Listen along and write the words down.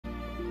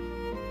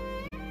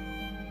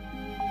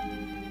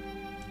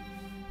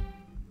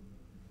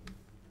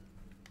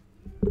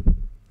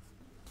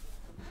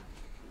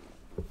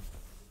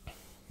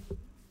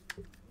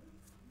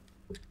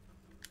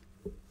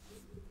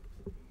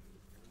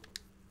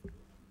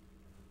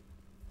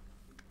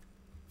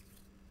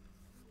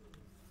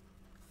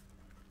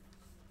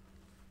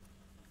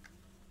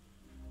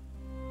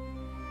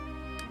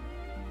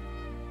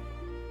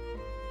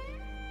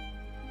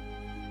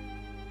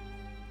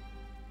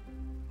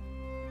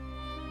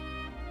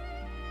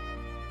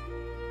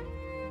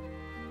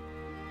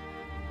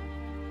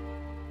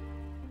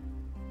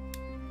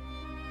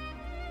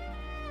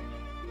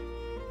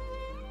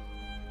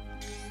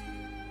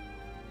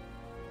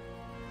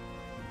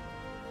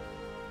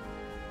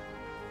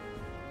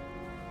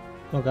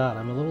Oh god,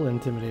 I'm a little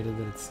intimidated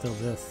that it's still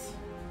this.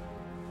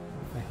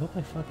 I hope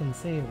I fucking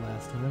saved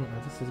last time,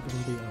 or this is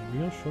gonna be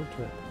a real short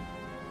trip.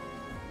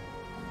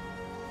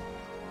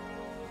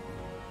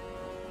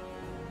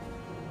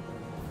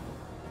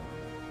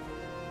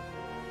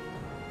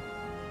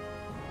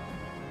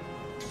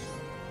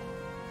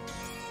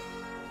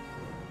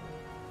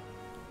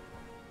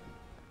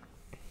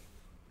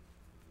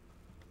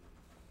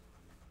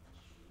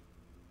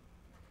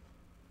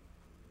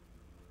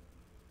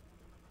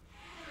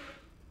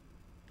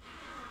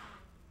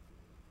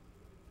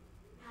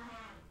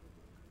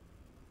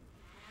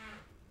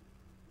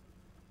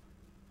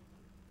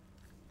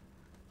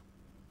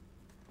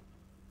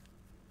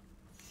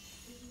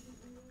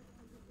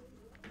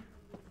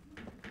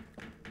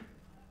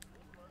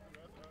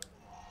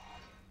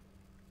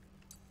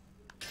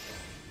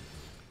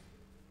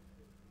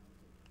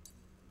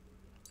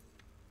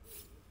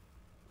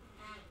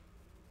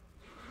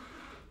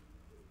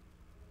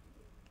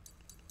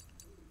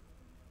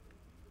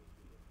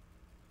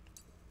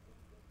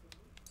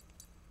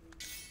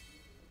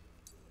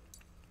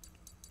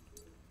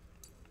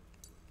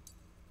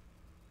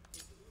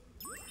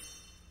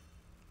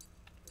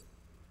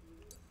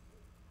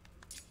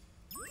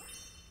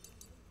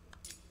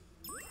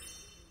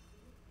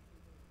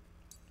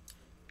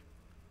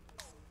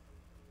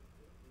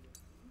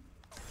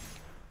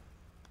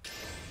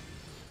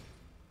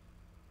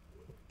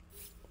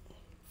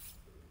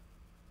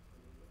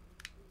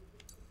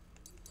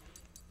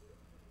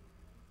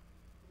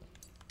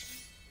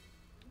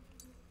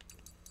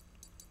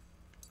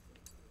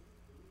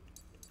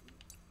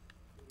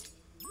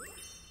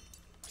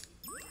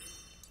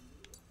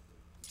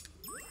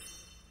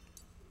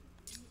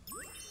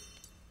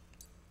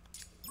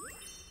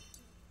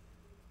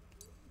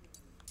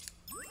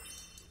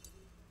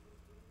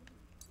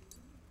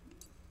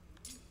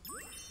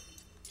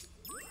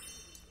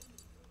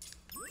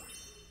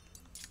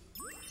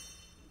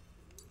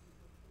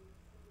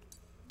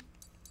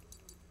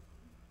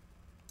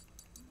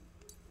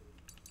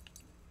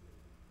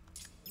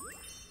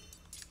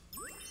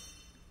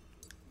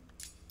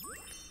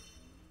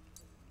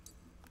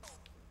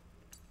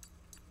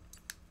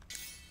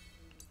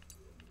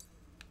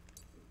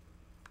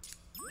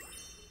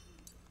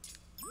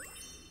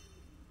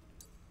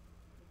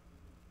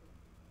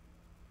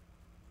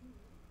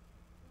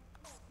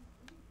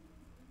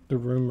 The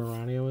room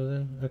Marania was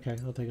in? Okay,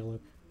 I'll take a look.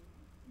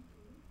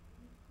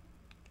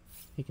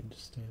 He can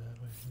just stay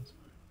that way, that's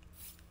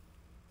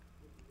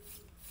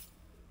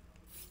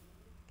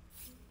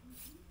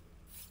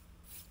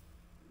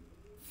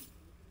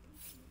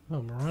fine.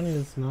 Oh,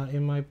 Marania's not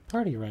in my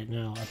party right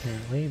now,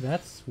 apparently.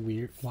 That's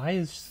weird. Why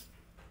is...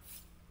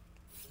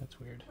 That's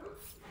weird.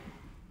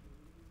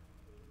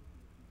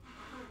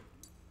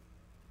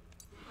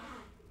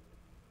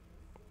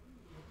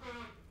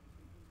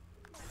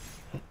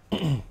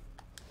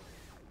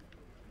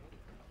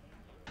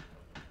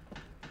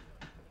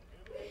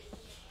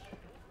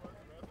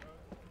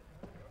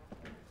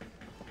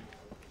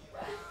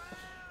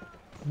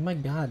 Oh my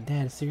god,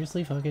 Dad,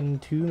 seriously? Fucking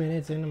 2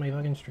 minutes into my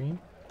fucking stream?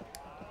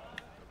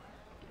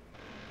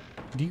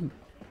 Dude.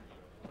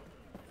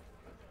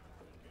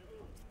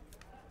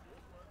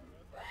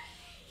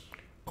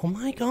 Oh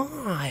my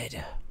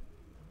god!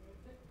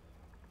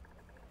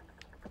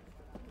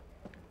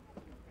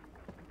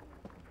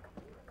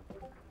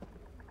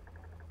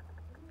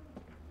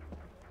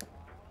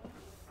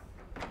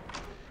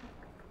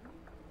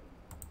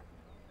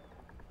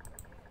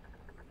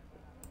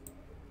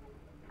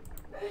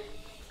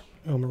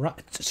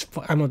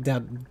 Oh, I'm up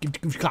down.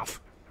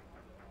 Cough.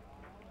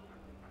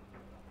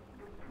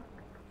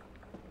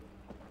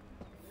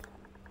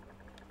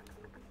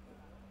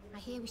 I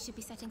hear we should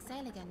be setting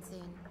sail again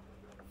soon.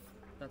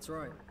 That's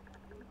right.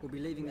 We'll be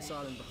leaving this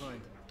island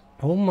behind.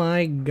 Oh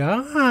my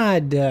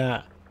god!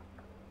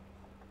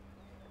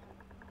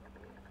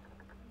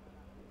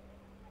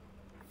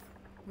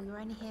 We were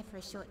only here for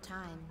a short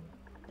time,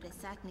 but it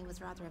certainly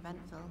was rather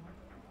eventful.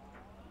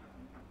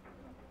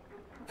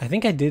 I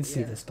think I did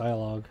see this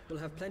dialogue. We'll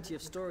have plenty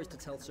of stories to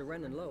tell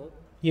Seren and Lowell.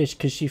 Yeah,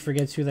 because she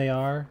forgets who they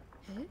are.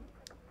 Who?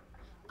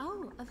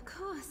 Oh, of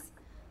course.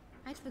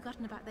 I'd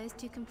forgotten about those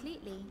two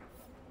completely.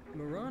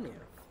 Marania.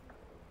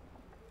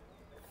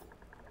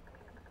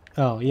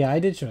 Oh, yeah, I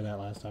did show that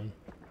last time.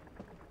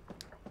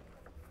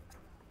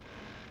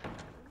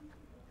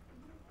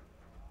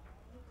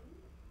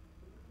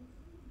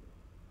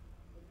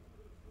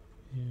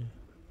 Yeah.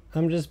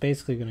 I'm just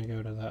basically gonna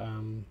go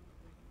to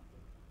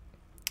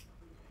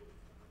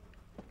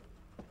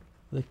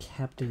the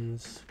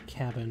captain's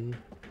cabin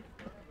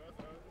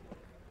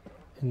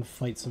and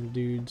fight some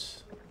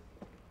dudes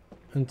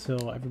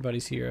until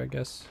everybody's here, I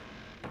guess.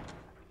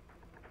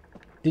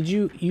 Did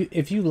you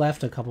if you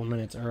left a couple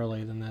minutes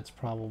early, then that's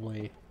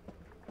probably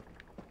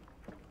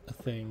a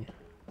thing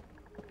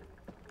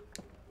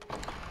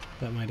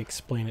that might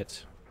explain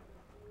it.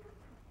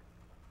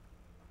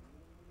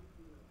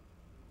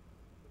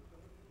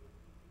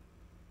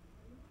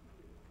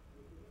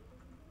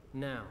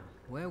 Now,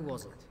 where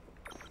was it?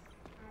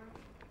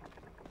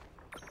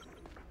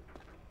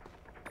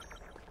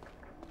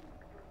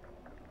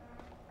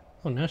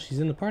 Oh, now she's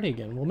in the party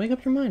again. Well, make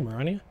up your mind,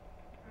 Marania.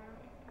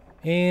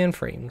 And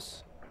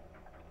frames.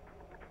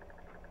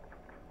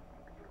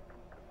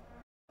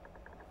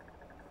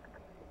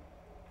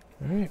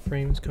 Alright,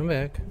 frames, come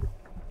back.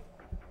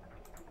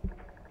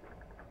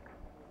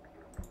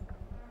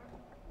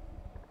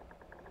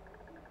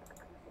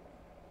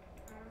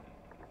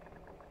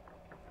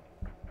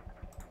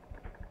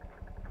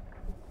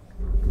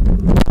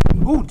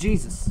 Oh,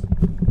 Jesus.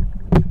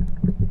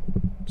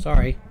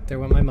 Sorry, there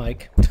went my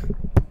mic.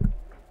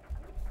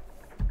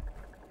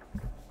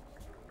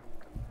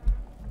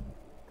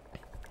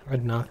 I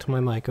knocked my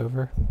mic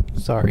over.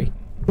 Sorry.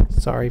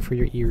 Sorry for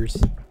your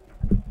ears.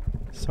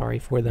 Sorry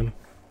for them.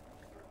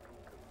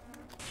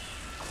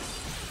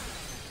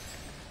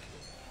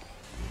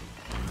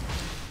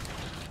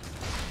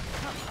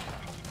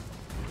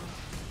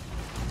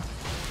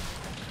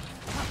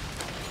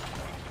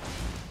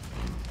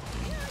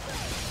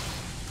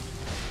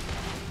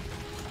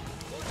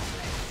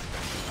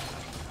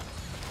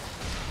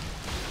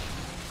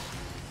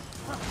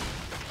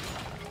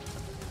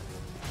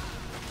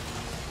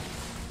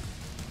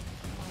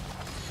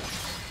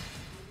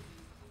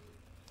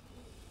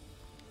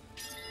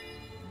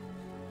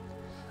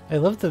 I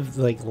love the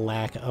like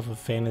lack of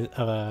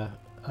a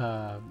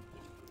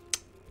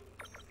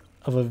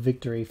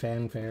victory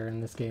fanfare in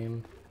this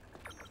game.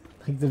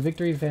 Like the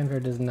victory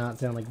fanfare does not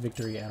sound like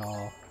victory at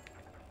all.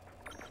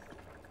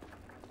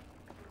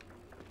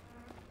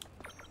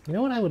 You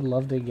know what I would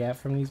love to get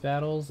from these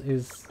battles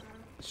is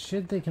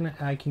shit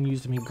I can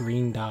use to make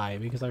green dye,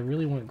 because I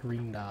really want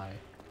green dye.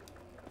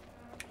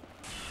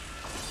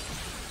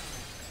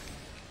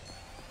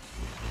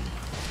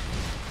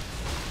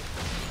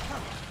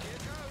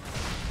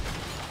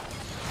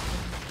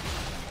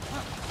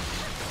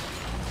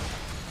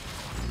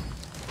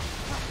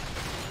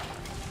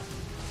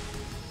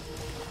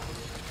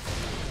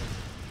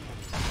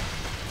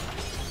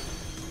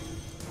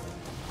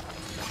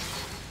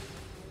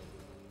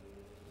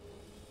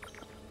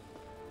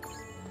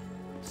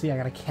 See, I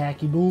got a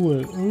khaki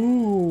bullet.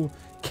 Ooh,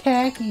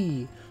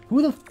 khaki.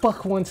 Who the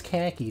fuck wants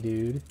khaki,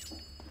 dude?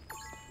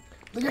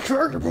 Like a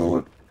khaki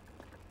bullet.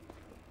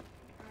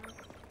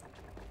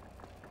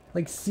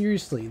 Like,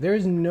 seriously,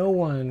 there's no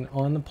one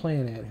on the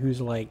planet who's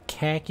like,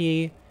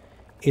 khaki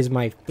is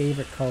my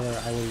favorite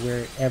color. I would wear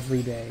it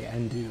every day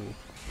and do.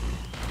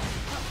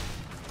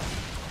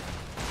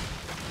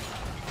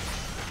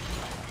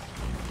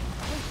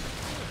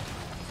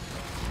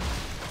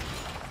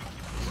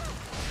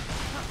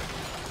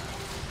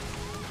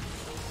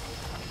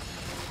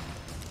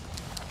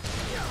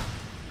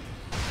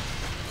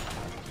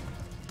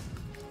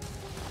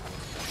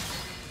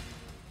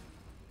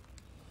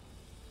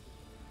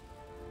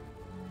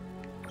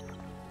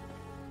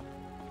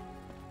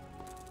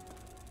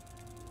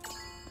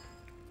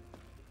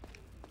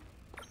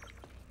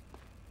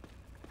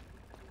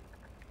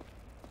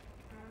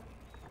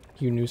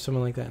 You knew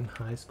someone like that in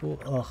high school?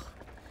 Ugh.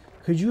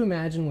 Could you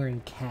imagine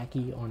wearing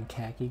khaki on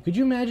khaki? Could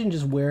you imagine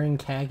just wearing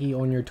khaki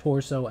on your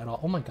torso at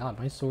all? Oh my god,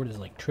 my sword is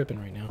like tripping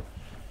right now.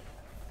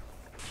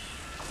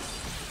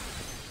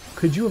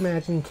 Could you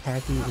imagine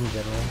khaki in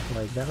general?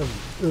 Like, that was...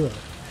 ugh.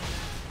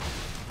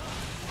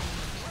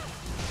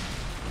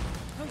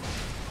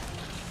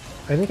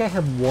 I think I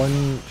have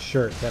one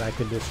shirt that I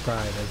could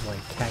describe as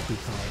like khaki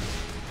colored.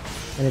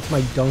 And it's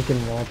my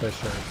Duncan Wampa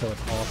shirt, so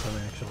it's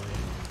awesome actually.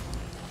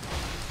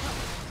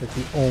 It's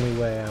the only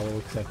way I will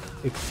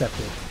accept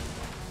it.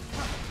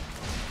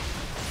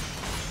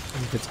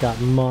 If it's got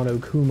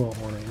Monokuma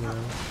on it, you know?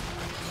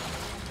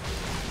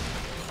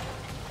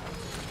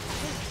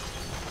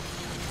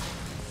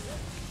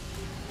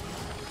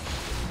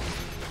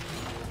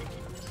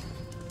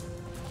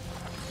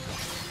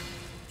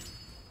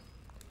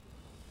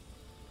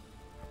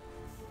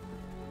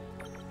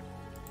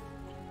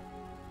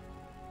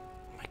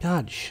 My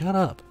god, shut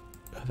up,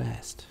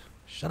 Avast.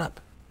 Shut up.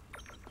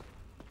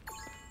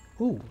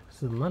 Ooh,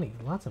 some money.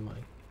 Lots of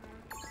money.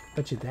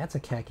 Bet you that's a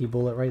khaki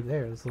bullet right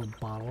there. This little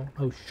bottle.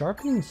 Oh,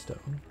 sharpening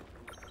stone.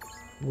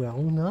 Well,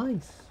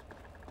 nice.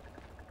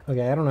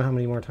 Okay, I don't know how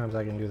many more times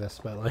I can do this,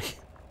 but like...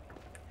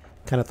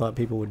 kind of thought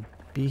people would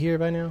be here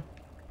by now.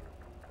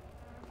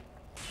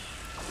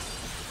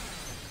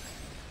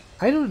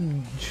 I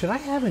don't... should I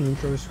have an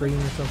intro screen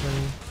or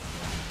something?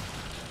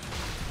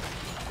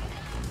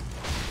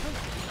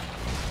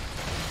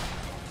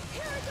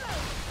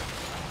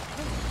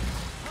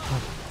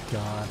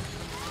 God.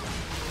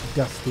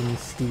 Dustin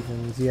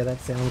Stevens. Yeah,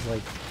 that sounds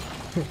like...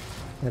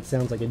 that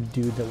sounds like a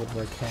dude that would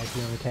wear khaki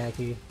on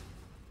khaki.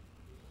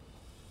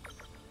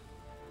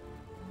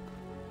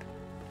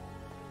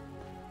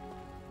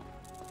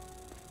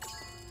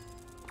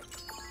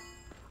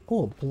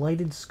 Oh, a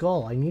blighted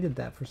skull. I needed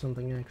that for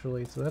something,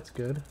 actually, so that's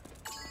good.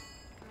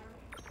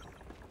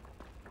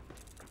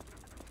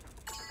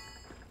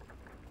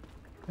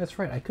 That's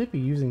right, I could be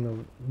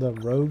using the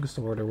rogue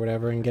sword or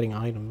whatever and getting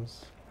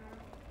items.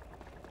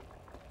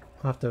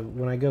 I'll have to,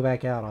 when I go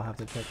back out, I'll have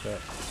to check that.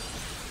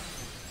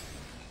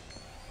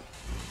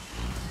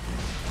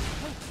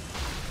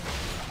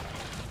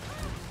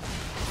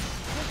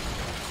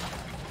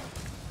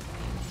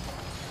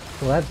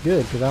 Well, that's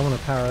good, because I want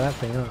to power that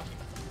thing up.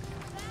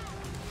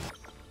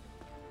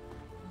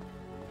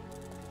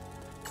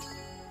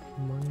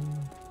 Money.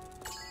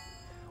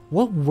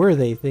 What were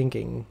they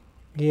thinking?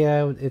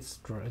 Yeah, it's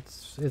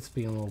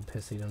being a little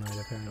pissy tonight,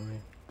 apparently.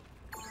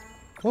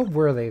 What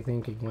were they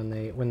thinking when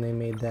they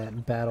made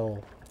that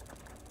battle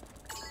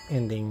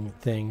ending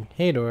thing?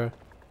 Hey, Dora.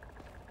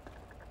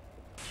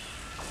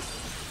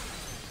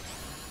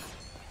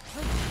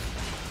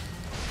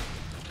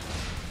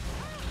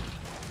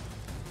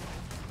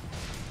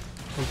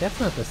 Like, that's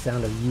not the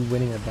sound of you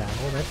winning a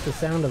battle. That's the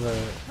sound of a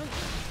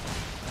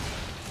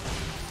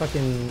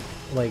fucking,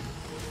 like,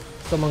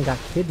 someone got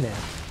kidnapped.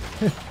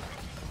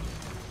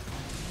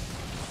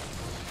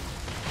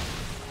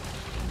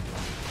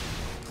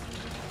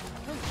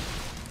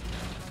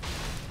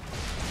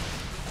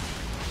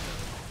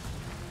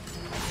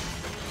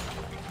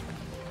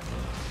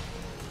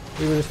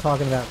 We were just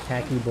talking about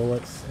khaki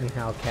bullets and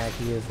how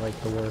khaki is like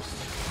the worst.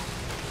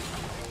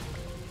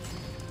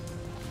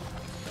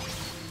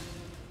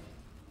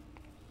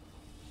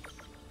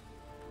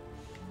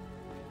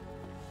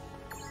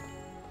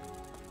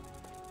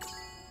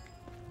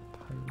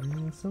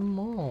 Pirating some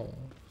malls.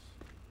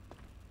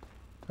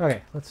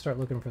 Okay, let's start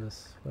looking for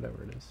this,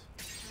 whatever it is.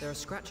 There are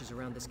scratches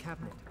around this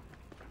cabinet.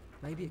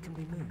 Maybe it can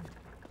be moved.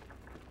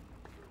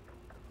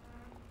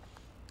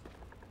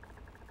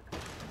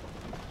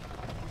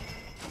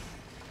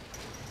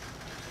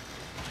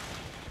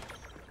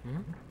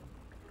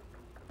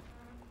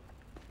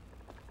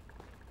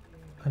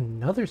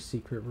 Another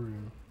secret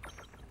room,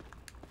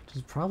 which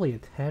is probably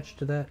attached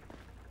to that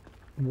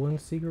one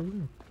secret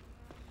room.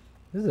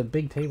 This is a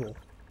big table.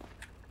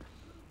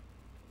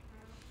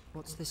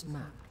 What's this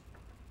map?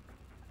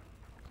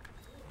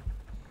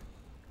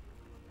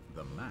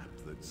 The map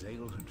that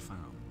Zale had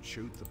found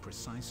showed the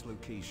precise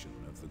location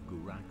of the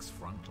Gurak's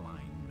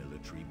frontline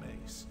military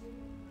base.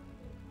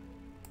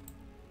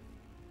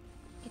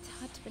 It's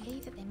hard to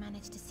believe that they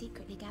managed to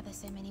secretly gather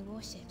so many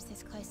warships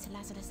this close to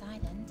Lazarus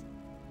Island.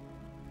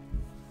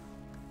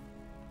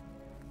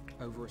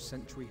 Over a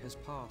century has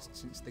passed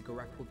since the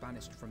Gurak were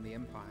banished from the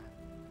Empire.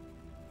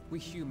 We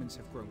humans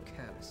have grown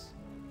careless.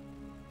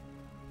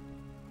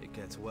 It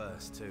gets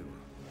worse, too.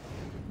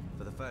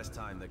 For the first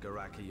time, the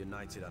Gurak are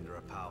united under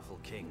a powerful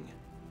king,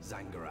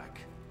 Zangurak.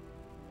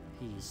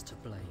 He's to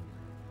blame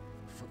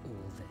for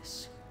all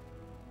this.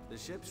 The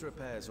ship's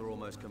repairs are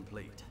almost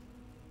complete.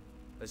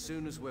 As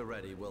soon as we're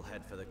ready, we'll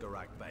head for the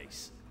Gurak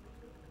base.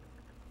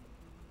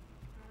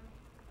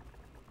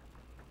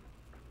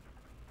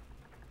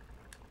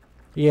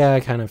 Yeah, I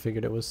kind of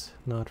figured it was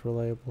not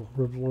reliable.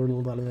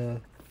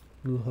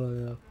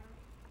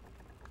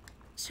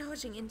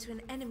 Charging into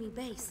an enemy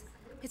base.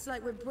 It's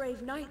like we're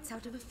brave knights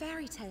out of a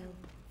fairy tale.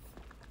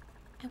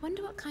 I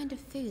wonder what kind of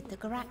food the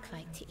Gurak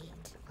like to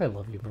eat. I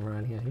love you,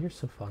 Mirania. You're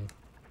so fun.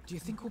 Do you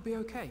think we'll be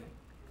okay?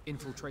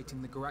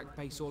 Infiltrating the Gurak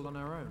base all on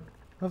our own?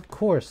 Of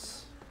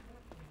course.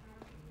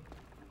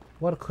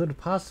 What could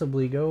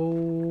possibly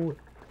go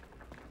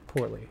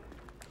poorly?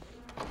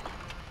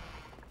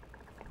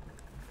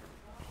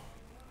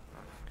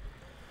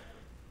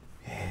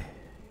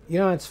 You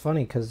know, it's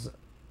funny because,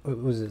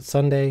 was it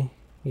Sunday?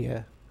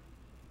 Yeah.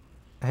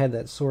 I had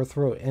that sore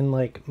throat. And,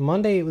 like,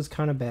 Monday it was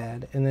kind of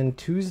bad. And then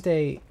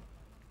Tuesday,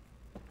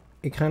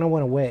 it kind of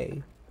went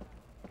away.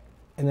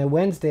 And then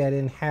Wednesday I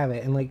didn't have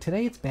it. And, like,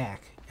 today it's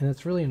back. And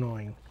it's really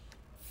annoying.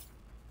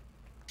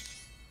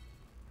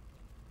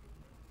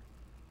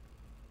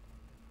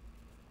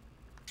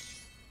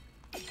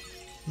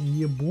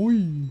 Yeah,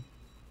 boy.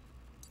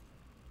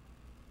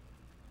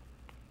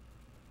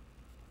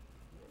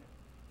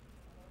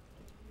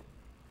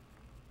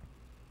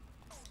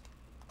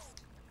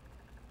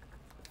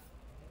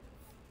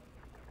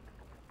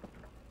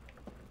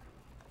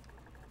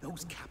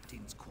 Those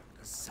captains'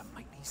 quarters are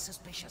mighty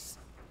suspicious.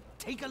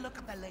 Take a look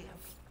at the layout.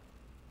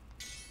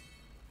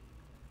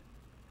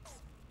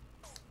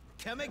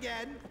 Come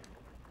again.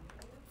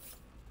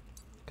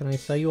 Can I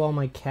sell you all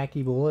my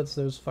khaki bullets,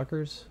 those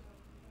fuckers?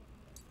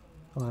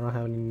 Oh, I don't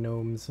have any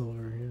gnome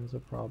silver. Here's a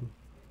problem.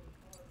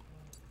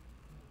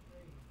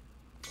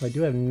 I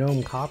do have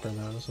gnome copper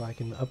though, so I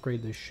can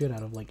upgrade the shit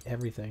out of like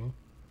everything.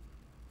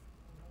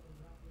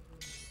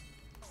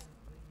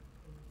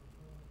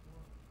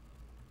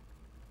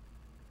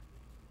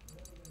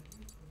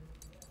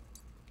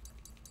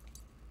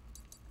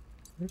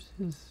 Where's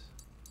his...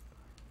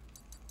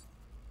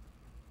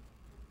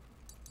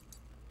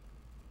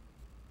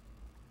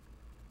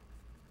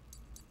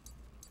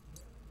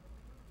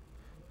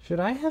 Should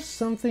I have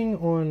something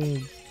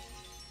on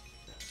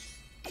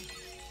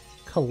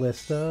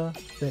Callista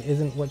that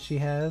isn't what she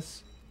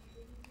has?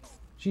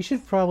 She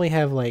should probably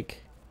have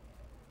like...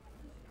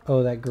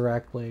 Oh, that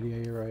Gurak blade. Yeah,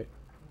 you're right.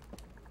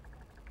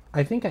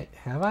 I think I...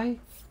 Have I?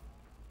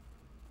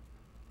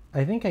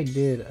 I think I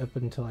did up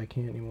until I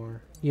can't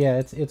anymore. Yeah,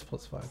 it's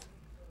 +5.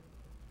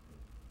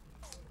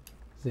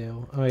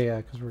 Zale. Oh yeah,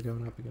 because we're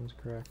going up against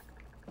Gurak.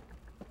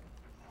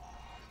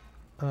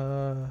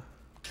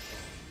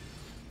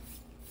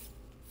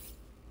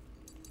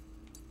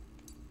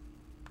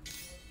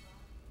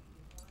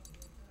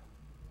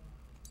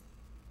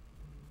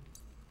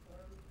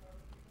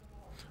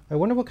 I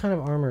wonder what kind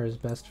of armor is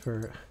best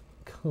for...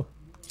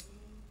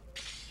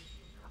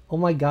 Oh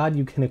my god,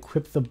 you can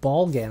equip the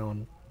ball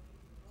gown.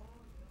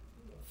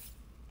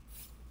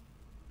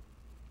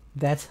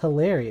 That's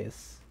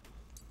hilarious.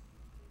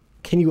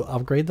 Can you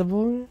upgrade the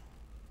ball?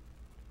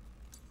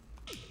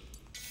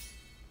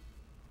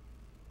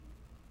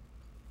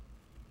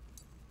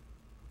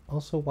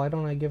 Also, why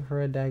don't I give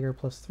her a dagger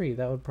 +3?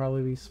 That would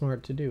probably be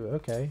smart to do.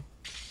 Okay.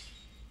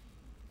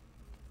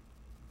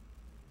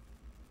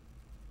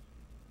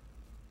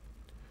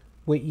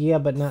 Wait, yeah,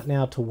 but not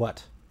now. To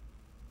what?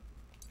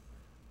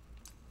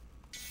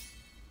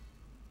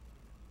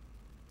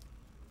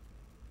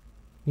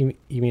 You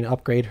mean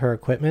upgrade her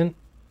equipment?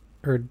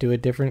 Or do a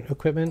different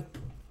equipment?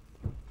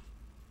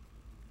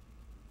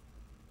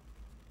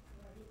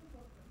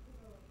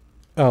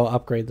 Oh,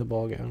 upgrade the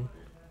ball gown.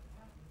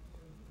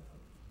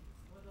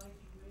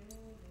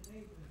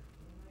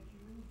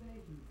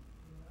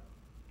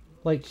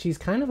 Like, she's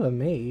kind of a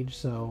mage,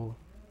 so...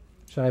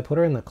 Should I put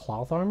her in the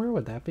cloth armor?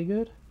 Would that be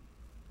good?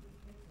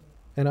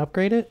 And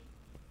upgrade it?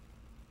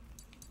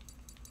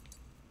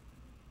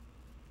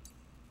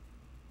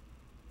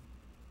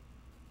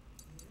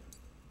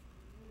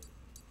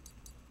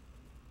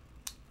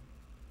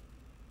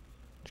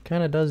 She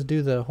kind of does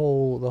do the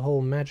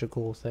whole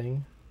magical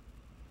thing.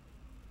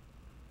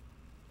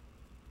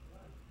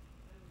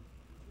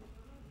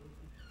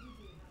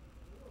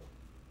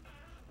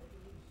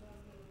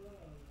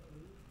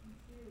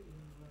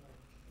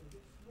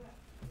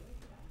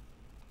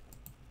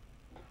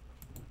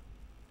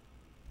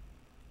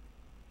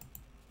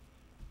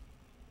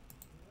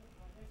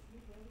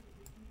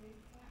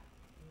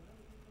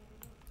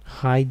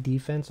 High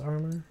defense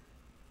armor?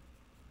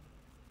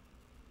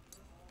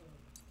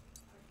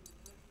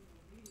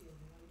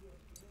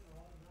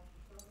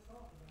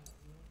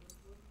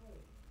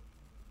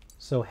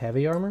 So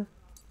heavy armor?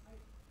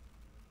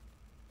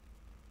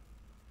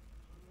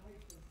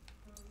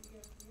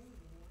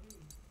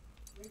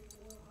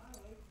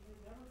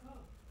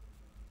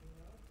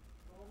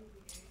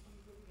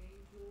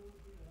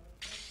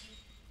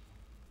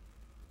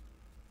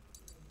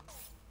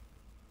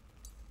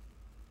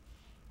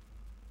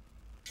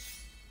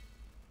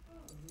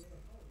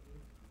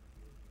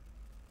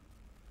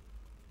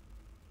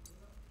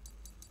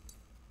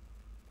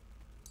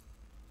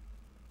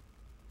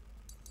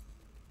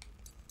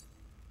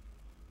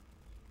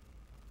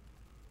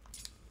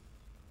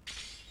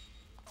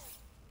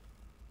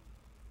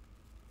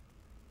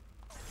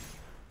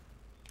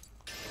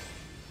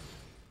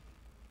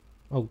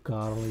 Oh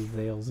god, only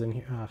Veil's in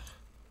here. Ugh,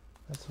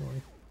 that's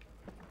annoying.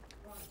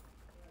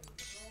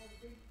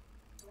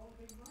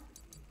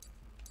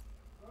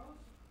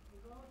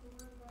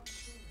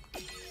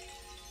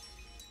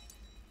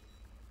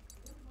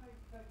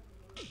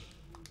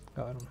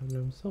 Oh, I don't have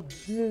no silver.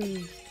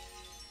 Yay!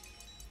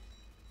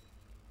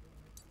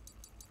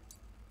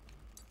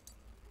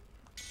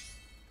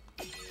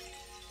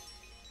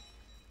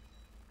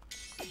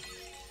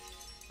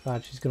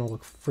 God, she's gonna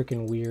look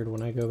freaking weird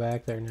when I go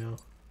back there now.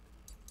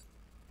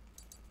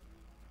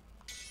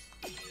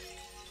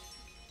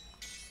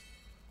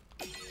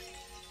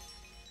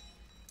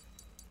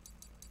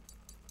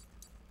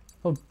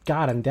 Oh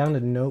god, I'm down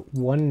to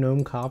one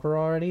gnome copper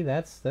already?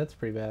 That's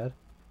pretty bad.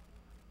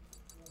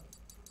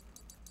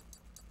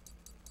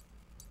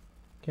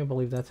 Can't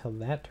believe that's how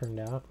that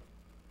turned out.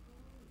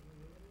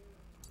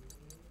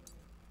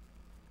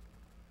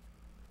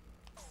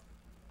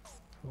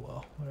 Oh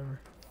well, whatever.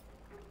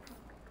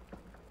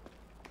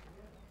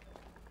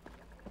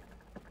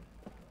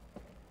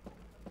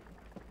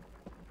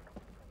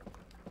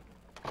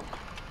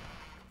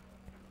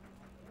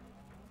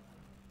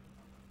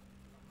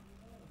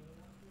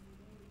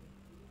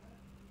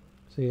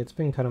 See, it's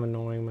been kind of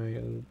annoying. My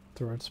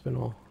throat's been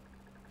all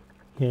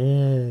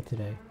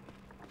today.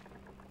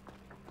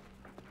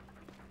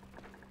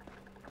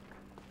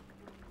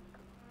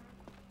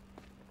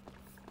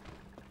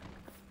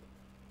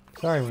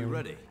 Sorry, You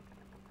ready?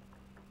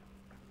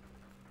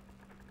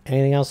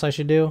 Anything else I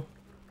should do?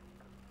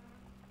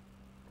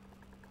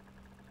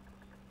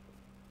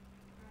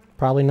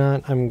 Probably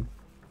not. I'm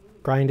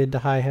grinded to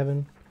high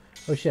heaven.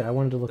 Oh shit, I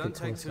wanted to look at Don't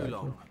take too Coincide.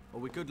 long, or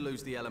we could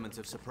lose the element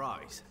of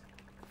surprise.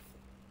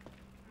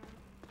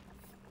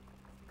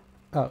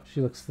 Oh,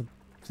 she looks the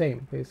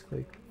same,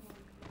 basically.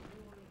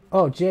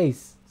 Oh,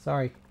 Jace!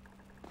 Sorry.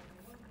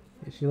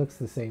 Yeah, she looks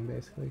the same,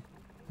 basically.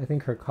 I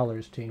think her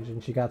color's changed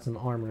and she got some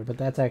armor, but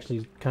that's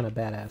actually kind of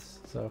badass,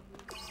 so...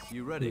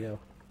 You ready? You know.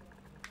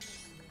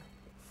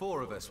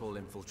 4 of us will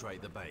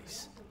infiltrate the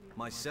base.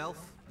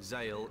 Myself,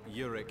 Zale,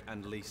 Gurak,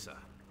 and Lisa.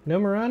 No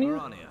Marania?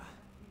 Marania,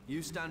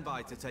 you stand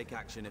by to take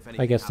action if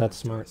anything I guess happens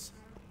that's to smart. us.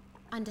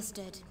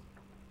 Understood.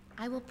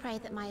 I will pray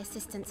that my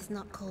assistance is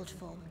not called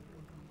for.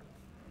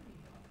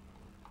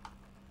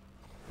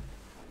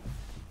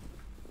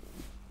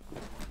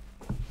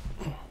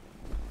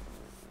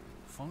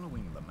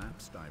 Following the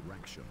map's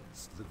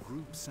directions, the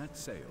group set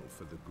sail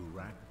for the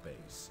Gurak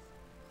base.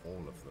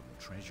 All of them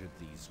treasured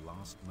these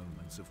last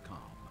moments of calm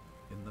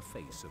in the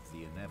face of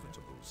the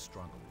inevitable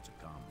struggle to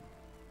come.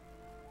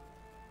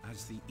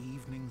 As the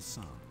evening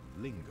sun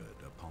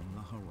lingered upon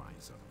the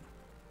horizon,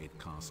 it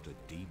cast a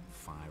deep,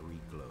 fiery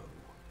glow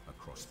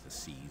across the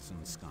seas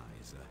and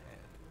skies ahead.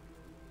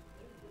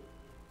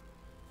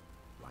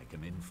 Like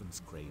an infant's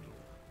cradle,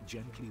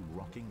 gently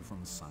rocking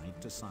from side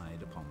to side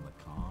upon the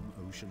calm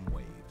ocean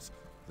waves,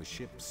 the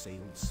ship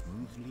sailed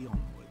smoothly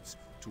onwards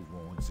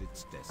towards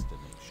its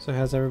destination. So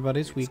how's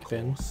everybody's Its week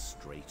been? course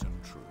straight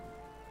and true.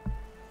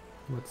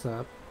 What's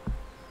up?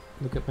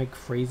 Look at my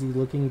crazy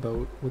looking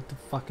boat. What the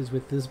fuck is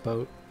with this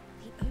boat?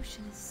 The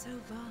ocean is so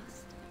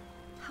vast.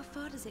 How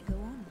far does it go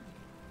on?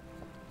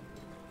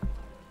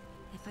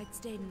 If I'd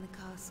stayed in the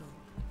castle,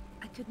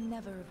 I could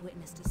never have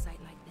witnessed a sight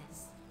like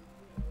this.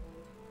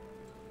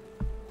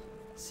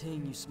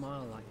 Seeing you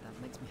smile like that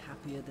makes me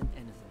happier than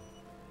anything.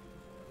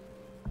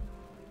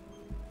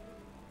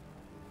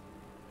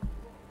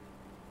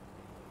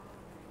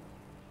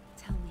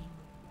 Tell me,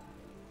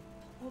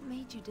 what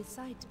made you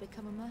decide to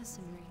become a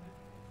mercenary?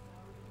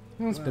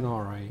 It's been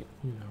alright,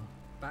 you know.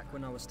 Back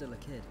when I was still a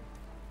kid.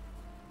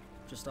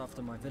 Just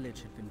after my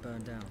village had been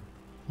burned down.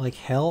 Like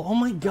hell? Oh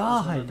my That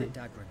was when I god! met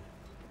Dagran.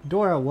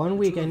 Dora, one The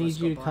week two I of need us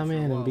you to got by come for a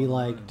in and while be on our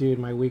like, own. dude,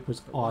 my week was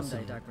But awesome.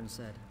 one day Dagran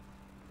said,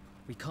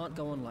 "We can't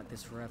go on like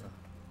this forever.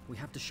 We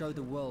have to show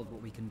the world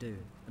what we can do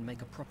and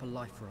make a proper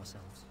life for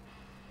ourselves."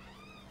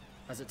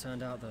 As it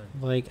turned out though,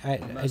 Like, I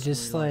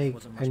just mercenary life like,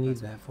 wasn't I much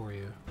need better. that for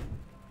you.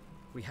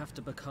 we have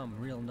to become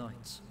real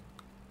knights.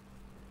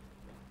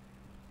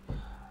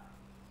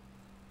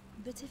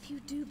 But if you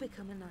do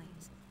become a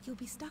knight, you'll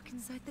be stuck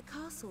inside the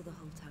castle the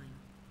whole time.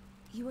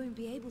 You won't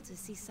be able to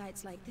see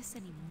sights like this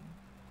anymore.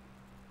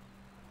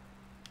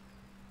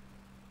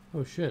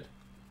 Oh shit.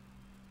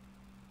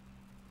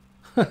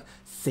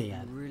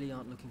 Sad. You really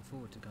aren't looking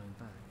forward to going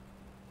back.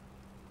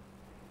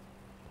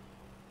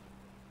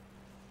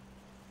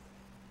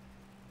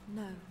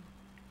 No.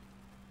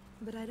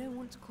 But I don't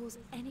want to cause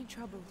any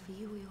trouble for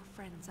you or your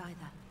friends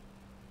either.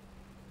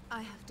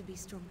 I have to be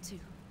strong too.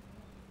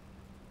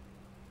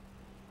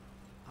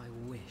 I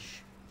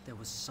wish there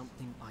was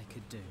something I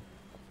could do.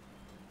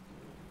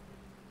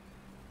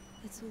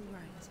 It's all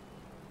right.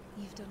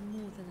 You've done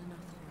more than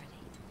enough already.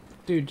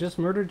 Dude, just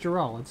murder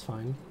Geralt, it's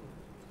fine.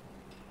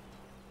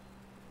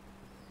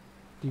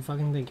 Do you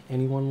fucking think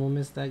anyone will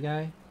miss that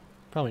guy?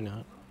 Probably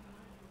not.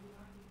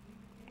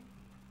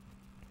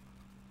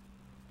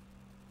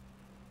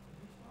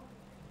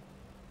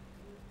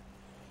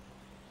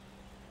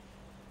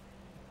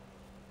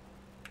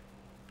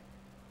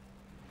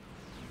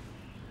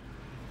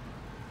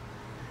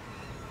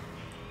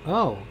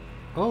 Oh.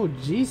 Oh,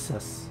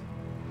 Jesus.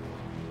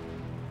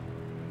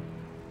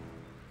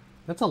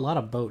 That's a lot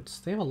of boats.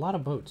 They have a lot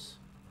of boats.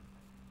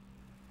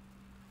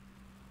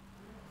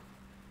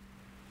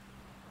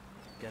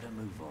 Get a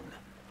move on.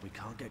 We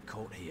can't get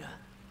caught here.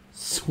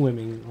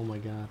 Swimming. Oh my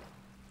god.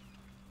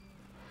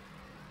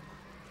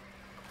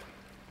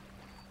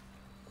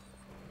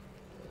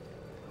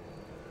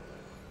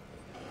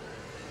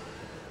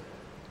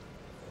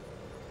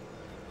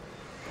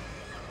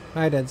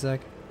 Hi, Deadsec.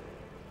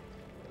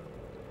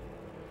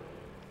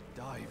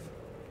 Dive.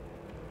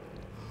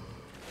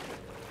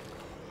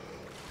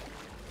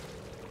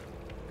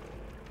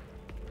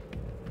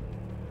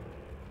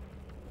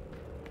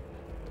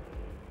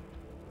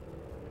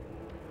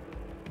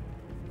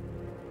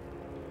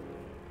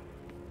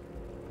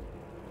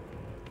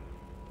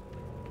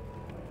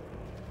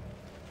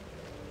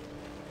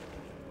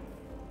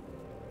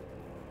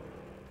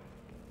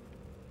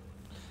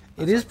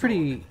 It is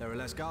pretty... There are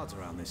less guards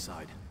around this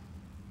side,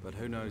 but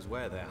who knows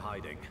where they're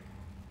hiding.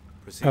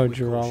 Proceed Oh, with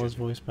Geralt caution. was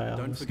voiced by Don't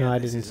Alice. forget No, I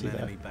this didn't is see an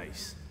that. enemy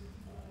base.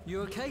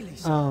 You okay,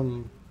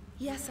 Lisa?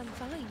 Yes, I'm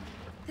fine.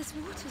 This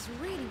water's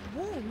really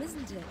warm,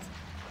 isn't it?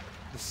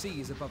 The sea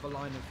is above a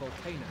line of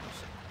volcanoes.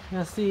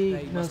 Now see,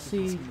 They now must be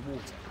see. heating the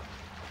water.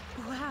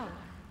 Wow.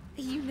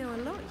 You know a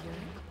lot,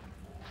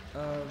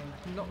 Yurik.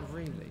 Not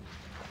really.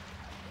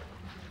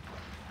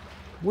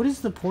 What is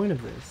the point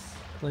of this?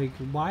 Like,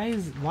 why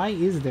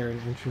is there an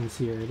entrance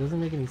here? It doesn't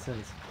make any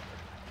sense.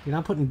 You're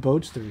not putting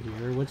boats through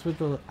here. What's with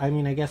the... I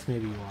mean, I guess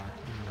maybe you are.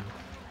 I don't know.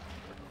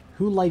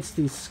 Who lights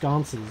these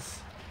sconces?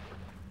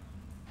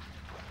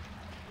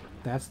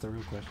 That's the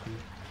real question.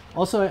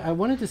 Also, I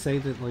wanted to say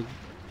that, like,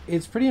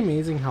 it's pretty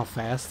amazing how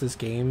fast this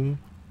game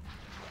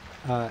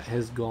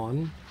has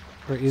gone,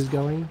 or is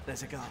going.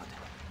 There's a guard.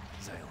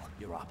 Zale,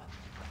 you're up.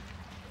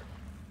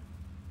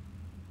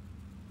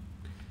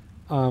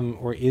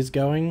 Or is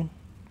going.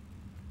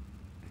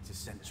 It's a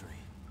sentry.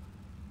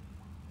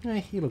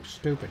 He looks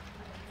stupid.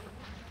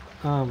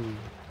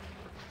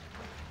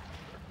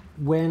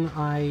 When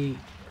I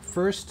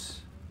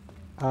first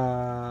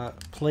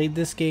played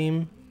this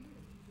game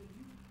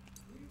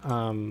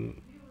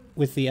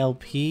with the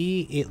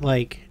LP, it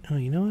like... Oh,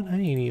 you know what? I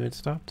didn't even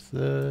stop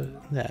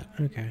that.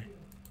 Okay.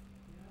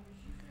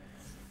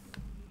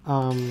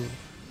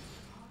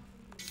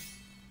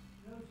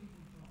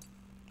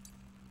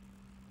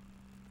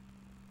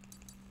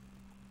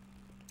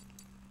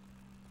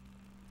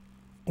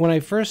 When I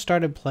first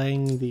started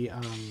playing the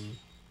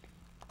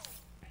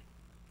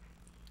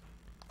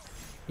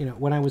you know,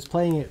 when I was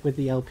playing it with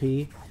the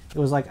LP, it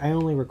was like I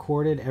only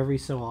recorded every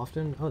so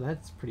often. Oh,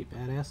 that's pretty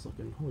badass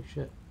looking. Holy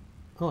shit.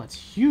 Oh, it's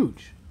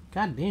huge.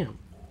 God damn.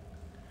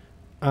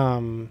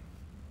 What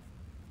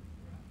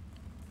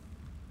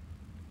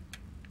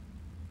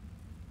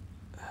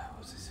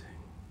was I saying?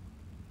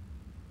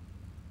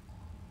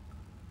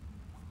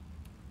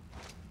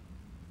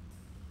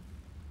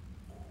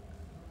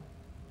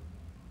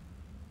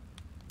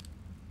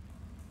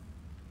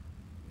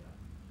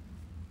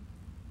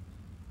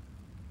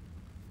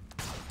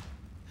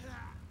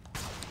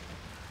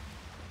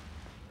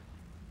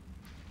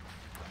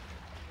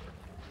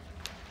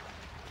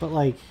 But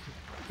like,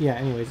 yeah,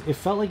 anyways, it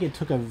felt like it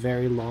took a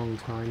very long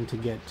time to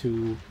get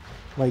to,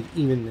 like,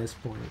 even this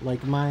point.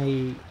 Like,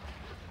 my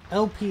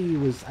LP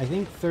was, I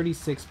think,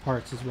 36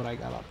 parts is what I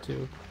got up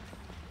to.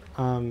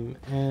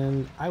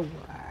 And I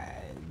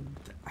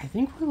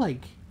think we're,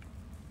 like,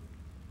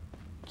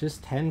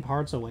 just 10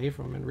 parts away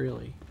from it,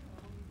 really.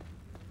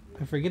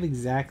 I forget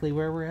exactly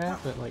where we're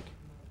at, but, like,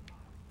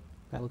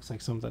 that looks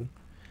like something.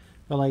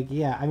 But, like,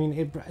 yeah, I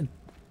mean,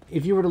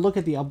 if you were to look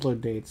at the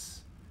upload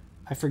dates,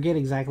 I forget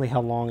exactly how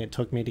long it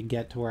took me to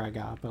get to where I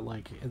got, but,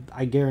 like,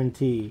 I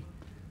guarantee,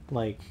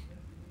 like,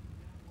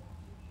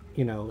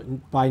 you know,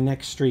 by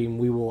next stream,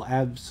 we will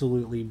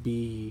absolutely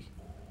be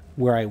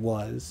where I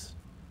was.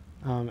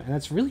 And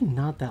that's really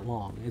not that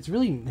long. It's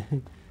really...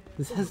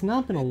 this has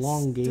not been a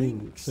long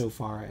game so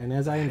far, and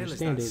as I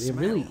understand it, it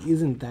really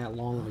isn't that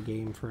long of a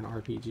game for an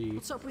RPG.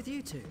 What's up with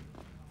you two?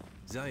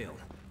 Zale,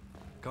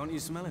 can't you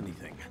smell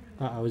anything?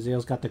 Uh-oh,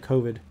 Zale's got the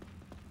COVID.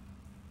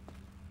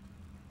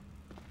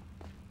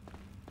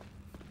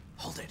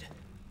 Hold it.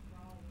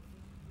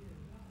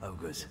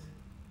 Ogres,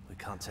 we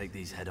can't take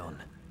these head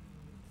on.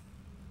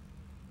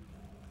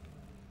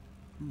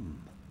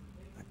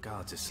 That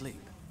guard's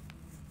asleep.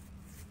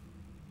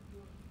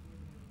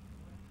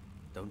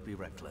 Don't be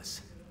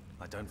reckless.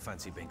 I don't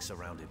fancy being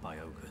surrounded by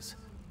ogres.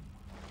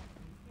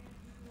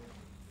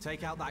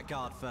 Take out that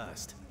guard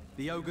first.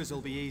 The ogres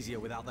will be easier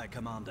without their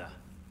commander.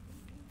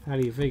 How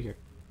do you figure?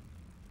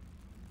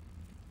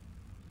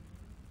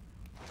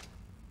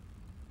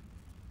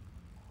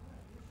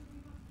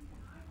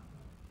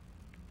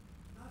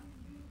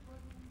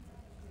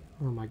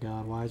 Oh my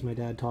god, why is my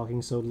dad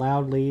talking so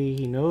loudly?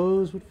 He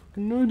knows what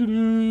fucking night it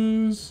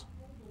is.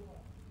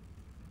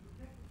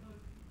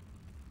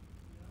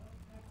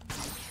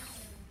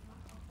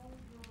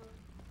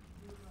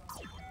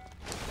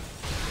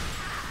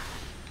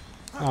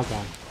 Oh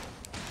god.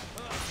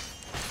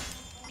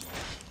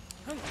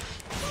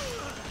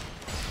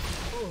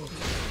 Oh,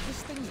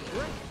 this thing's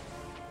great.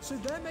 So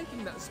they're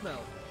making that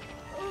smell.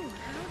 Oh,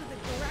 how did the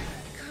Gurak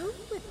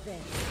cope with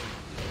this?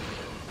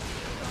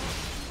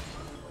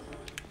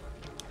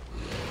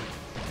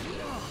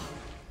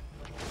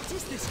 What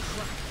is this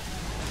crap?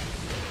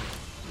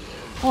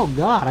 Oh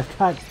god,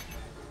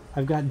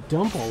 I've got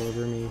dump all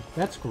over me.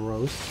 That's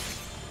gross.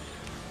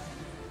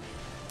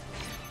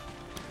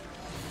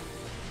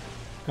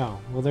 Oh,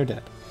 well they're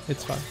dead.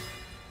 It's fine.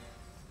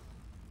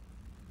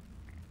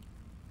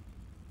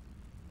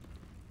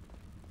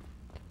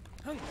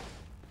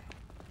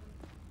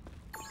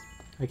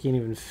 I can't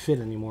even fit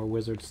any more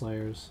wizard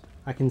slayers.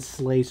 I can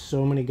slay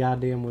so many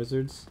goddamn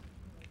wizards.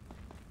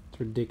 It's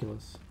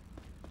ridiculous.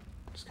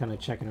 Just kind of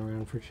checking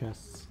around for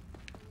chests.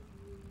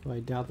 Though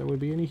I doubt there would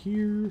be any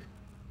here.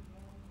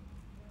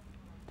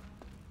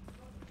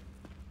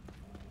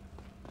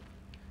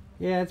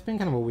 Yeah, it's been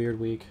kind of a weird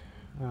week.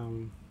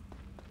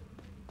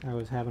 I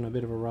was having a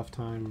bit of a rough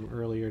time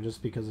earlier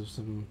just because of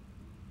some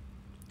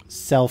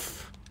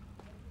self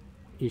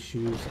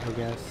issues, I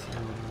guess.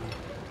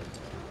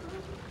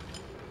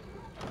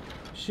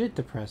 Shit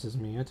depresses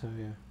me, I tell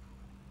ya.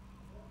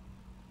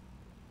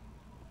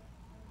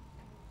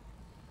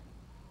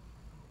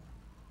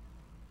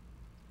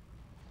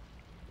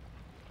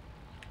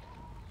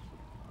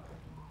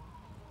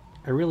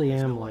 I really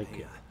am like...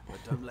 Here,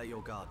 but don't let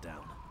your guard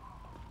down.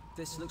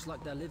 This looks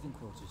like their living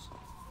quarters.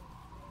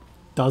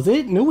 Does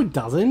it? No, it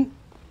doesn't.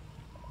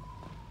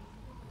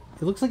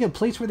 It looks like a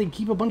place where they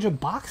keep a bunch of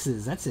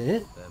boxes. That's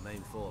it. Their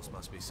main force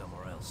must be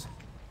somewhere else.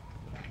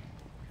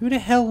 Who the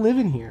hell live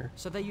in here?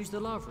 So they use the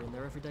lava in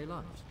their everyday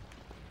lives?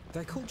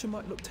 Their culture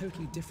might look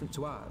totally different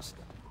to ours,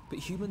 but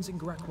humans and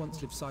Gurak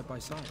once lived side by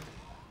side.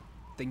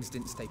 Things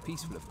didn't stay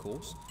peaceful, of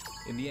course.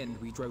 In the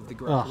end, we drove the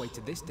Gurak away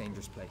to this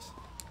dangerous place.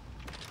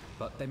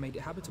 But they made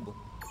it habitable.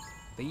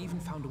 They even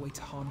found a way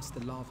to harness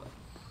the lava.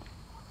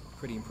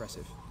 Pretty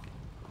impressive.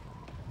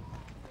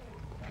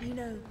 You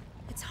know,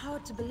 it's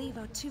hard to believe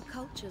our two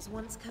cultures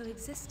once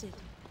coexisted.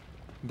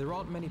 There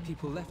aren't many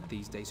people left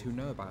these days who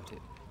know about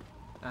it.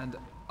 And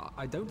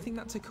I don't think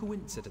that's a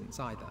coincidence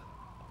either.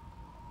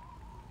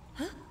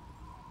 Huh?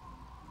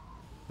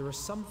 There are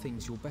some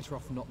things you're better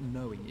off not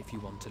knowing if you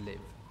want to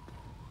live.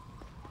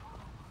 I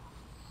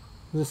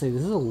was gonna say,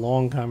 this is a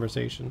long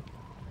conversation.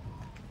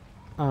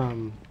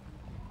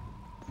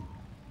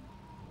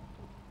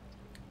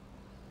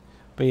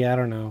 But yeah, I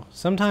don't know.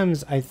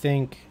 Sometimes I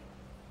think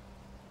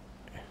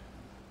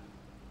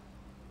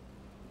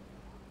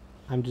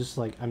I'm just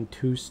like, I'm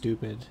too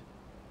stupid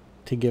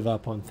to give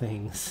up on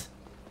things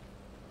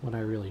when I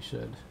really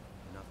should.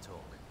 Enough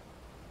talk.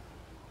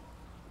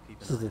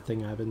 Keep This is the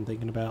thing I've been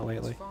thinking about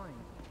lately. It's fine.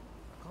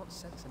 I can't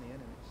sense any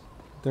enemies.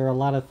 There are a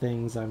lot of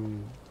things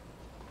I'm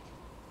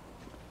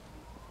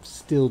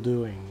still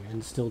doing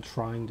and still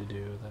trying to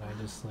do that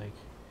I just like.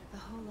 The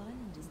whole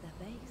island is their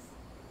base.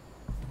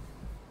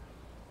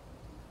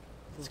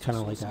 It's kind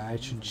of like I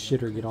should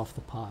shit or get off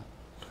the pot.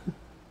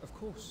 Of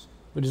course.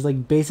 Which is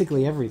like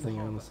basically everything,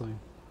 honestly.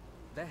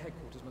 Their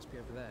headquarters must be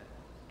over there.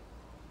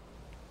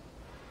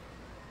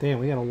 Damn,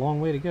 we got a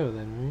long way to go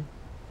then, right?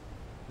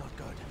 Not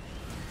good.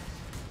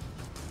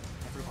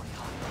 Everybody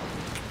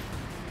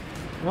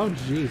hide. Oh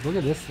jeez, look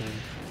at this thing.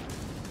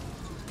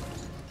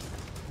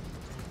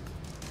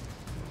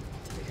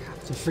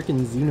 It's a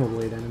freaking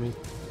Xenoblade enemy.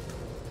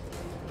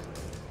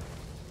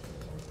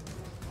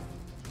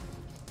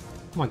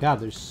 Oh my god,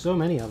 there's so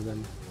many of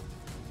them.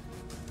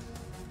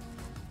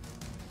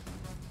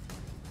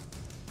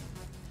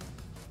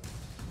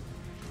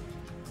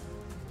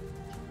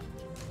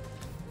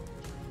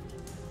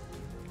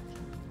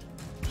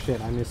 Shit,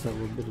 I missed that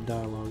little bit of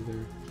dialogue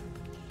there.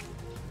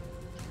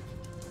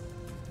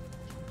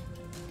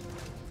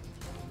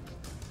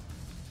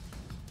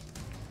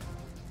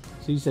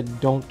 So you said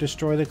don't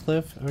destroy the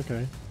cliff?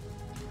 Okay.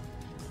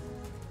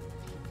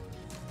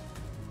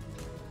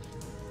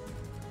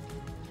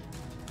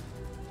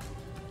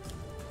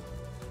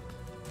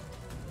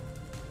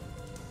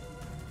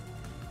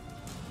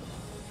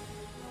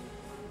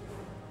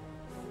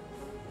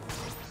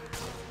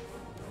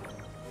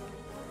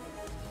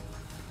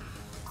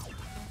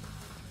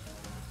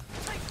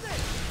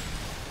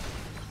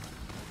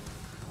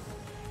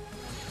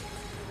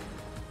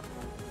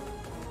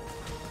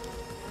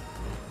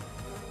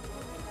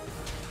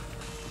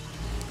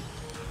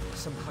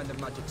 Some kind of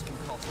magic's been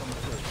cast on the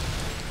floor.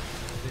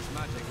 This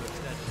magic looks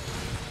deadly.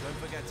 Don't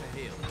forget to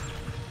heal.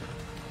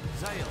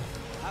 Zale,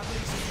 have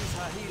Lisa use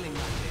her healing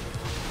magic.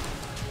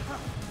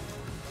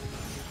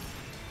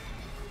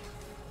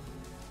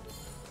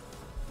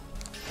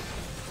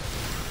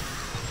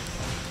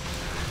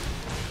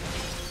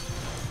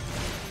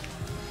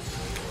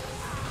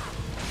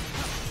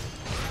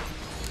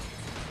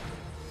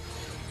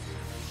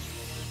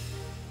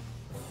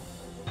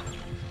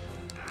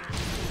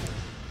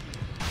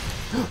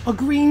 A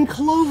green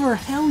clover!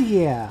 Hell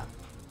yeah!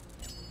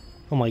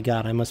 Oh my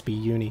god, I must be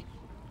uni.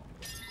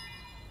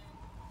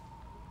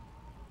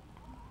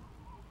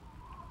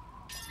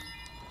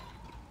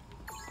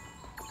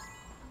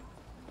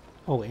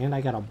 Oh, and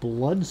I got a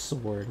blood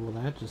sword. Well,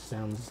 that just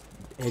sounds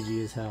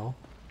edgy as hell.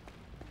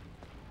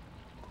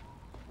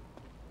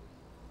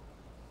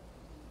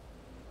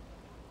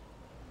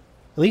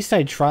 At least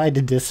I tried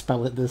to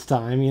dispel it this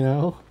time, you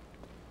know?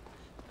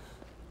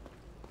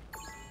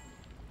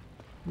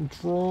 I'm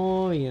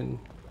trying.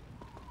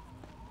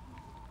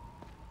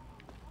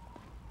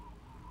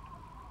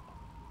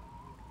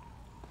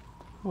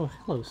 Oh,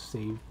 hello,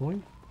 save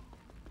point.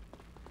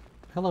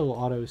 Hello,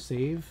 auto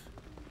save.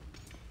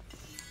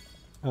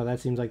 Oh, that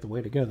seems like the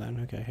way to go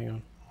then. Okay, hang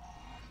on.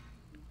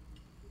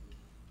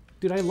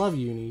 Dude, I love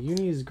Uni.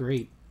 Uni is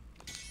great.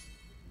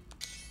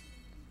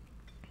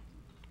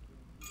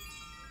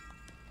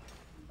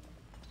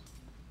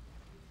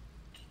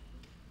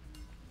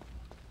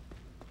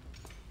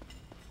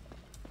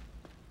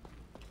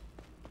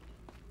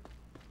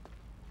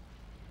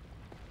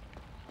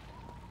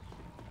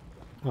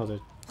 Oh,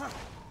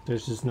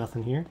 there's just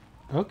nothing here?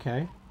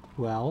 Okay.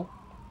 Well,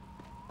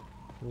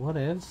 what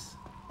is?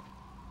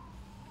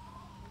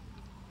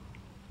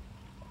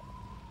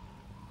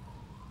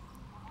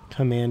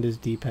 Command is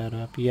D-pad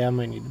up. Yeah, I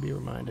might need to be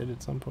reminded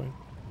at some point.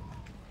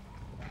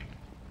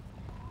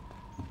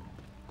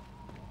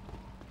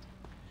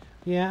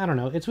 Yeah, I don't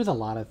know. It's with a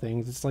lot of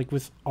things. It's like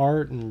with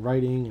art and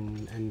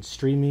writing and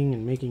streaming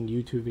and making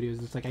YouTube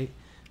videos. It's like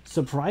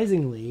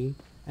surprisingly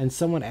and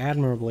somewhat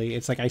admirably,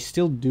 it's like I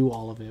still do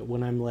all of it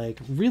when I'm like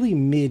really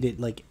mid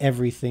at like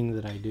everything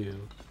that I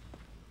do.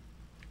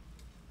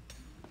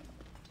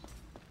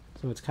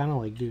 So it's kind of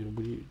like, dude,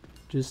 would you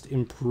just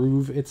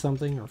improve at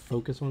something or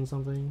focus on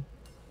something?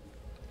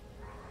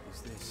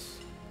 Is this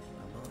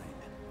a mine?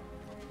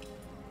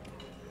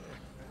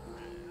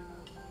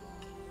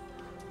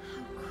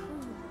 How cruel.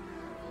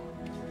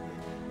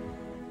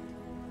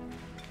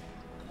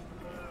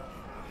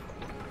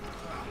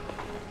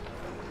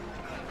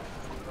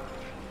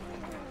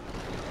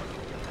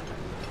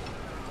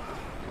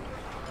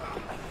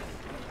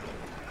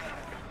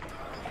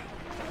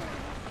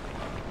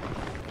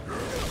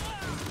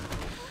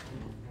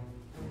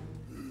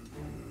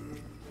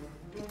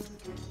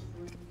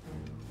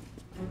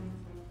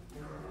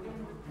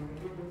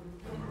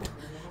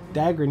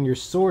 Dagger in your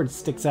sword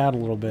sticks out a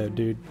little bit,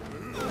 dude.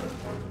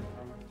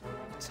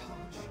 It's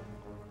harsh.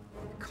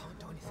 Can't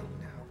do anything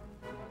now.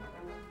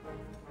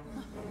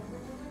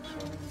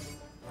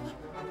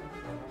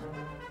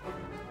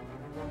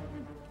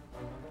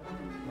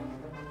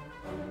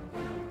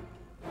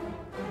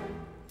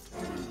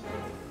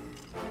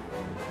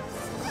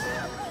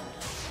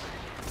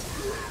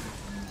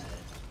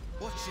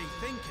 What's she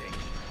thinking?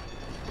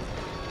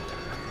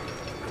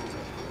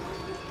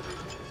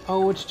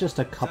 Oh, it's just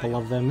a couple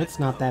of them. It's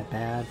not that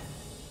bad.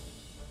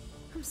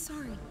 I'm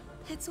sorry.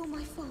 It's all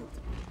my fault.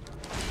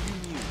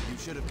 You knew you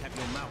should have kept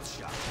your mouth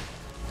shut.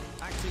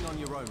 Acting on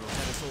your own will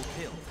get us all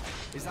killed.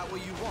 Is that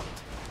what you want?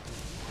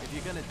 If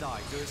you're gonna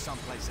die, do it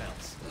someplace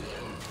else.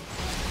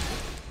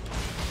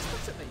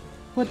 Look at me.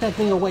 Put that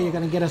thing away, you're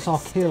gonna get us all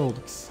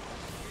killed.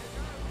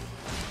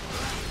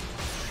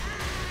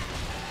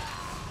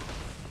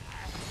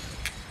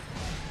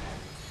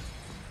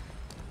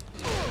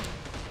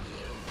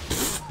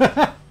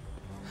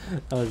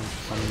 That was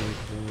funny. I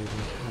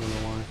don't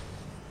know why.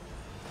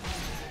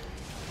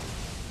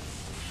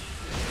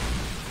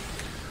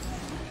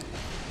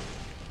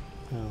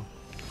 Oh.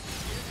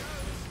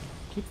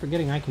 Keep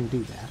forgetting I can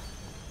do that.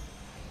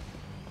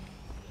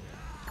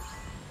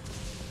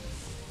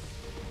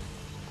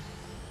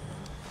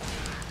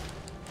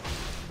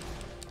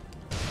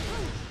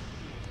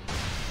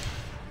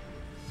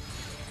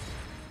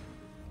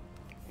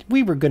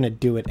 We were gonna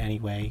do it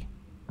anyway.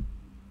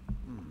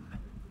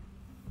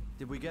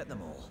 Did we get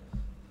them all?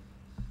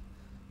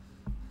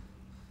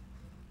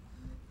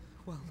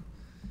 Well,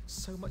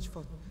 so much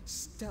for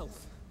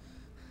stealth.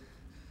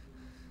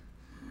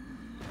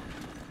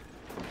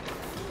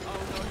 Oh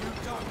no, you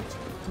don't!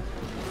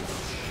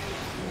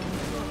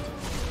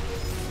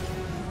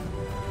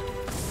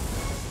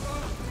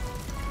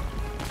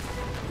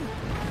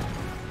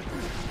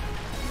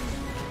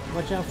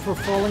 Watch out for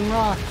falling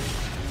rocks.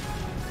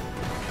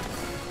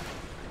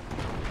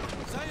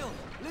 Zale!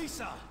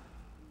 Lisa!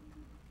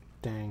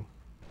 Dang.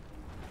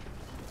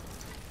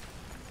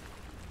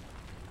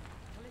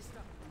 Callista,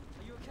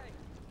 are you okay?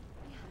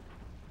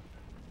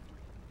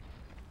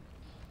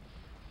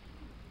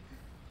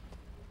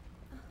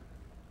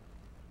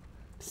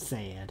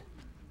 Sad.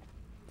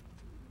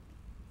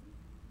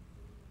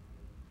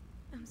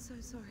 I'm so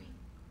sorry.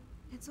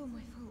 It's all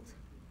my fault.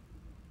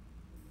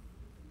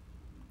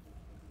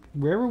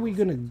 Where are we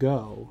gonna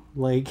go?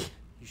 Like...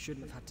 You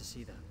shouldn't have had to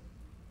see that.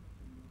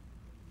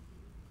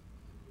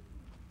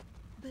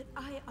 But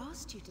I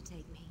asked you to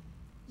take me.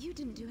 You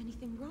didn't do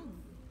anything wrong.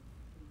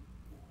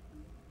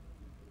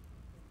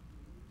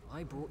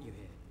 I brought you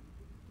here.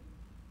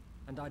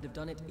 And I'd have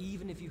done it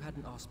even if you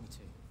hadn't asked me to.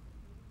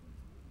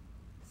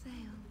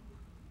 Zale.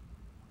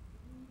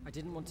 I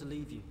didn't want to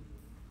leave you.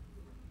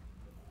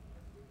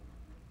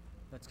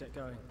 Let's get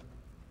going.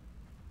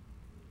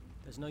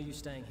 There's no use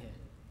staying here.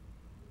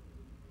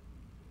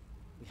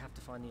 We have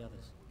to find the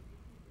others.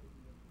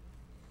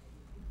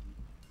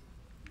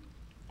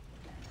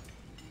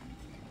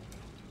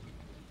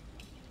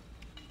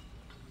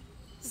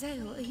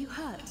 Zale, are you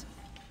hurt?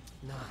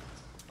 Nah,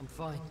 I'm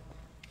fine.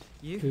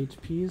 You?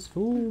 HP is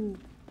full.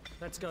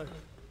 Let's go.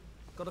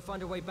 Gotta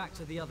find a way back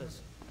to the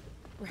others.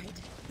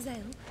 Right.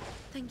 Zale,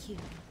 thank you.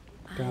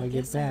 Gotta I get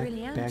guess I back.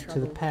 really am Back to the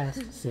trouble.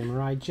 past.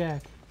 Samurai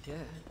Jack. Yeah.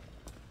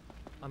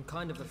 I'm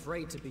kind of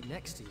afraid to be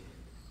next to you.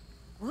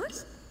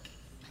 What?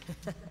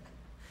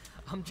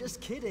 I'm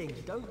just kidding.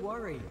 Don't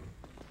worry.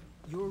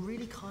 You're a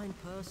really kind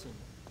person.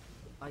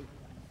 I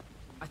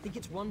think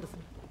it's wonderful.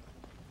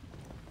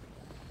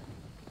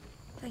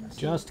 Thank you.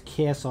 Just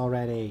kiss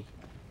already.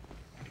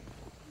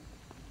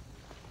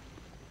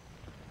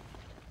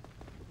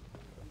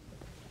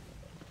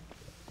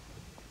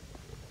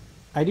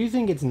 I do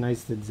think it's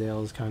nice that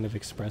Zale is kind of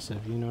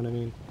expressive, you know what I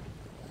mean?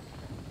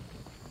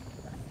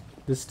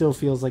 This still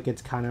feels like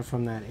it's kind of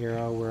from that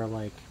era where,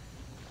 like,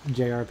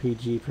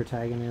 JRPG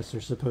protagonists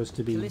are supposed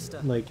to be,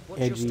 Callista, like, watch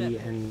your edgy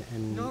step.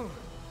 and No,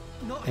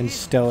 not and here.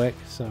 stoic,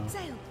 so...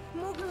 Zale,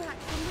 more Gurak,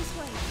 come this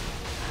way.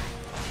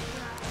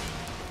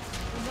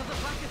 Another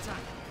back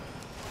attack.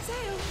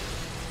 Zale!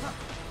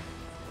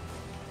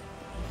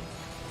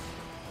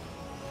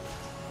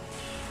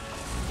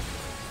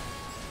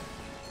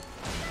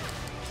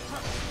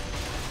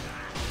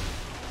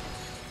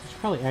 I should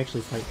probably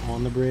actually fight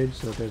on the bridge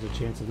so that there's a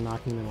chance of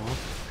knocking them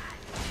off.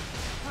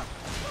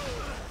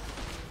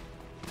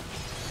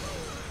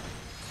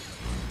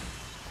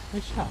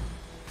 Nice shot.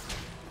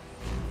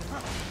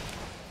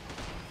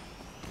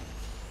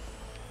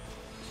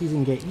 She's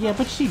engaged. Yeah,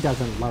 but she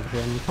doesn't love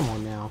him. Come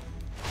on now.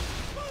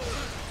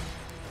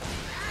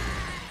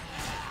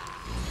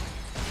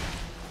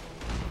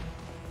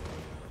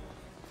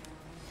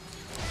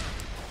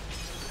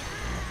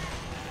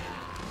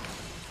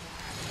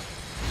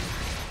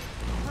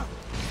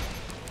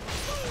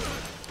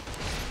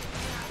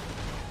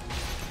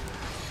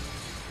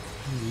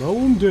 Mow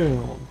him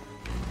down.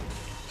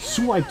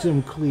 Swiped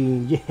him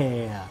clean,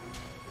 yeah.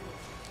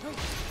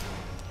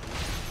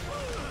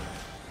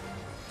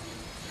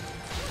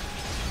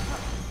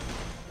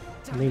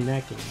 Lean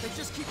that game. They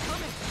just keep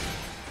coming.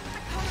 I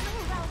can't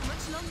hold out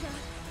much longer.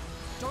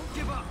 Don't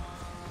give up.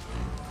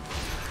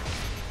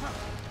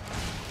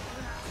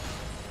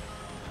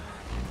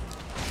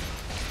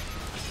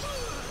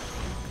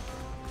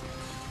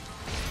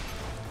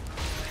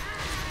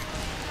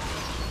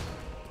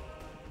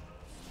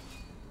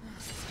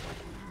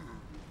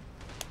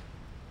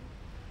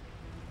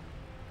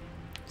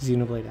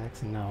 Xenoblade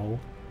X, no.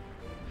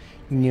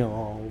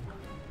 No.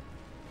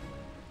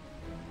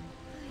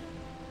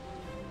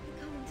 I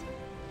can't.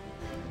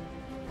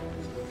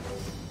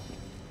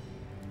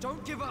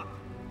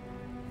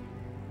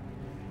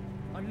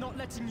 I'm not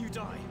letting you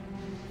die.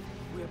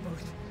 We're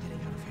both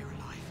getting out of here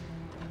alive.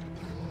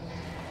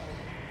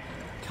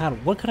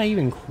 God, what could I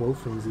even quote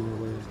from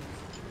Xenoblade?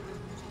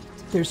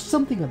 There's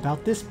something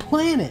about this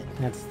planet!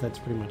 That's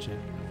pretty much it.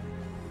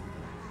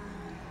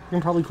 I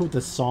can probably quote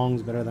the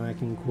songs better than I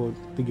can quote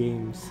the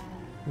games,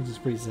 which is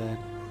pretty sad.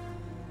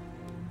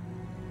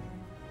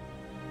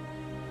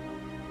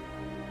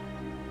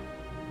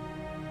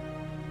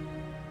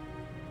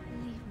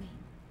 Leave me.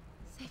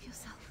 Save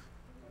yourself.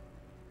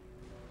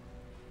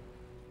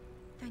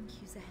 Thank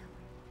you, Zale.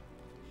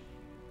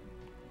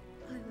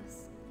 I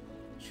was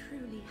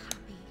truly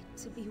happy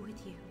to be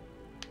with you.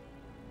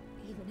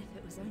 Even if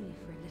it was only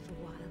for a little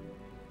while.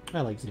 I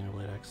like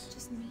Xenoblade X.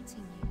 Just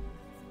meeting you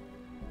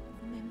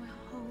made my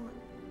whole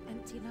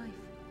empty life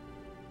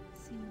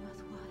seem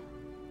worthwhile.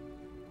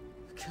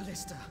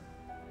 Callista.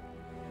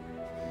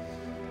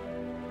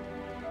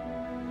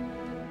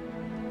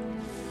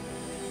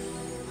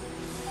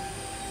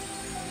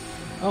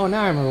 Oh,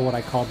 now I remember what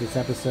I called this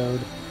episode.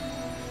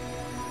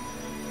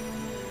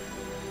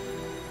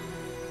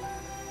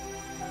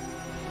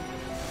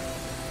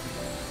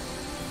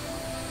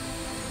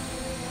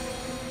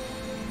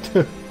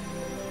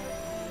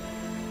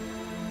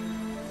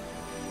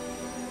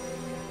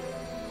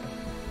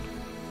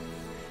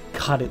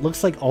 God, it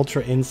looks like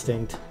Ultra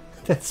Instinct.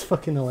 That's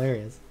fucking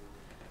hilarious.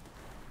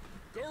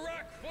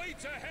 Gurak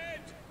fleet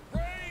ahead!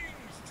 Range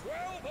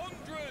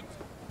 1200!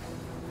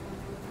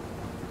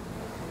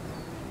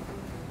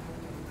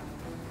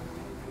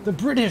 The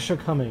British are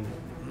coming.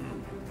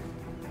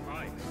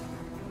 Right.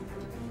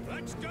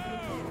 Let's go!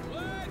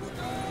 Let's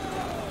go!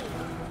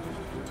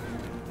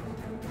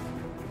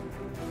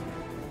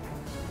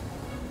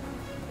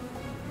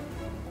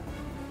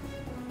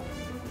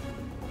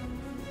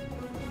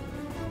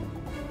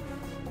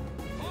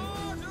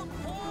 Hard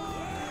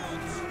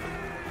apart!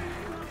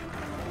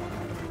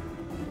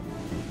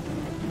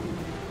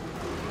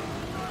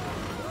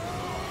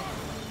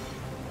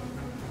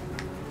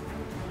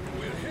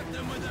 We'll hit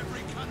them with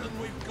every cannon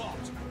we've got.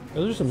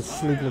 Those are some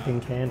sleek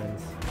looking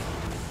cannons.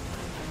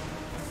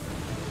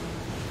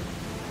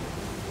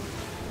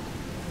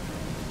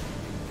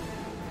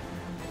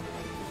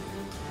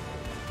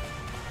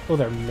 Oh,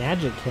 they're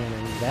magic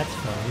cannons. That's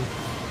fun.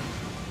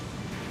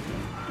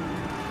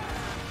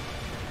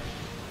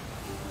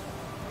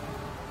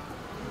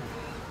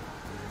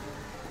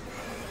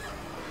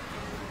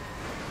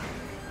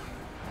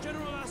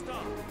 General Astor,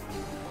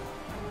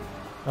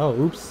 Oh,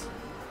 oops.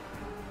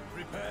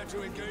 prepare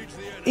to engage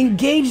the enemy.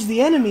 Engage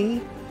the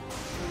enemy!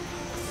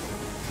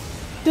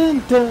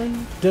 Dun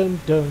dun dun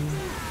dun.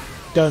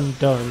 Dun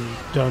dun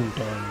dun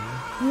dun.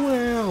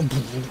 Well.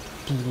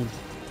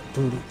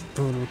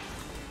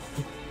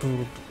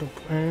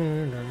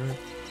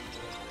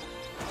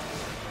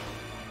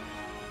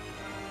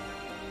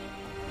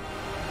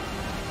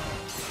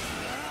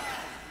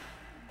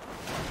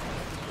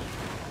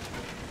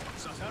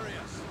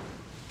 Satarius,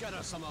 get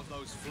us some of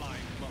those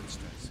flying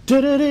monsters.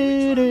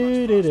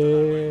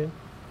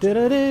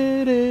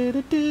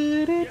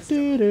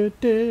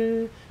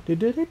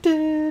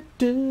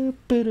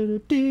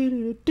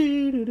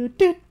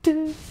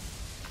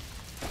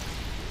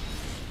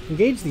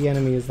 Engage the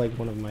enemy is like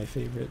one of my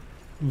favorite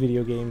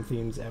video game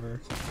themes ever.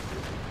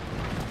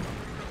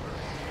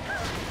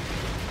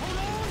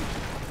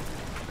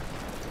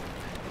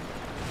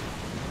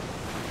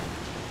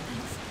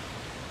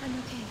 I'm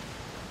okay.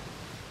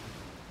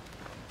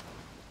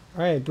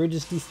 Alright, bridge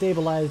is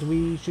destabilized.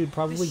 We should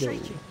probably go.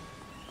 Shaking.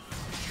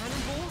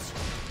 Cannonballs?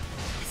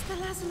 It's the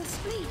Lazarus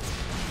fleet.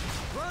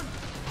 Run!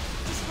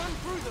 Just run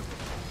through them!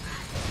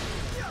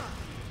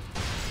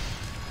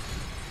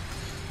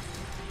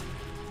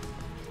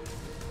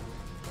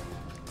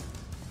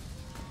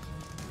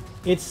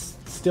 It's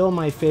still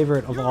my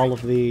favorite of all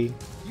of the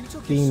You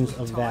took themes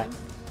your of sweet that time.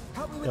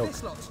 Help me with ilk.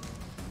 this lot.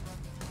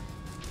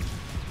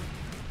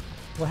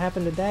 What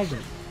happened to Dagon?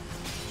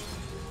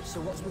 So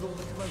what's with all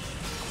the commotion?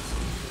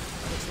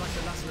 Looks like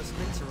the Lazarus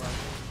fleet's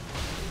arrived.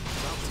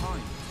 About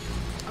time.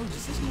 Oh,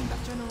 does this mean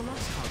that General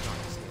Lascar guy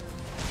is here?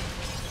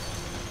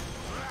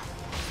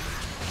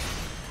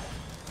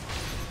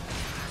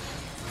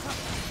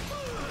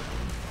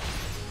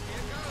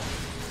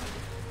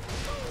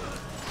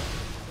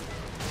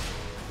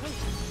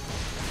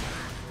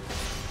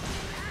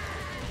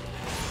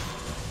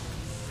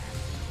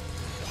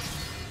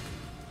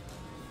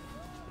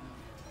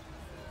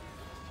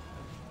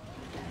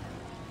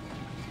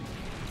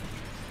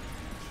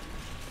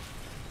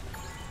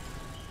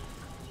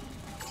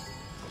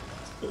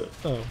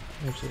 Oh,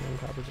 actually, one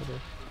copper's over.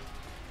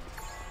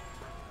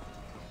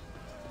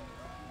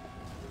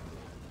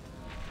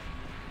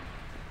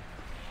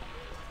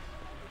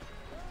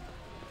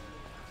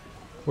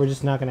 We're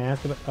just not gonna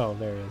ask about. Oh,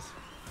 there it is.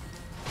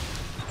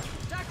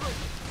 Dagwood!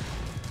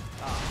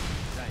 Ah,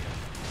 damn.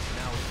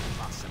 Now we can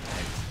bust some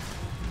heads.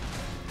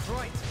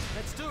 Right,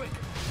 let's do it!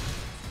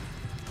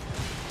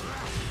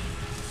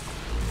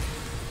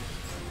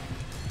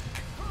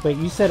 Wait,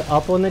 you said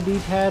up on the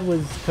D-pad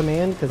was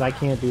command? Because I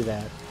can't do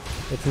that.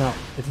 It's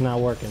not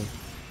working.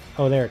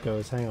 Oh, there it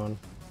goes. Hang on.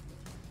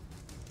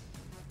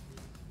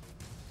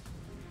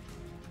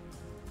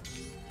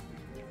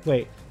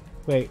 Wait.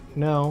 Wait.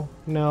 No.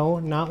 No.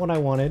 Not what I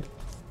wanted.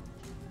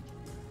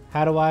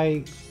 How do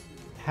I...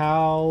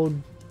 How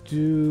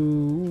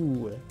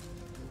do...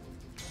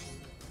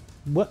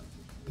 What?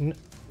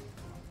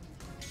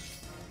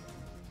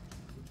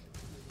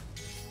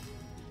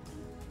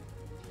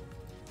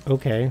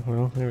 Okay,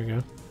 well, there we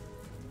go.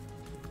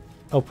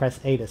 Oh, press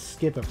A to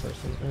skip a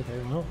person. Okay,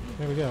 well,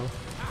 there we go.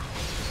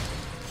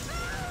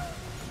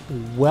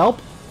 Welp.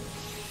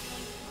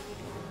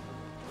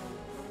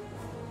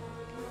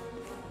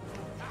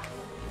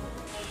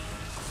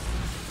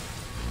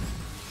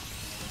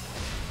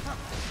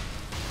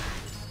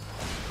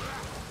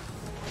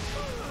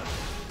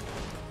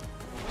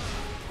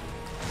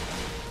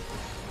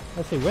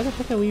 Let's see, where the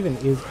heck even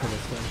is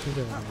Callisto?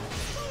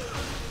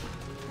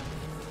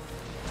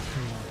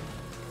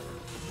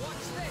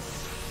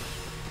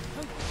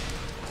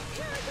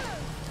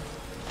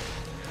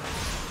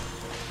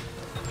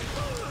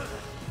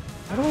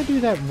 How do I do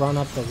that run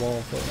up the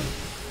wall thing?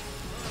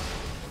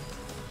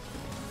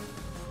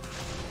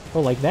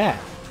 Oh, like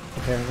that,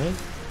 apparently.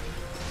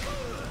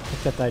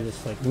 Except I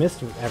just, like,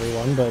 missed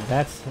everyone, but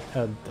that's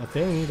a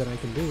thing that I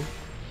can do.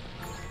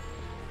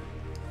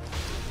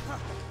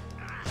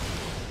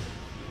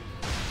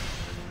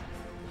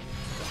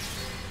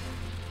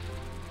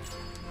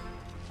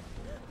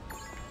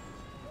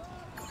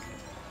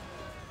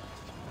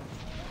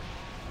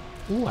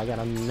 Ooh, I got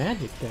a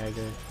magic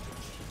dagger.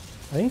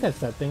 I think that's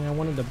that thing I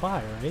wanted to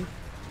buy, right?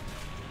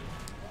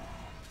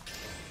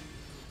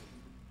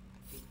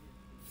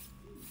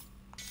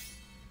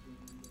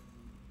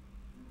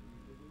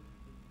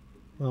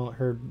 Well,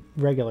 her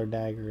regular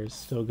dagger is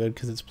still good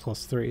because it's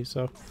 +3,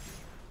 so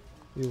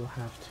we will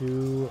have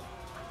to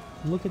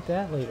look at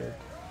that later.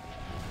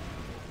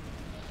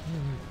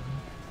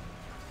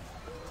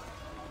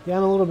 Yeah,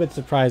 I'm a little bit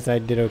surprised I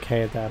did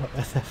okay at that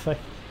fight.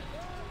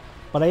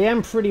 But I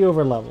am pretty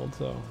over-leveled,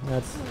 so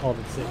that's all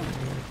that's saying.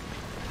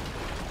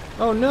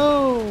 Oh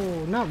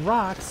no! Not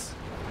rocks!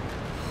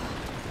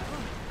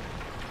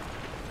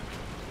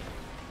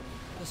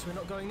 Guess we're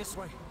not going this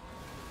way.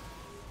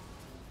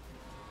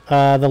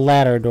 The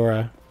ladder,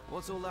 Dora.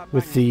 What's all that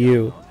with the banging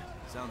U. going on?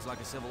 Sounds like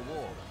a civil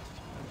war.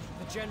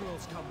 The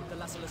generals come with the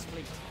Lazarus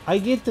fleet. I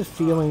get the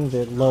feeling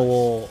that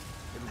Lowell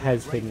It'll be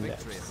has a great hidden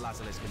victory decks. if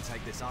Lazarus can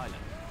take this island.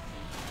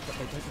 But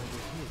they don't know we're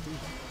here, do they?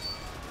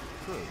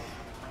 True.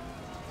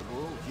 But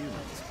we're all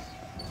humans.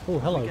 Oh,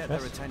 hello, If we get their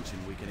Fess. attention,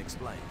 we can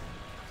explain.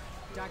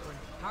 Dagrin,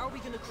 how are we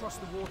going to cross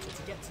the water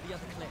to get to the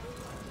other cliff?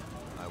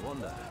 I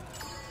wonder.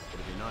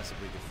 It'd be nice if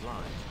we could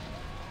fly.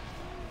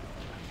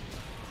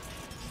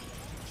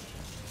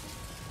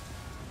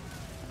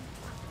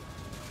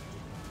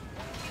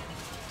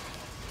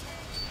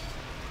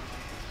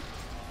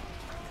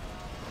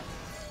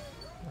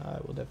 I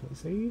will definitely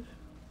save.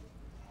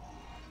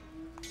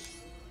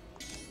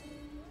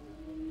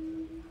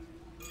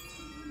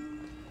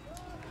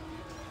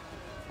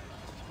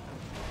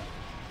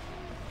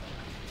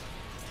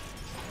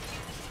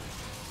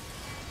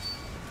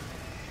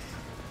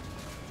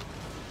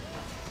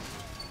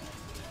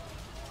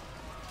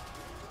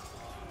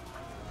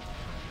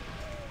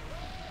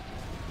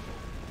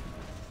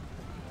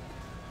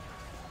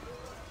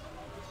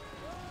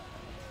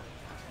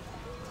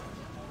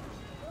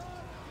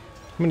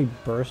 How many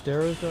burst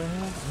arrows do I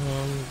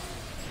have?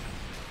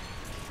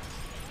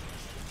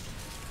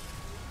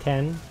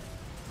 10.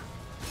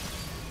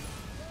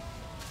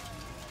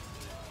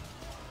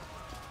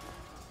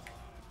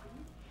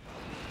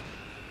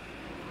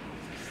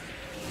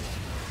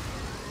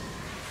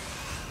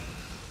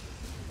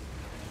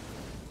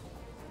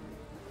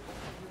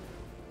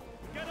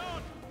 Get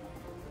on!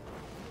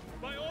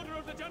 By order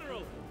of the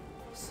general.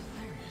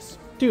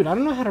 Dude, I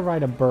don't know how to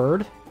ride a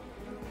bird.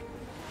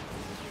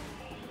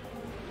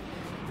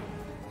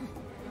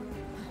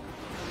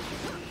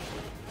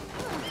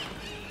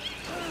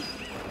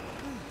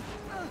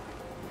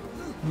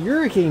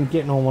 Hurricane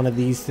getting on one of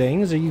these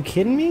things. Are you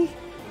kidding me?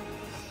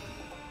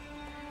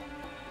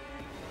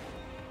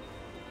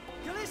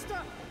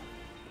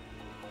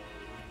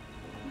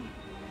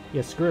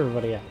 Yeah, screw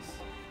everybody else.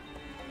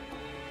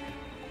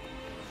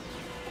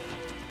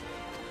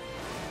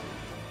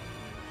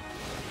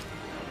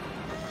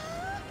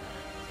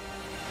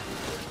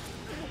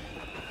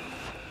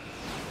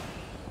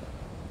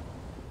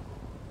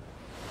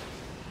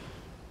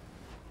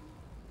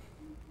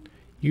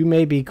 You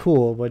may be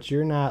cool, but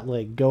you're not,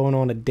 like, going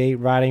on a date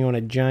riding on a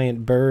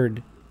giant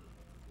bird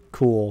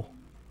cool.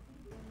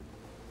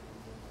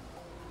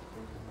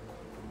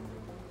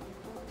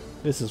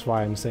 This is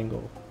why I'm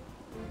single.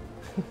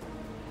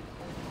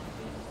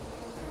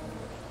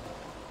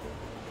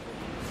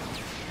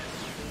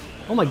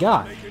 Oh my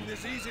god.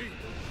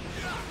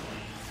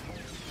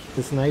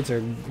 This knights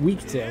are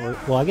weak to...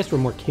 Well, I guess we're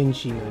more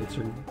Kinshi knights.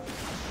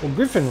 Well,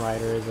 Griffin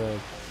Rider is a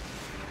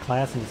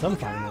class in some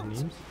Fire Emblem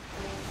games.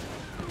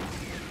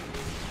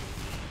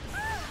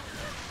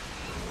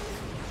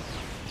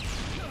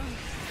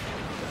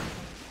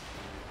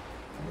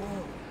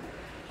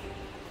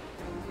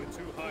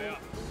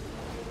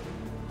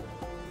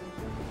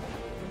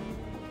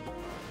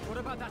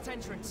 about that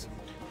entrance?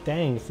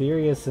 Dang,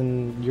 Furious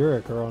and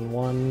Yurik are on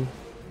one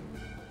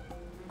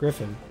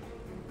griffin.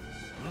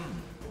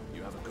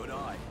 You have a good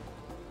eye.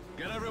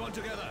 Get everyone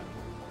together.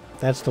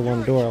 That's the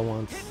one Dora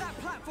wants. Hit that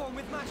platform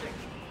with magic.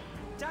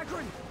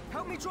 Dagran,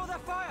 help me draw that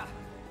fire.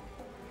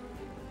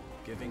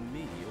 Giving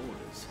me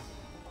orders.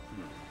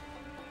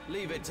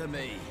 Leave it to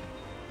me.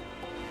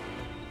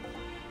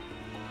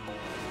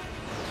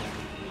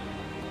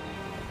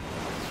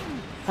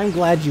 I'm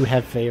glad you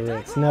have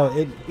favorites.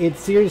 No, it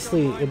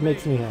seriously, it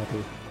makes me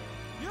happy.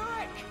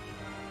 Yurik!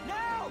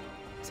 Now!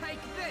 Take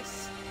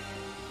this!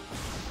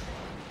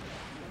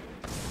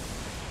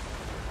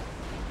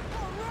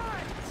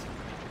 Alright!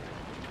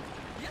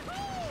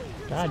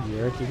 God,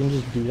 Yurik, you can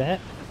just do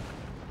that?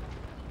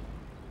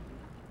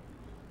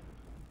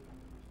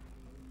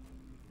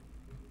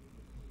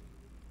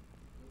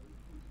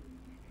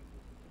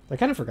 I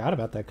kind of forgot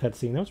about that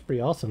cutscene. That was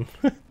pretty awesome.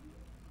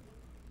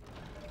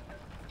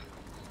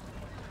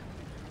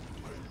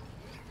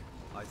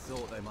 I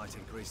thought they might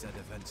increase their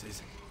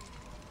defenses.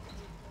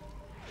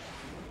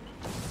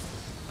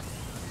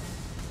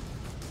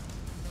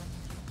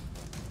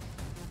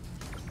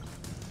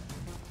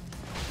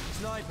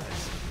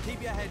 Snipers,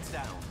 keep your heads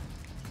down.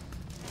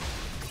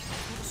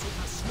 What sort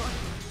of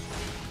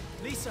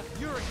sniper? Lisa,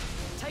 Yurik,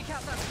 take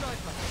out that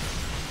sniper!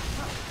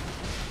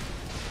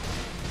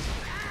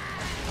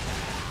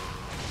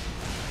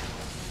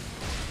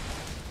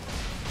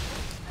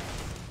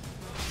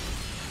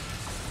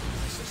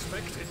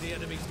 Suspected the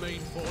enemy's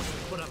main force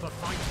would put up a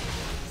fight.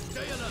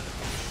 Stay alert.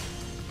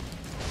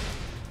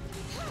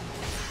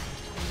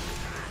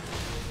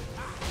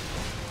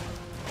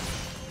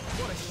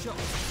 What a shot!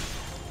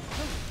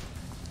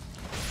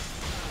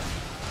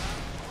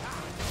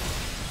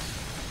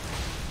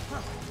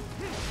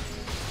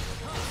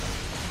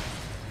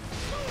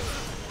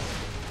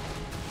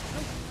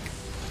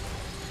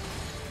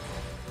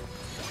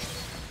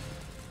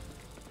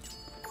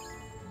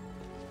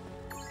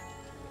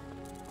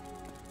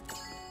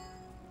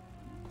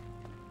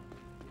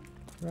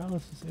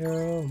 Paralysis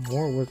arrow,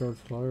 more wizard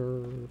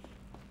flares.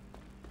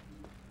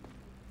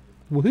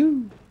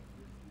 Woohoo!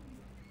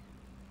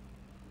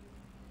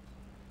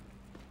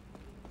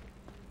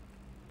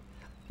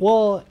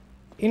 Well,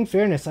 in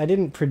fairness, I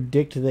didn't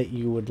predict that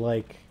you would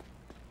like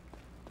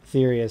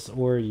Therius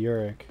or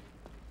Yurik.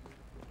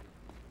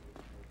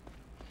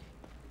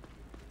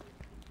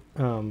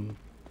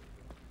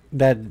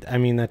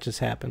 That just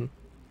happened.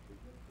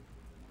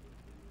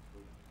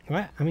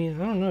 What? I mean,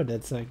 I don't know,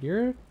 that's like,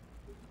 you're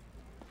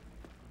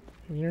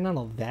not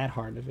all that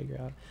hard to figure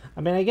out.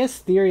 I mean, I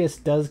guess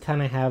Therius does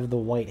kind of have the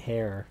white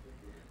hair,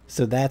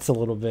 so that's a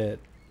little bit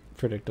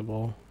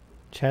predictable.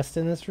 Chest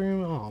in this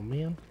room? Oh,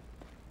 man.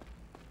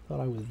 Thought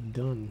I was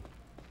done.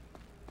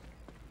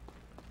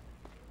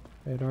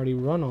 I had already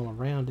run all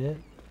around it.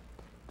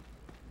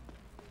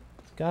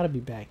 It's got to be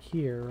back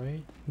here,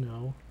 right?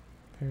 No.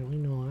 Apparently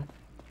not.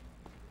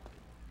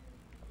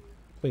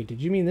 Wait,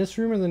 did you mean this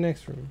room or the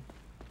next room?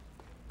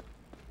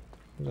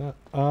 Is that,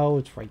 oh,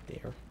 it's right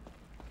there.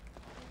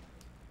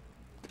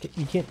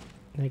 You can't.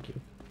 Thank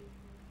you.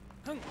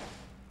 Oh,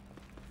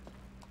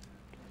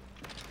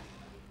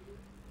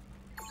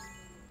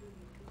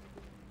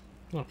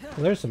 well,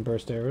 there's some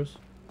burst arrows.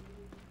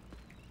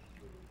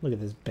 Look at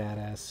this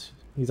badass.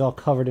 He's all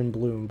covered in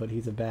bloom, but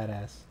he's a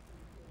badass.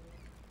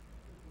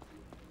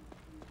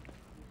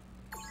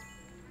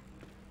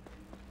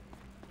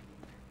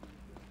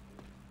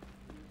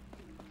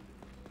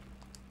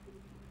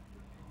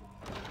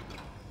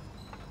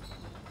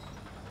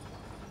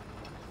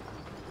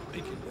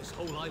 Making this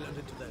whole island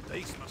into their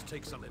base must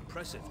take some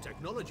impressive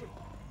technology.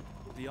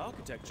 The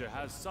architecture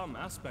has some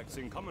aspects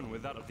in common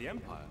with that of the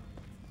Empire.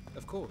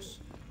 Of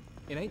course.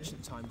 In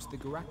ancient times, the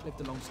Gurak lived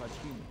alongside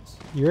humans.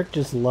 Yurik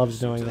just loves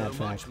knowing that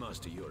much, fact.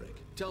 Master Yurik.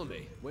 Tell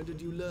me, when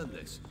did you learn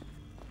this?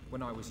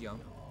 When I was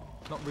young.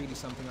 Not really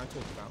something I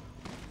talk about.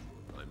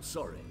 I'm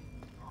sorry.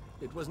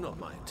 It was not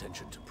my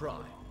intention to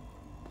pry.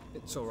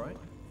 It's alright.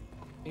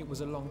 It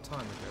was a long time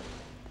ago.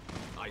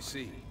 I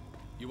see.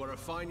 You are a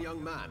fine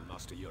young man,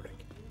 Master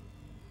Yurik.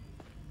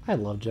 I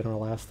love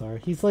General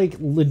Asthar. He's like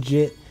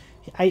legit.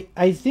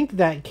 I think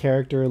that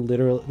character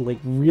literally like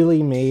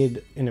really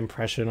made an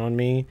impression on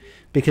me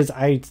because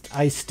I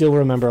still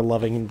remember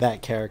loving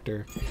that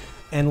character,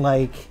 and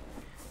like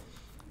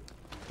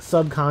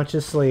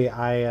subconsciously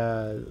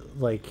I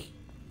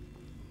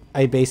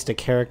based a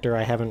character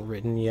I haven't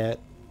written yet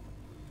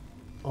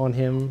on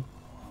him,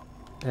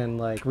 and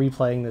like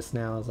replaying this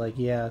now is like,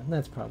 yeah,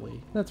 that's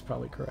probably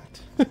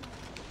correct.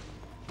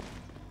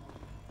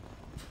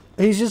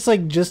 He's just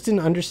like an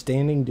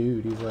understanding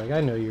dude. He's like, I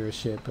know you're a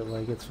shit, but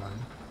like it's fine.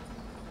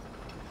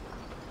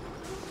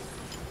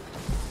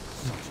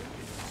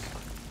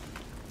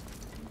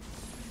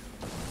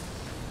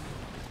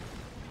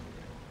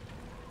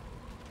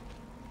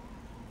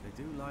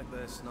 They do like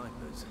their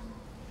snipers.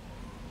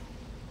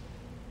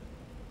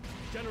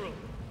 General,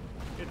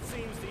 it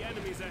seems the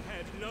enemies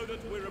ahead know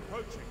that we're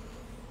approaching.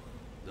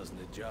 Doesn't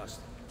it just?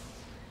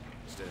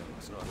 Still,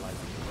 it's not likely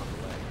to run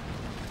away.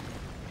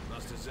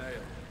 Master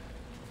Zale,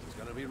 It's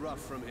gonna be rough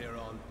from here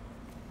on.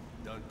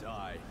 Don't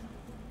die.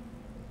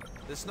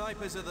 The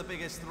snipers are the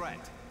biggest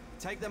threat.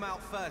 Take them out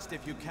first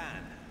if you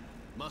can.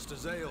 Master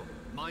Zale,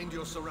 mind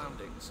your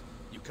surroundings.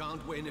 You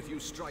can't win if you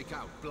strike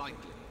out blindly.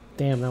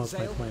 Damn, that was my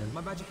Zale, plan. my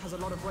magic has a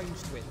lot of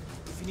range to it.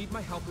 If you need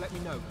my help, let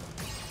me know.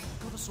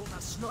 Gotta sort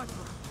that sniper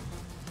out.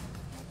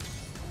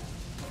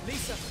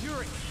 Lisa,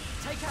 Yuri,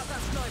 take out that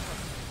sniper.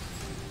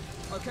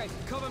 Okay,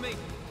 cover me.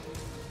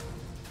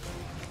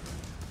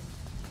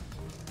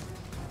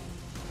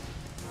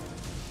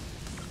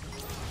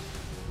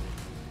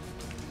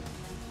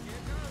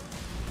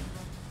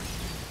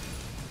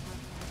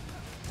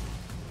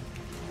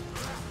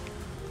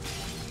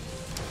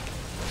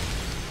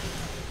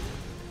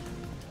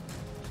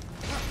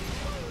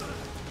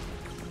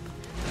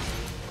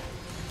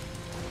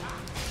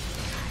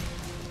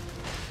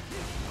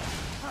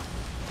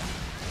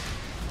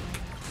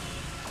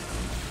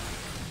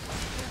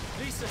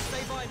 Lisa,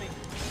 stay by me.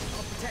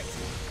 I'll protect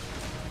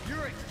you.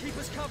 Yuri, keep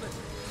us covered.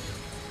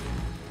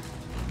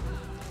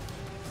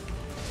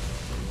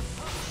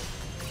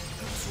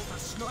 Gotta sort that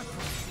sniper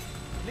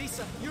out.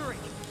 Lisa, Yuri,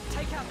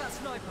 take out that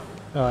sniper.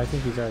 Oh, I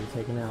think he's already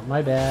taken out.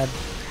 My bad.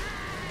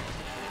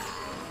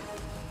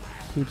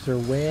 Keeps her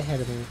way ahead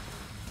of me.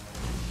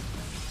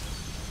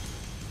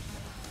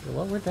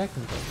 Well, where'd that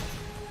come from?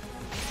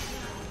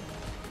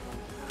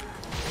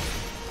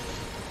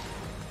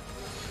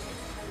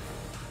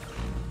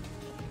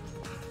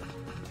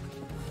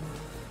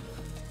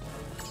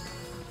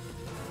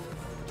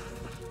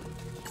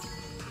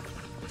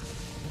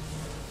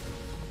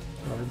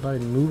 Everybody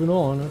moving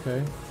on,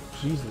 okay.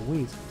 Jeez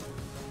Louise.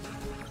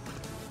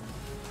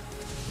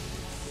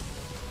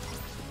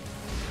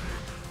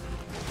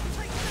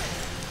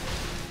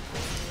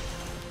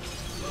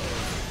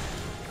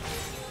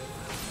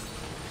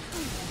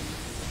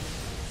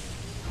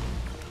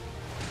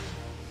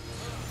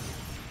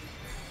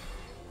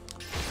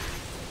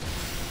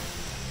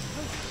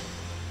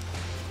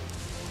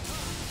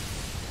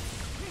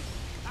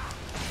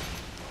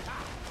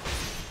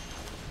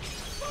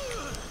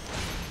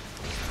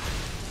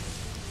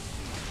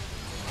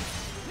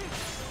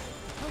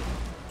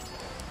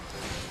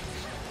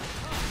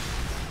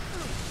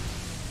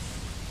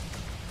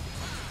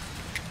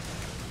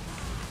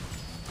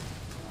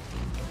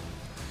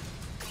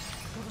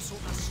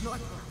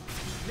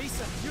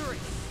 Lisa, Yuri,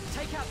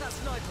 take out that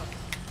sniper.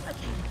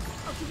 Okay,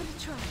 I'll give it a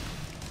try.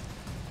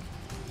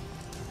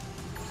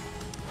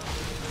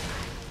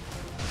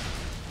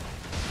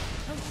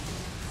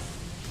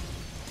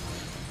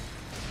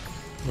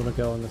 I'm gonna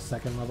go in the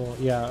second level.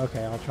 Yeah,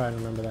 okay, I'll try and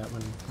remember that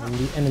when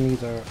the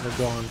enemies are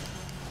gone.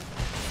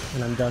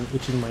 And I'm done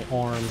itching my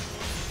arm.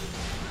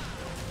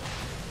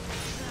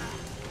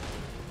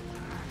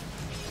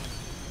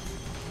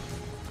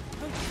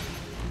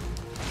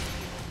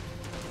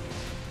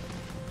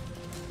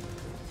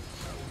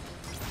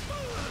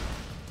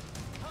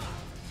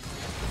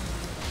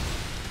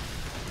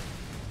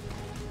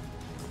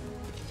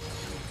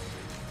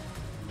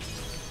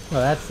 Oh,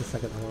 that's the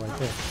second level right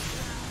there.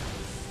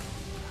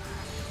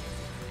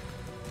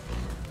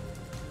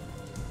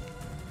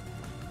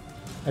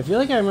 I feel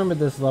like I remember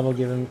this level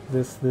giving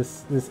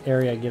this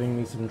area giving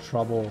me some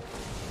trouble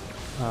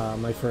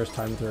my first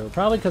time through.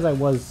 Probably because I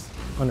was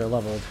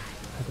underleveled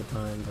at the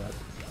time, but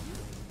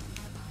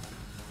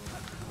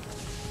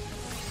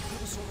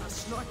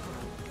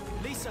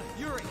Lisa,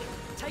 Yuri,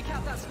 take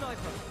out that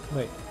sniper.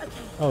 wait.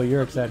 Oh,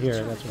 Yurik's out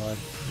here. That's why.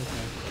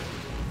 Okay.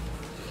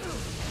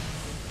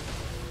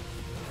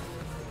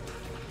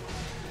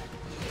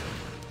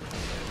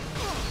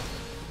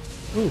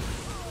 Oof.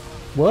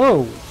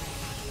 Whoa!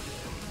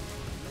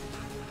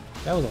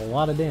 That was a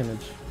lot of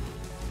damage.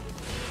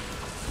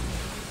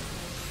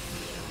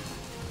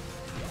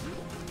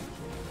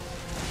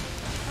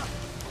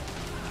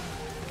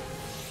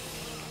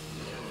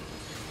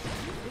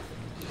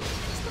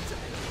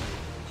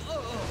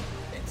 Oh,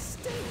 it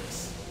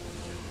stinks.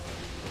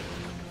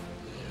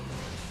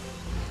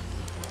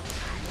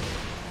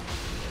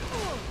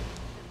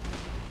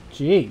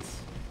 Jeez.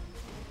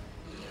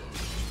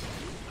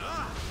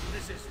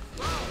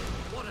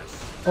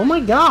 Oh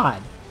my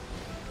god!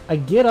 I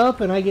get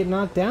up and I get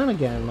knocked down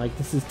again. Like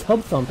this is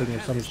tub thumping or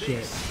some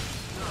shit.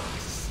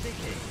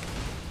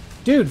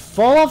 Dude,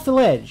 fall off the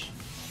ledge.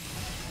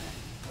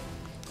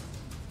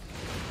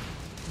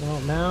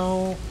 Well,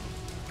 now...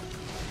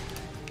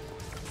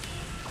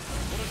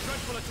 What a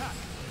dreadful attack!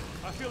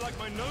 I feel like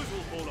my nose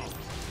will fall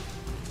off.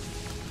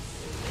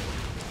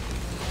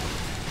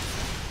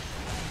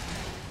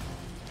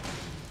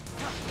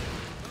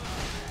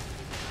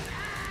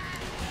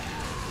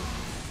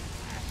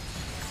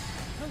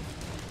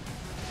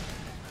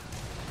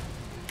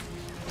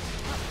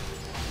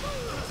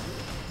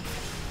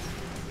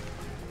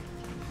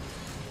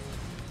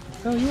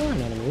 Oh, you are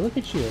an enemy. Look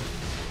at you.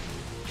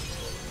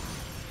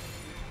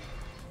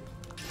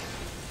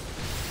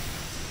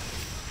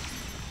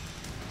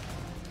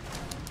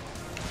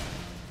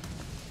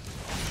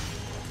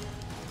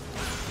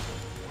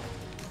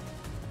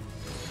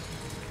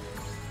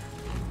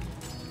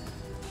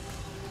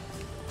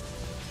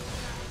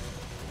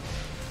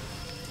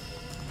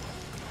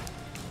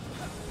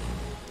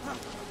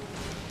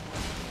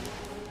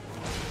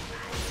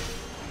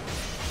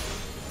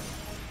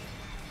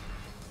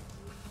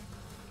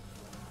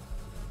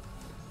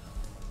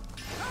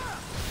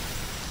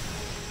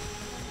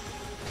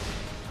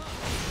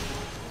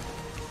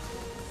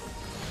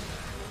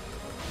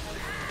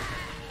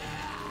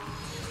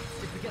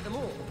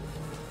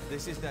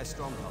 This is their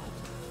stronghold.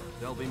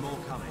 There'll be more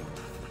coming.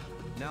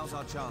 Now's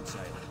our chance,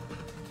 Ale.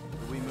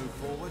 Do we move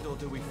forward or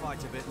do we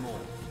fight a bit more?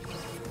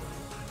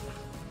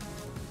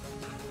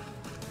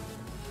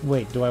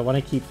 Wait, do I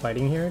want to keep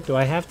fighting here? Do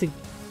I have to...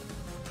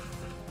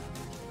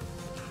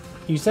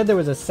 You said there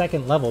was a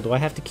second level. Do I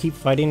have to keep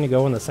fighting to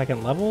go in the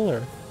second level,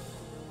 or...?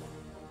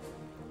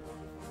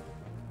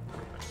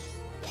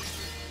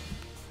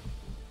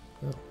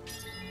 Oh.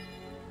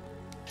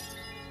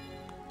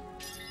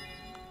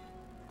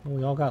 Well,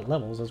 we all got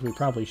levels, as we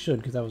probably should,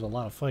 because that was a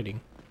lot of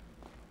fighting.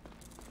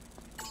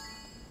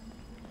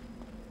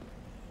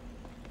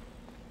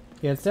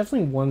 Yeah, it's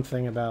definitely one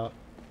thing about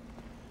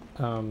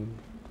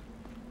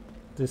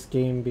this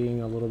game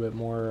being a little bit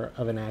more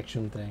of an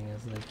action thing.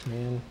 Is like,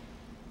 man,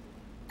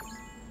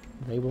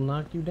 they will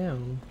knock you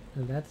down,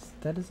 and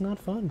that is not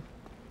fun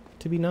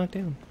to be knocked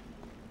down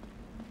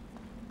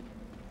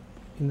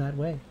in that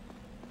way.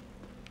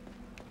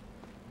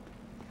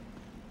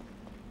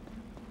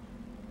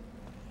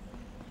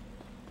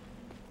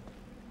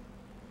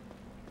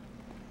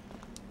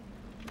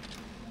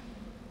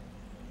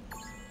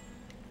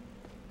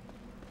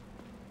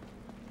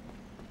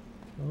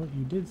 Well,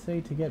 you did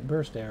say to get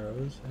burst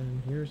arrows,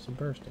 and here's some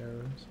burst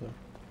arrows, so...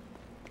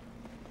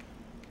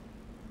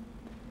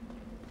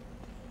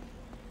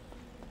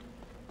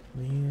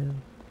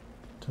 Man,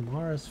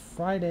 tomorrow's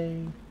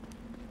Friday.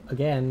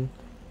 Again.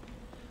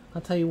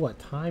 I'll tell you what,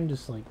 time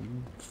just, like,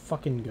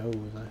 fucking goes.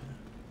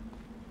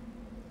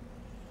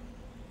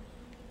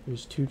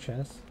 There's 2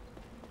 chests.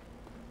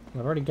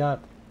 I've already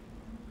got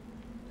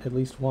at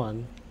least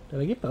one. Did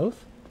I get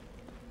both?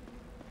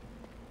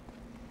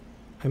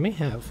 I may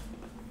have.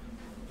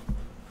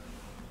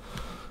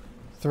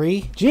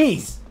 3?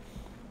 Jeez!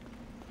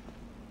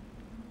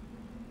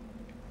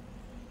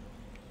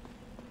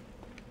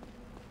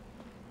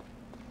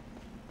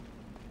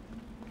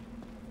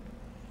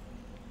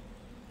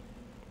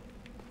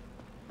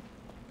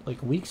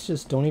 Like, weeks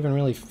just don't even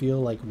really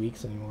feel like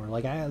weeks anymore.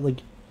 Like, I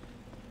don't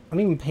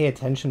even pay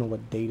attention to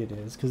what date it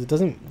is, because it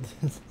doesn't...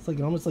 It's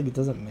like, almost like it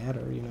doesn't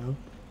matter, you know?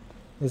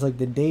 It's like,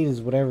 the date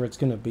is whatever it's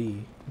gonna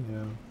be, you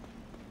know?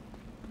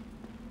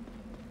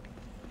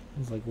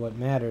 It's like, what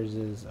matters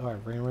is... Oh, I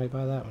ran right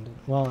by that one.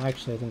 Well,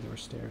 actually, I think there were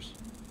stairs.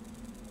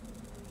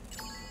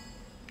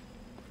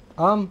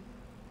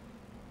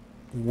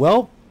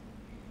 Well,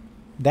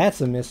 that's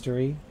a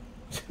mystery.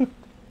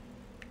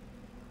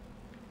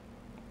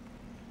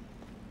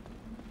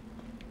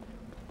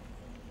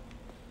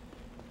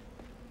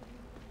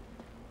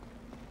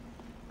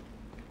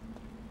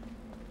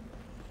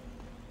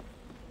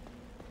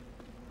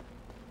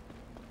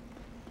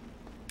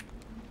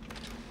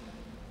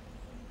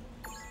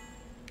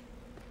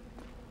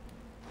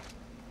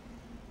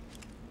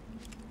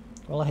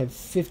 Well, I have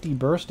 50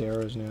 burst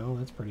arrows now.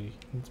 That's probably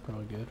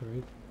good,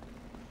 right?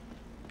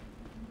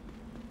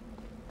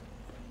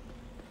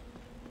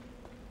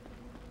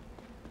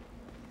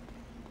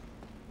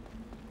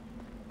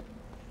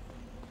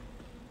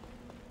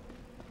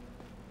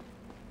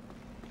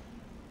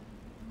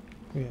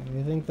 Yeah,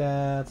 I think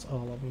that's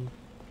all of them.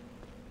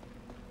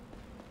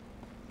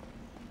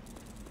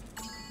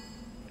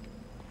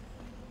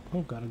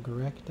 Oh, got a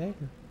Gurak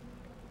dagger.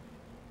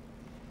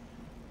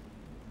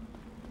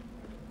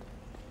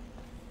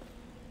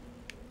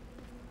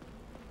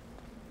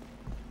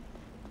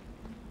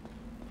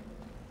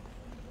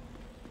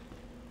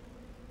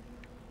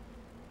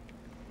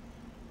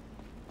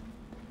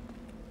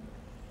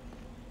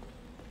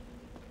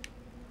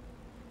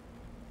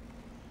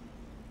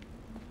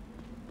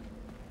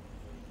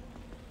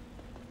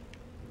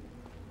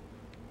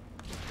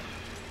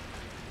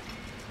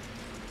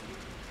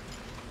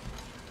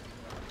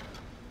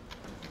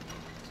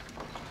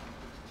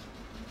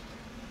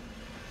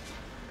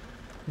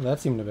 That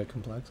seemed a bit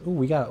complex. Ooh,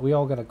 we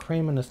all got to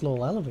cram in this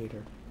little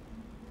elevator.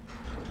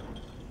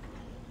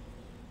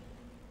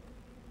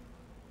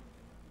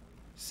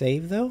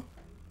 Save though?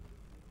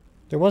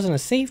 There wasn't a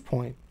save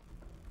point.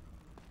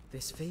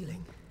 This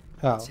feeling.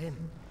 Oh. It's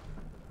him.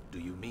 Do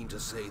you mean to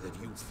say that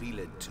you feel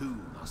it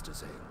too, Master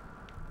Zale?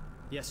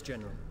 Yes,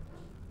 General.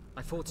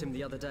 I fought him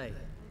the other day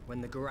when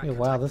the Gurak Yeah,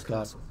 wow, this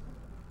got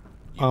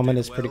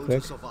ominous pretty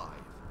quick.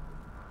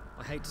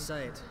 I hate to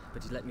say it,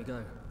 but he let me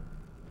go.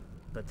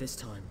 But this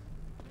time...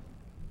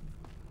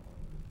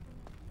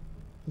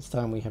 This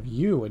time we have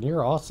you, and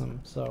you're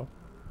awesome, so...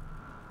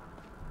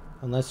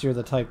 Unless you're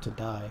the type to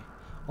die.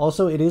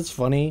 Also, it is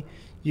funny,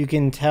 you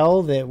can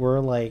tell that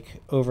we're,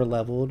 like,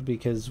 over-leveled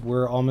because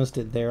we're almost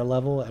at their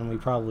level, and we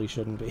probably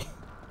shouldn't be.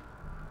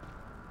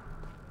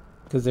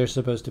 Because they're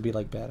supposed to be,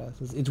 like,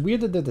 badasses. It's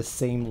weird that they're the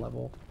same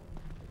level.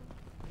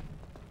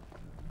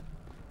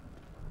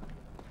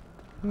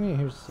 Yeah,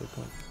 here's the save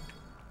point.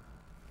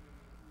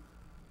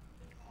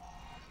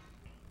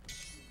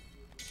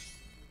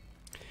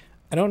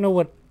 I don't know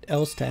what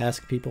else to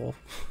ask people.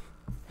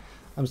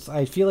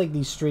 I feel like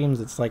these streams,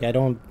 it's like I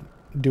don't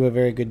do a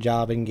very good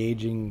job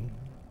engaging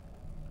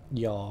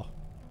y'all,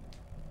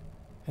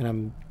 and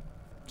I'm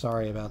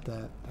sorry about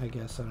that. I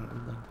guess I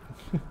don't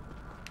like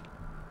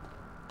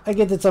I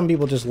get that some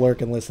people just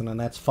lurk and listen, and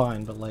that's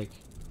fine, but like,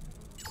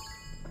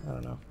 I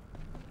don't know.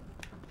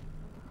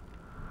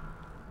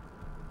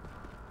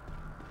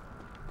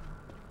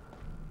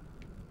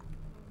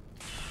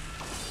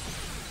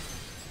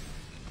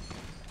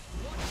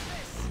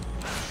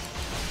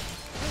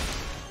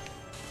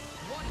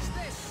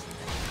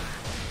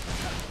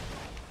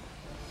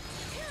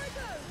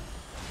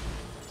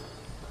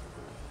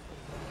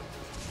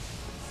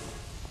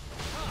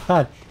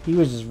 God, he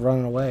was just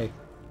running away.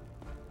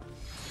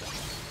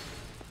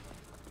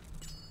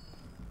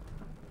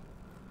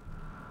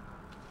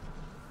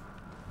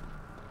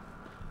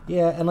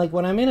 Yeah, and like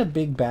when I'm in a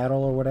big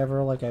battle or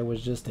whatever, like I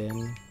was just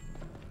in,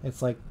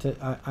 it's like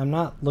I'm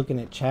not looking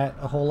at chat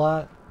a whole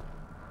lot,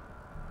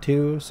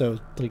 too. So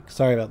like,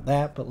 sorry about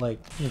that, but like,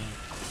 you know.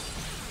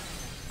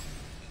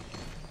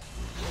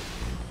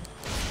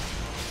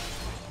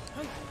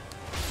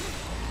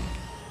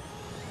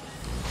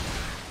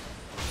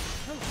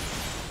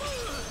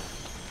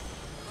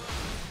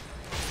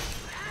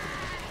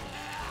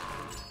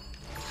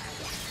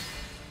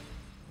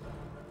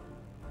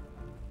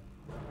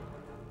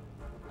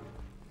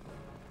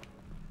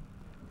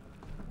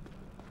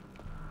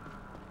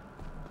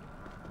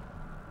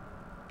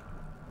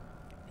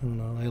 I don't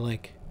know,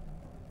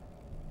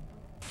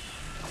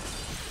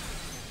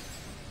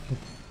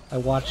 I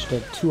watched a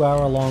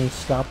 2-hour-long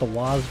Scott the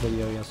Woz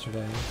video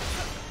yesterday.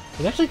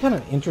 It's actually kind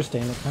of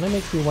interesting. It kind of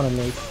makes me want to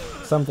make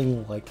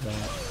something like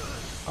that.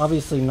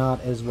 Obviously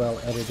not as well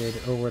edited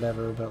or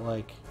whatever, but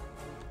like,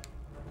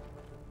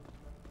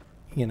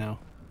 you know.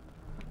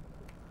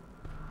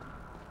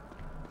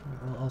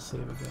 I'll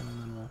save again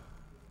and then we'll...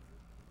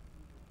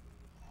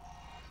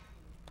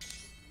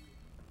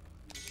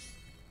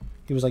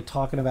 He was like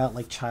talking about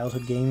like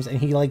childhood games, and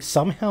he like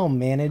somehow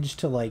managed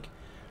to like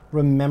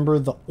remember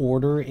the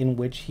order in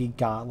which he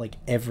got like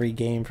every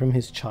game from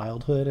his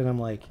childhood, and I'm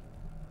like,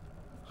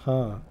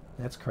 huh,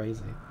 that's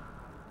crazy.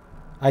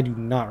 I do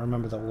not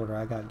remember the order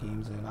I got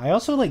games in. I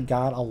also like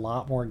got a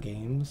lot more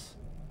games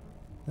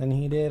than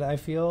he did, I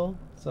feel,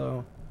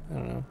 so I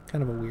don't know,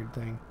 kind of a weird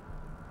thing.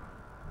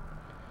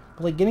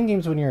 But like getting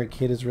games when you're a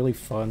kid is really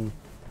fun,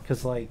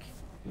 because like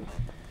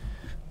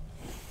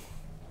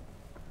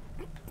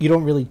you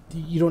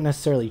don't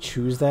necessarily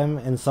choose them,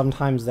 and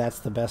sometimes that's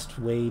the best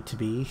way to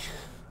be.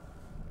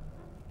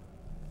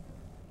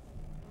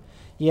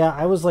 Yeah,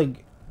 I was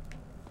like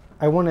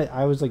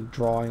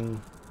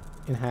drawing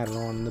and had it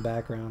on in the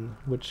background,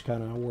 which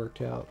kind of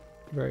worked out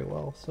very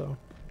well, so.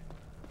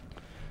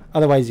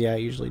 Otherwise, yeah, I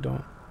usually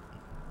don't.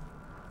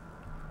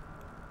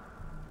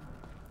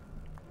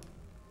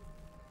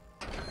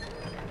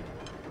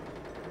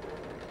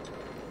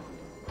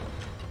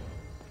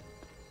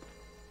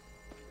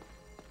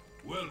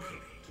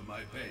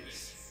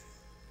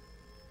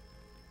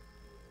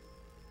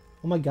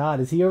 Oh my god,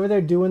 is he over there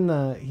doing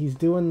the... He's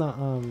doing the,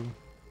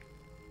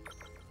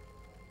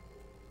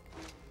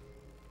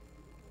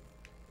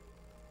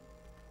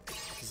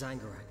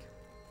 Zangurak.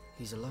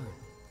 He's alone.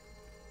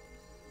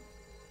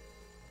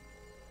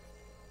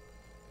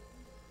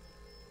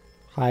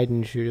 Hide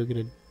and shoot, you'll get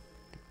a...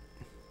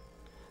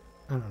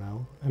 I don't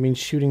know. I mean,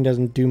 shooting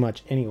doesn't do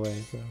much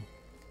anyway, so...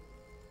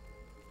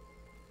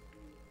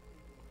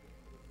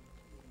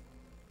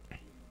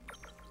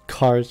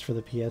 Cars for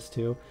the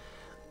PS2.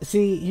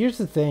 See, here's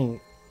the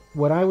thing.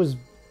 When I was,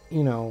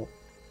 you know,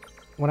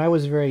 when I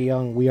was very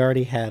young, we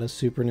already had a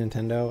Super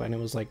Nintendo, and it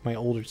was like my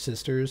older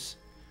sister's.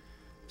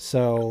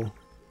 So,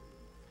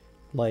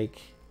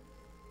 like,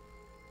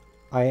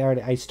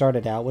 I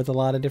started out with a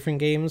lot of different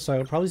games, so I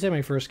would probably say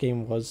my first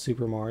game was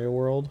Super Mario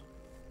World.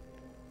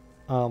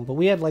 But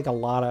we had like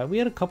we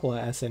had a couple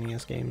of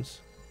SNES games.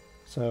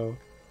 So,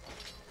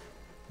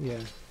 yeah,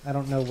 I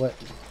don't know what...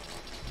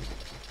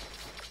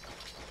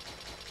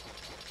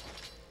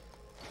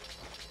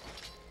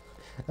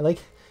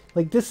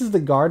 Like this is the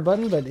guard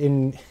button, but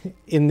in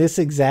this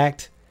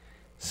exact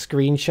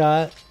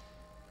screenshot,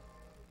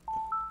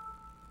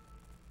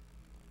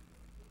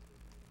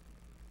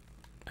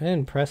 I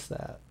didn't press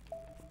that.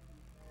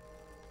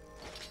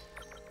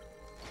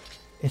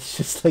 It's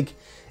just like,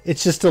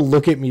 it's just a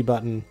look at me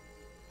button.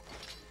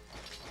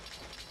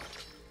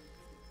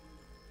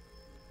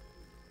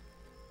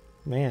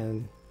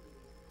 Man,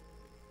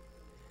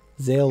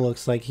 Zale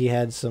looks like he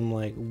had some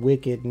like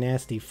wicked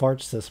nasty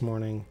farts this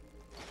morning.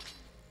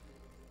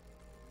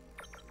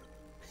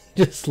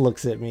 Just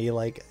looks at me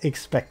like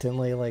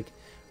expectantly, like,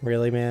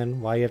 really,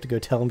 man? Why you have to go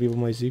telling people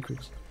my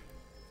secrets?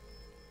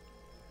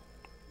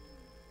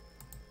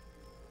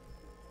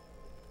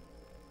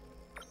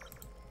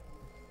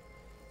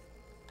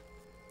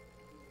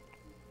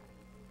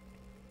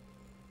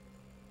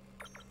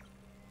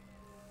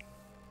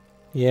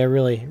 Yeah,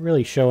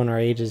 really showing our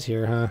ages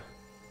here, huh?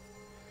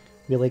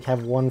 We like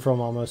have one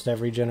from almost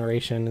every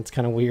generation. It's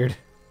kind of weird.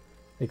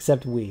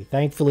 Except Wii.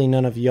 Thankfully,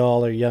 none of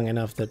y'all are young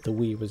enough that the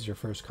Wii was your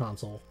first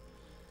console.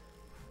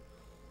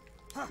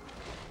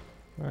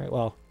 Alright,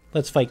 well,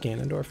 let's fight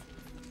Ganondorf.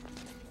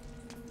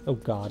 Oh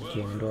god,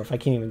 Ganondorf. I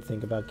can't even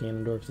think about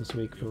Ganondorf this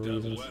week for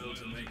reasons.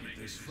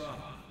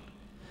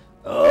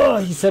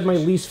 Ugh, he said my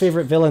least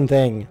favorite villain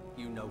thing.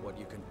 You know what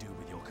you can do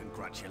with your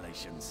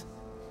congratulations.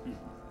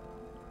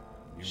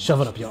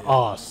 Shove it up your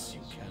ass.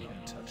 You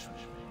cannot touch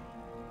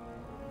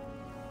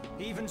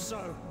me. Even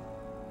so.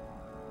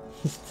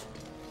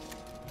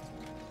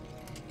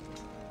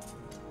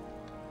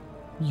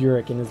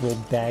 Gurak and his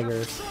little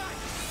dagger.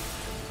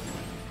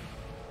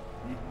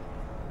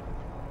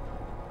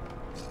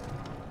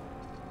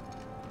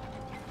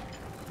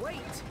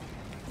 Wait.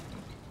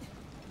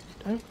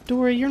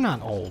 Dora, you're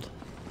not old.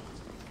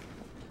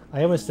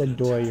 I almost said,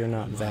 Dora, you're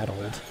not that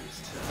old.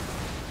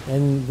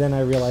 And then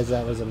I realized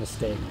that was a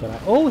mistake.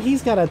 But oh,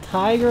 he's got a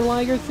tiger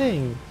liger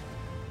thing.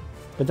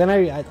 But then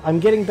I'm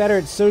getting better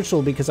at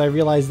social because I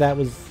realized that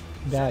was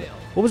that.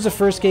 What was the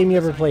first game you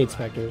ever played,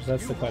 Spectres?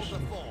 That's the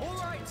question.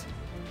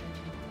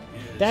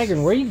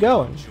 Daggern, where are you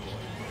going? It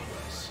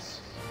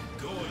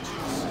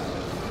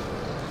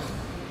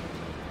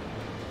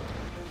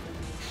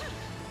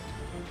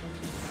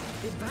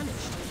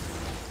vanished.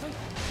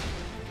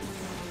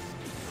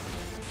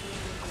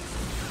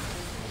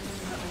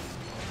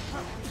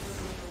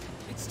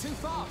 It's too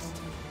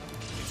fast.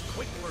 It's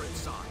quick for its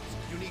size.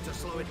 You need to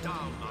slow it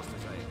down, Master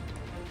Zane.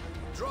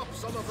 Drop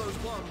some of those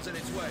bombs in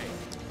its way.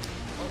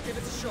 I'll give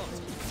it a shot.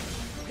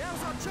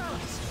 Now's our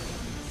chance.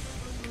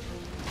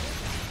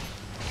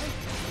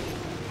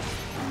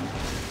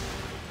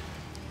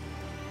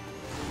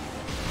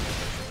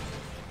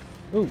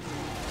 Ooh.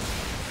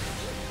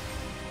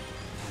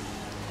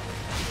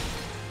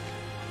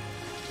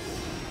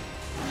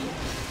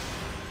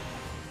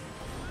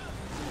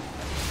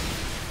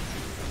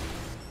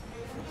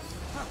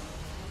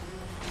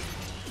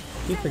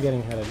 Keep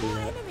forgetting how to do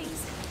that.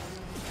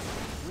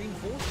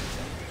 Reinforcements.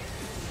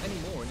 Any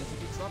more and it'll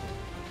be trouble.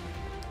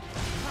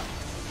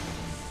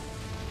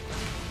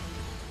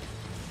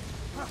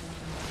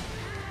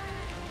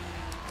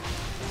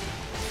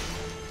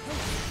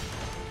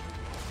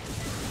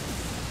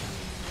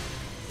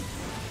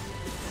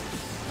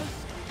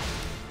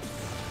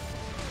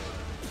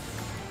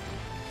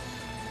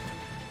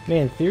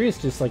 Man, Therius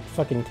just like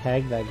fucking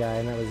tagged that guy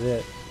and that was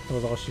it. That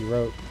was all she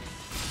wrote.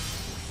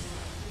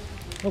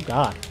 Oh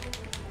god.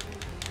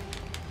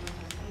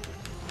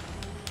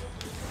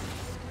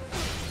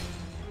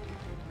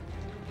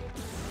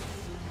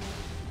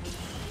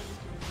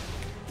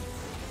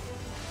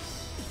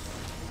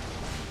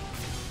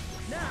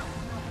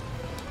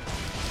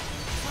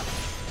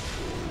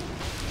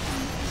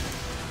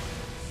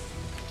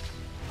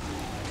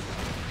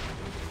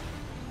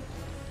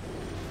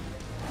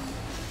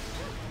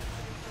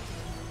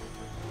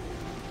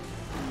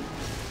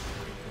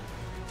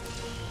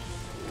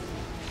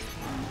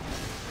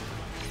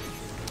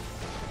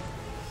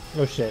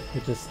 Oh shit,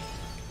 it just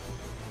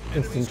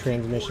instant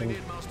transmission.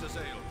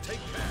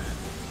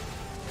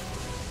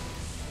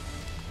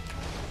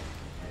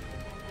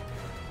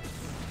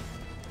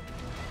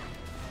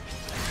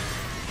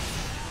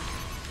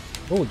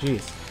 Oh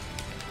jeez.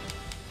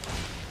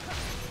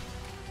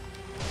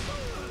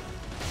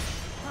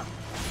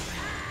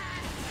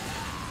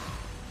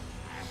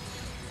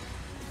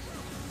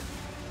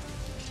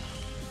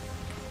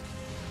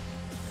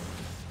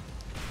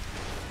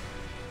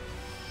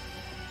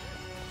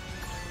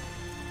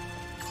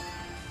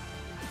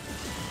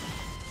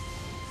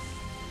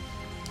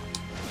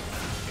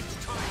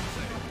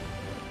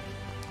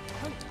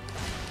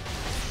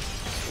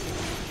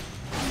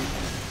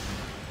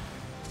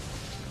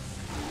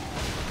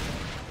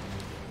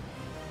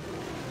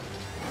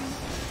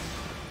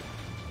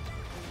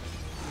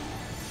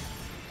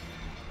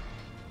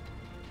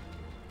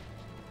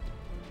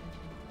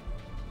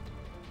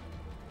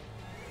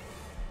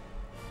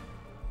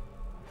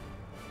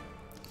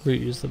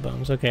 Reuse the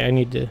bombs. Okay, I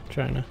need to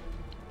try to.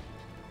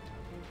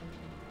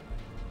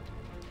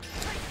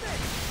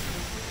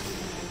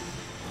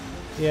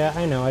 Yeah,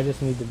 I know. I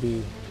just need to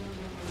be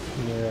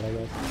near it, I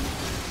guess.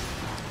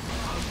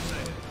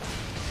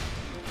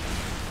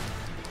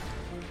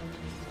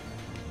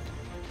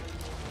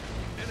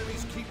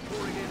 Enemies keep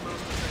pouring in,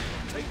 Master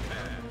Zane. Take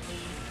care.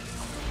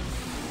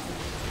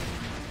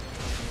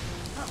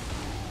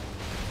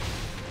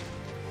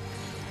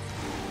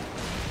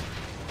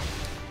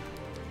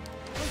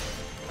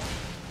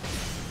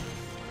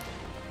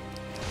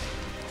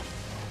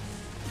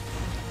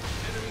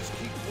 Enemies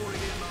keep pouring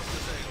in, Master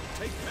Zane.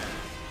 Take care.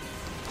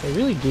 They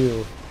really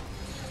do.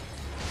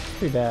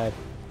 Pretty bad.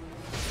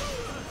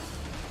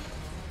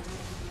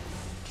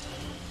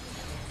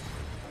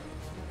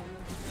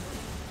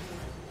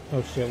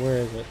 Oh shit, where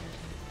is it?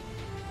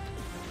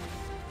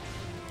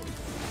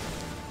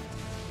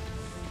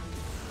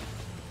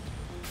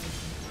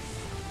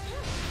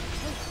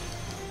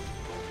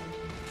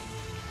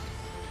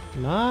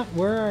 Not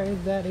where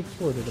that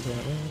exploded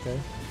apparently, okay.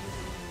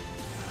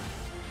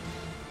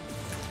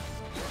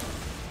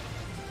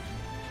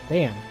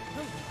 Damn.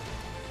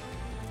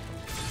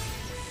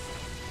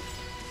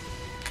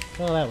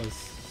 Well, that was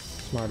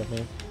smart of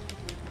me.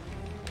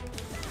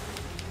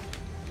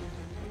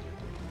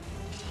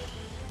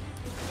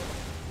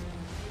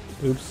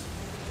 Oops.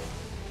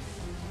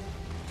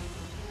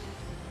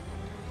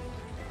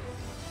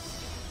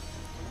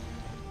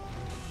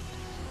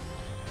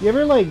 You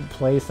ever like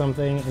play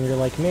something and you're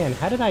like, man,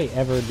 how did I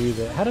ever do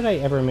this? How did I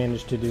ever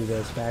manage to do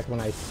this back when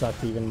I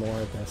sucked even more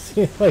at this?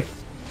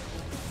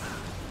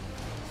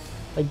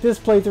 like this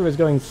playthrough is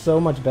going so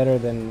much better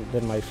than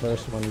my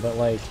first one, but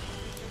like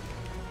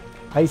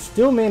I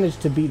still managed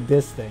to beat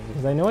this thing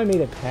because I know I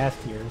made it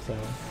past here, so.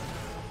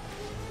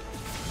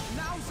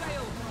 Now,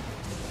 Zale!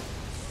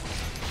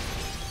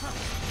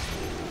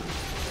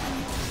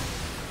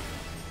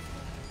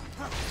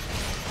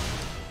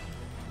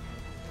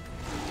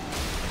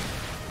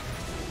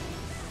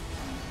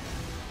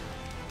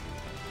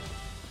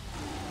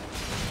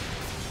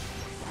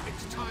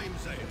 It's time,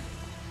 Zale.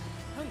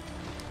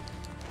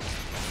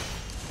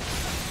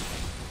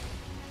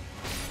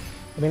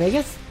 I mean, I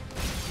guess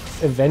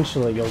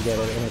eventually you'll get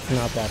it and it's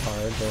not that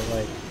hard, but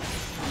like...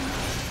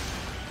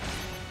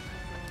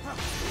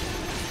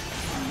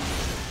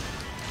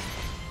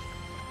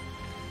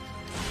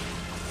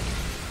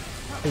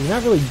 He's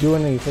not really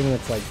doing anything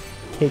that's like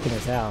taking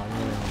us out,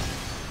 you know,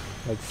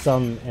 like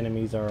some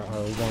enemies are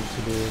wont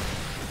to do.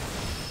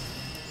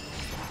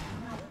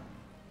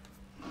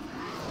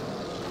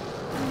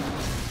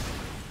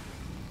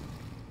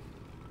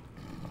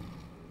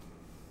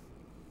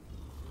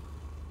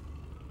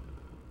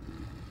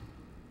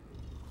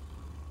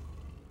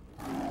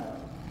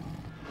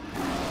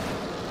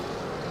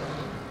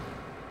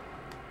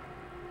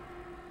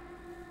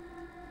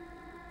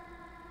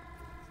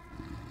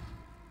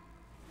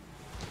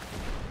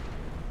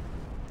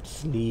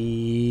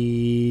 Sleep.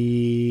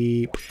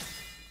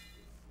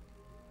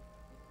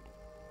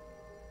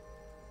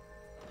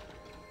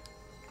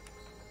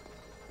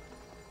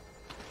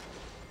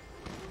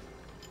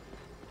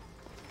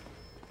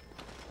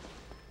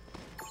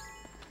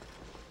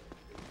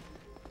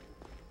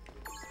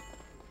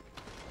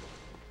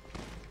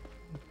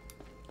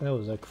 That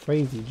was a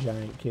crazy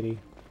giant kitty.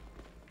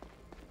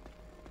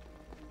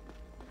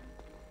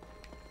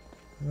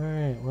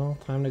 Alright, well,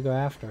 time to go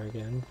after her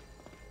again.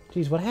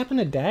 Jeez, what happened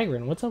to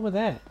Dagran? What's up with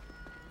that?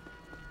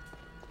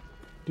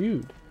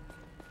 Dude.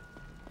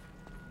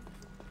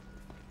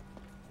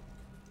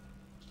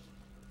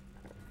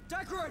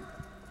 Dagran!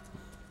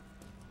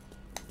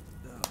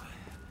 Oh,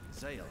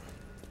 Zale,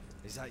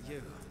 is that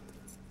you?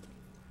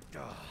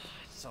 Oh,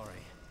 sorry.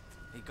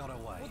 He got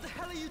away. What the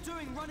hell are you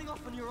doing running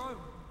off on your own?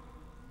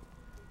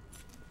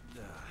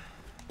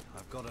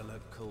 I've got to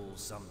look cool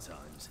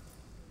sometimes.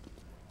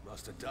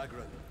 Master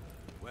Dagran,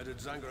 where did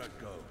Zangarak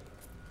go?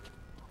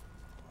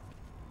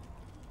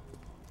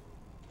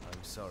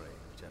 I'm sorry,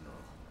 General.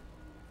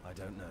 I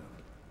don't know.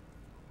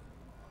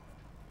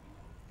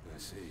 I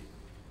see.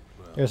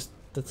 Well,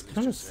 that's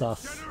kind of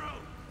sus. General!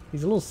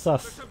 He's a little The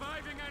sus.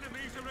 surviving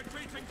enemies are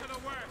retreating to the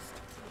west.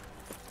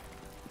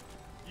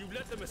 You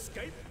let them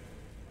escape?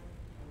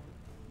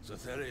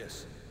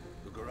 Zatharius,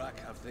 the Gurak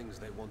have things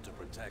they want to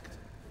protect.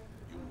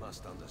 You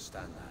must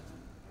understand that.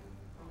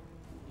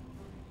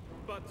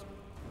 But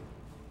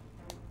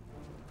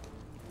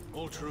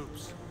All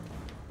troops,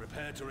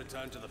 prepare to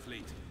return to the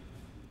fleet.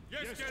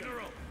 yes,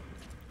 General.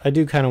 I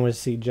do kind of want to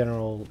see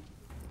General.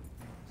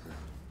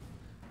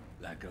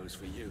 That goes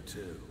for you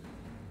too.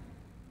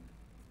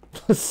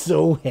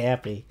 So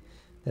happy.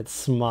 That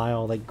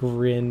smile, that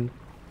grin.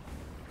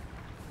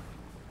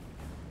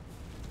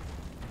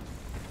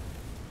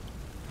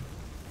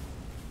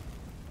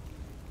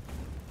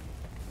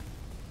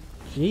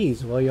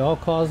 Jeez, well, you all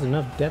caused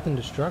enough death and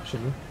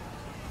destruction.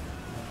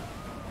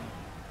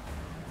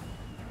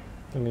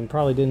 I mean,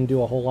 probably didn't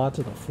do a whole lot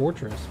to the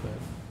fortress, but...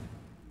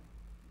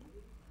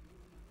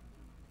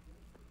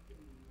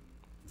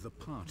 The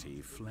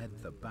party fled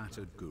the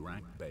battered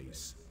Gurak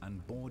base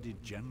and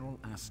boarded General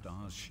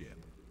Astar's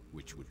ship,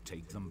 which would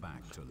take them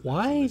back to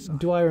Why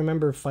do I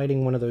remember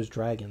fighting one of those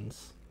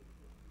dragons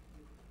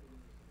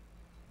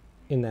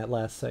in that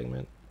last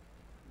segment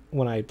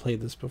when I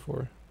played this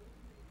before?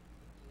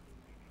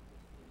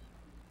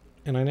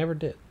 And I never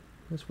did.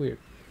 That's weird.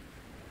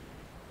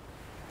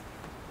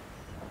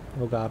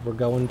 Oh god, we're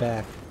going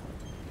back.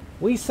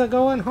 We're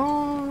going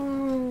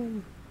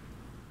home!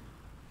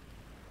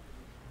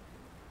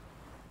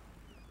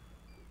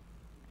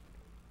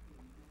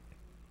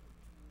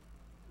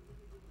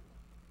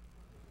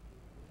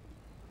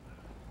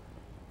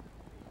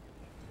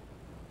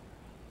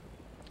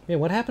 Yeah,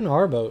 what happened to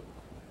our boat?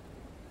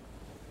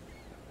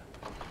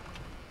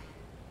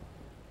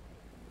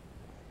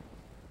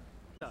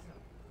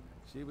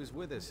 She was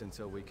with us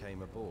until we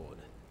came aboard.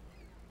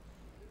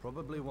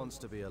 Probably wants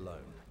to be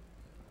alone.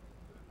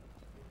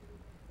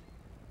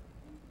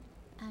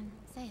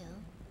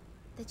 Zale,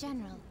 the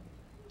General,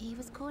 he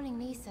was calling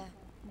Lisa.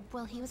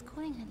 Well, he was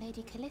calling her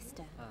Lady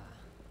Callista.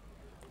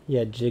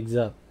 Yeah, jigs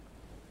up.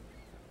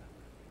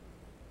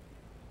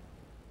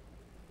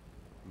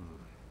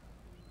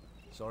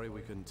 Sorry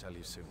we couldn't tell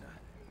you sooner.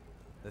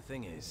 The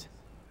thing is...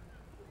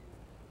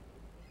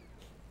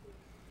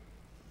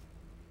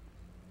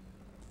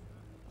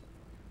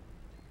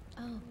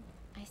 Oh,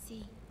 I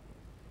see.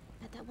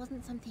 But that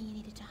wasn't something you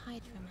needed to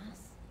hide from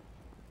us.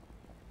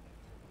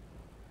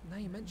 Now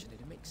you mention it,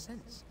 it makes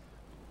sense.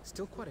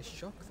 Still quite a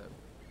shock, though.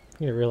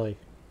 Yeah, really.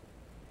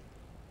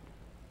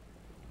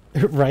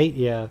 Right?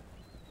 Yeah.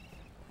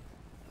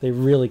 They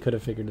really could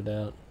have figured it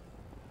out.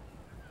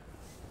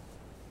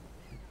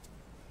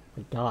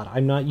 My God,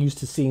 I'm not used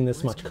to seeing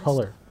this much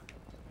color.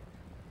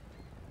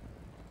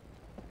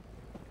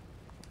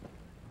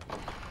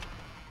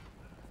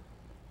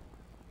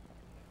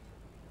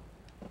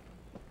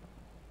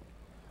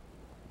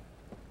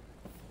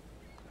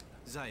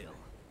 Zale,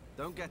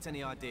 don't get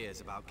any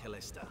ideas about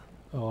Callista.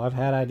 Oh, I've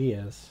had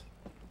ideas.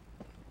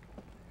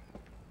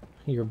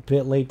 You're a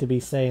bit late to be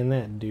saying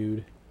that,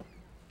 dude.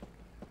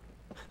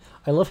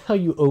 I love how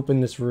you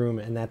open this room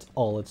and that's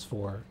all it's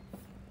for.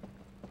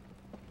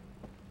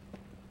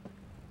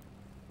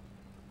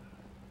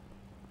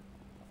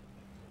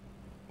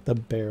 The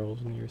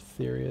barrels and you're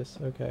Therius.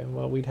 Okay,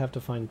 well, we'd have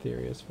to find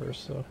Therius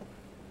first, so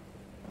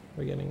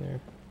we're getting there.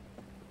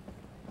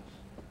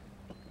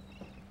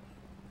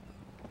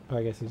 Oh,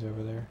 I guess he's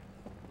over there.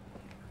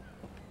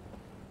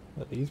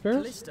 What, these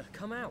barrels? Callista,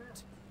 come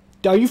out.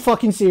 Are you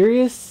fucking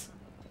serious?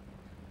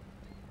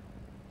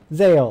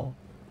 Zale.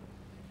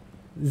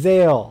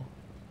 Zale.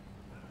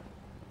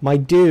 My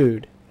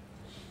dude.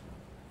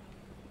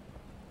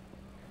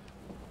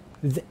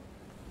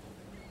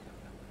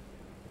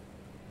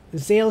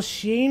 Zale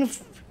Sheen.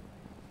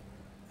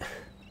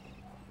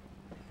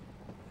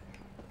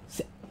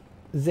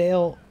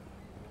 Zale.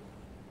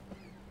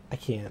 I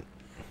can't.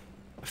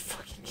 I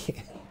fucking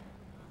can't.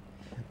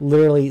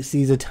 Literally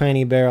sees a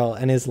tiny barrel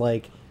and is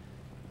like,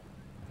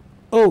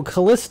 "Oh,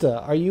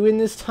 Callista, are you in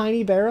this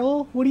tiny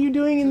barrel? What are you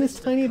doing in this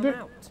tiny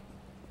barrel?"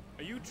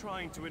 Are you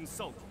trying to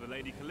insult the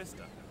Lady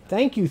Callista?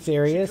 Thank you,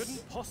 Therius. She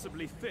couldn't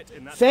possibly fit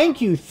in that Thank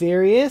you,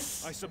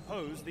 Therius. I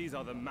suppose these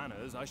are the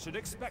manners I should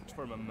expect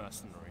from a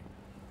mercenary.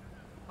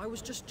 I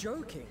was just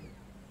joking.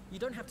 You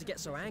don't have to get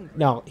so angry.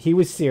 No, he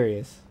was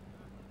serious.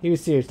 He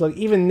was serious. Look,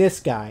 even this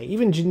guy,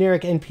 even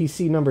generic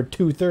NPC number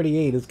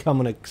 238 is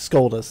coming to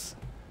scold us.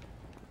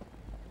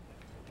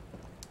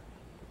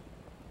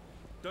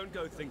 Don't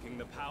go thinking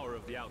the power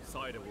of the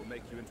outsider will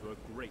make you into a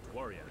great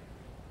warrior.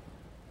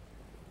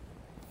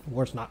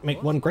 Wars not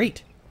make one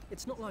great.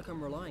 It's not like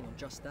I'm relying on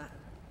just that.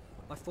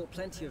 I've fought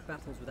plenty of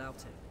battles without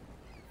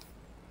it.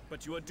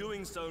 But you are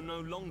doing so no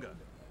longer.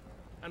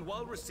 And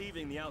while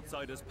receiving the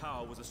outsider's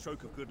power was a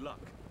stroke of good luck,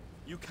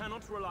 you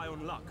cannot rely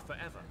on luck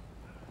forever.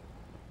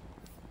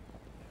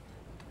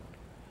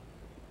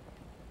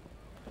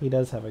 He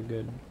does have a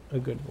good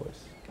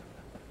voice.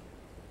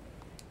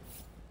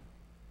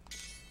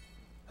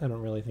 I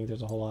don't really think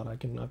there's a whole lot I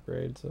can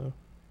upgrade, so.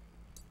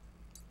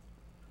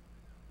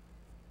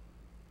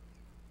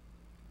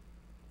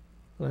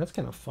 Well, that's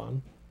kind of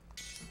fun.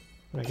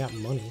 I got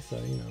money, so,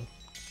 you know.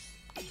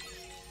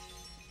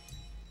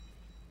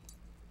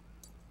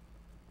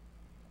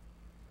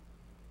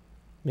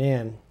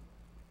 Man,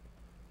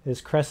 this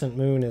crescent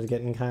moon is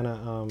getting kind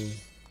of,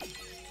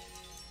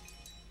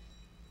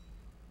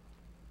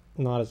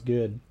 not as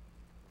good.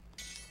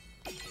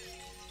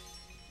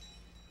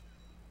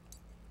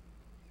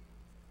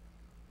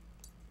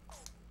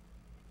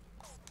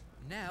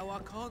 Now I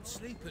can't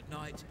sleep at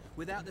night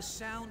without the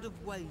sound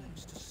of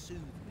waves to soothe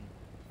me.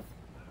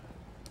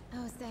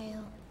 Oh,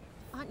 Zale,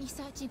 aren't you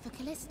searching for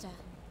Callista?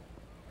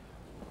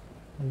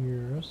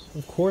 Yes,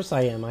 of course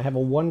I am. I have a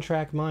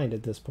one-track mind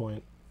at this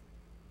point.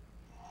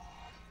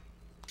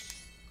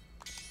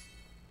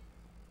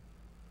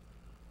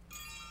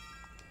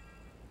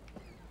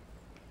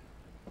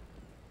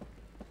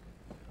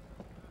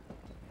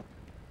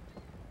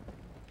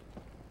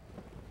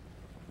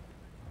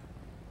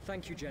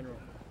 Thank you, General.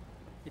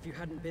 If you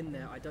hadn't been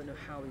there, I don't know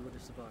how we would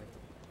have survived.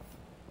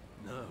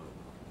 No,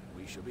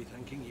 we should be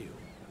thanking you.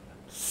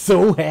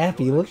 So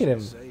happy, look at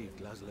him.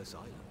 Saved Lazarus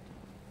Island.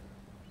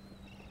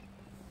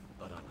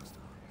 But I must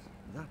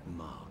ask, that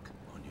mark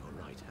on your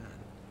right hand.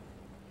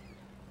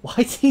 Why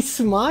does he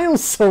smile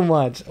so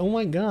much? Oh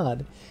my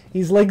god.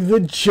 He's like the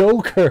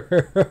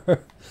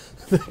Joker.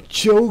 The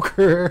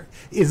Joker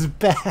is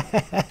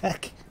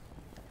back.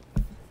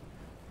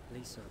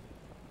 Lisa.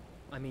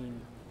 I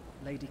mean,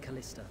 Lady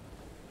Callista.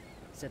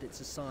 Said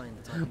it's a sign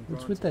that I've been What's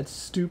granted with that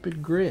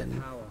stupid grin?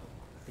 the power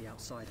of the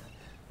outsider.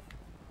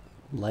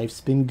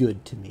 Life's been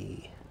good to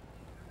me.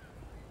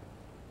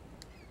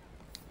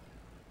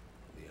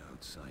 The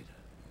outsider.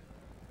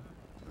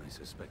 I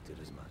suspected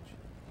as much.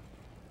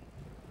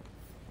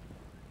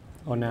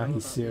 Oh, now Know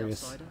he's about the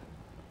serious. outsider?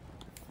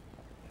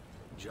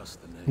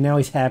 Just the name. Now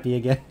he's happy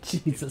again.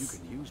 If Jesus. you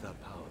can use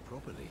that power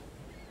properly,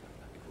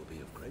 it will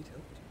be of great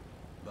help to you.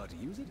 But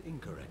use it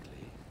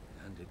incorrectly,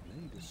 and it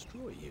may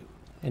destroy you.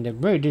 And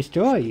it may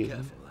destroy you.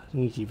 Careful, lad. You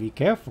need to be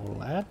careful,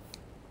 lad.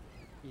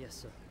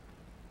 Yes,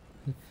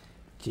 sir.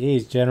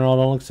 Jeez, General,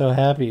 don't look so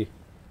happy.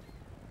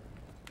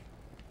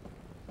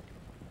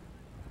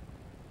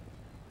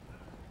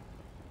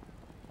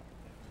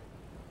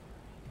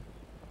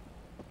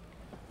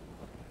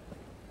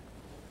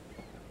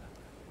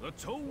 The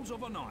tools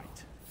of a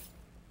knight.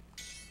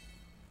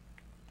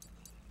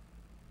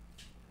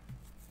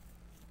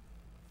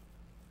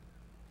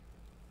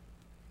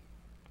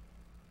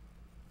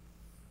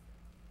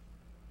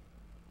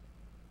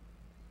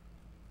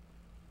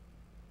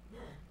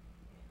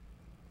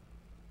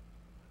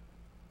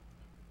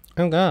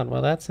 Oh god,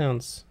 well that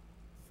sounds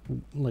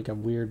like a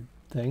weird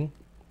thing.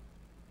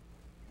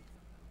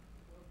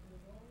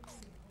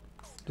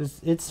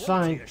 It's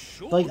fine.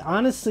 Like,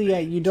 honestly,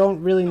 you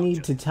don't really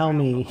need to tell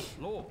me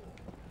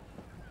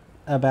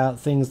about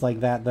things like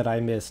that I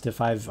missed if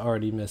I've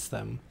already missed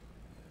them.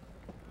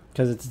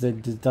 Because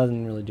it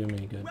doesn't really do me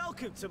any good.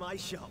 Welcome to my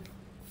shop.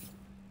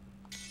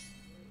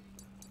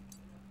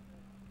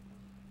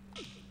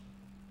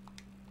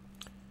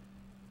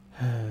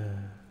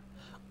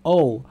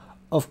 Oh,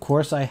 of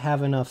course I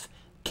have enough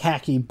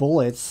khaki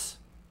bullets.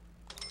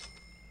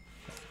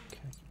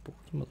 Khaki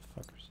bullets,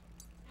 motherfuckers.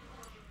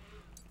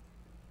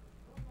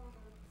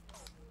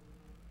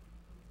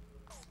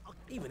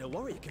 Even a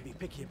warrior can be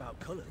picky about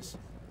colors.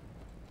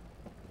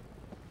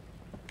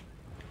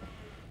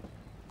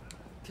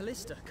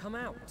 Callista, come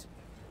out.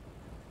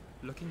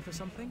 Looking for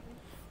something?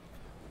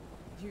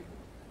 You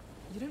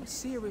don't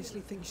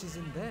seriously think she's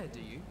in there, do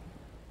you?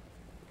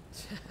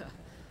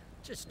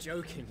 Just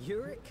joking,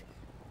 Gurak.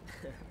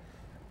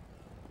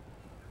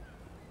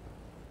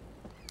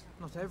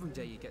 Not every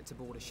day you get to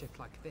board a ship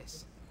like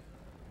this.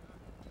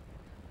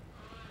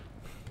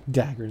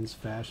 Dagger's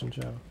fashion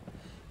show.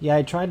 Yeah,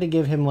 I tried to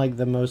give him like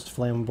the most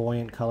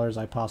flamboyant colors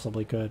I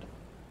possibly could.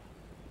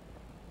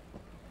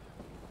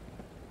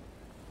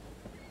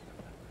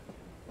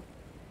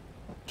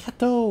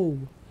 Kato!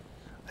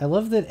 I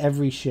love that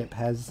every ship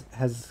has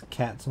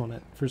cats on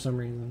it for some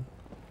reason.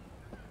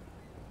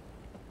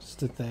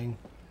 Just a thing.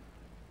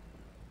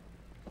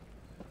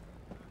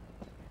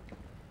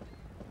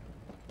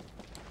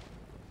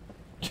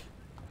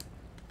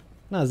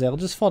 No, Zale,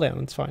 just fall down,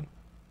 it's fine.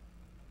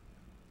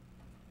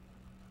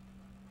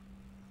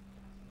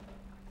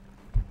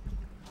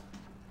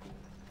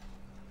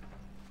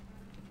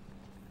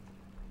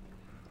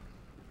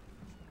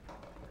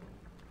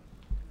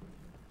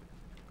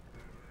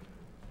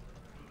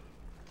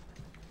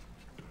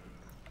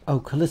 Oh,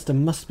 Callista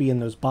must be in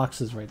those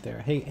boxes right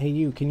there. Hey,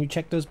 you, can you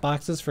check those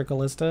boxes for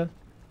Callista?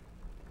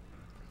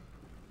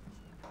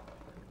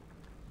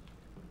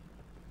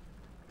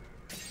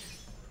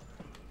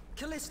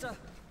 Callista!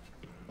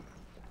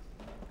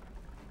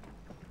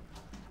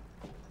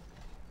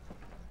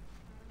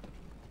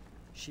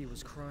 She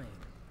was crying.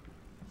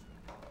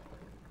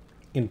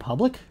 In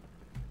public?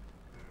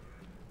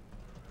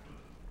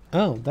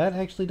 Oh, that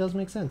actually does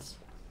make sense.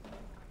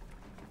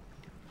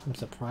 I'm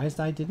surprised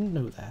I didn't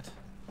know that.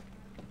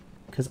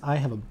 Because I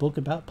have a book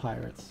about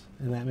pirates,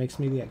 and that makes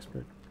me the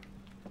expert.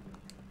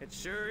 It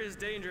sure is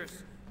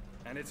dangerous.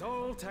 And it's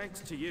all thanks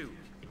to you.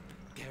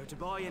 Care to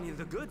buy any of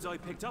the goods I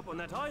picked up on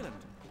that island?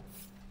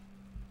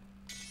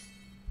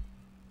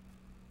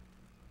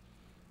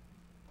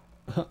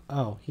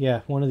 Oh,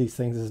 yeah, one of these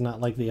things is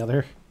not like the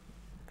other.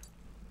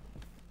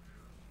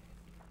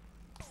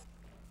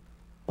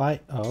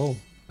 Oh,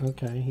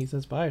 okay, he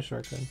says buy a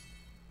shark then.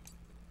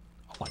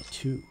 I'll buy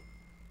 2.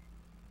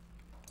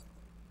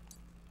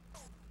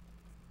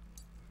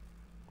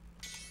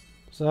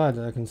 Besides,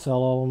 I can sell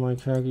all of my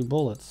khaki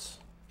bullets.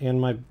 And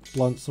my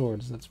blunt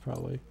swords, that's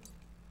probably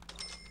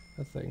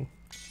a thing.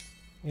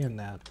 And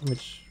that,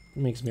 which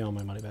makes me all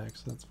my money back,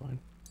 so that's fine.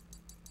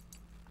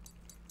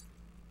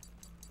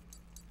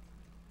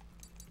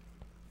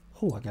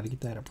 Oh, I gotta get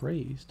that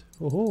appraised.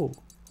 Oh,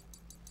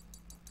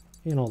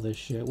 and all this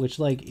shit, which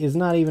like is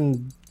not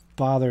even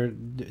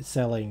bothered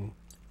selling,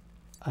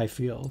 I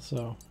feel.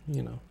 So,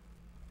 you know.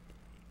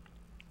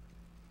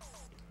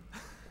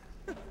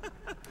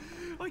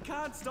 I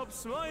can't stop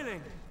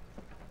smiling.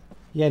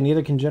 Yeah,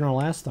 neither can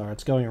General Astar.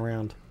 It's going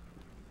around.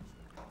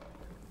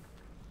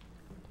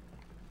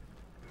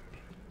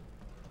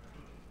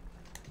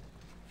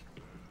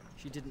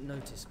 She didn't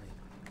notice me.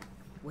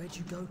 Where'd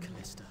you go,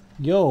 Callista?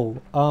 Yo,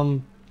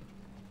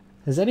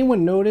 has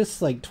anyone noticed,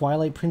 like,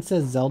 Twilight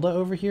Princess Zelda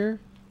over here?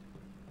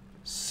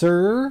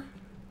 Sir?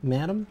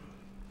 Madam?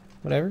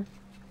 Whatever.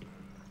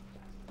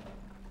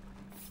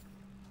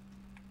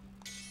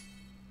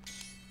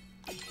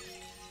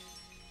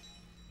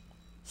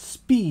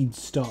 Speed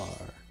Star.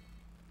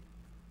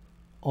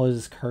 Oh, is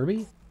this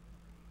Kirby?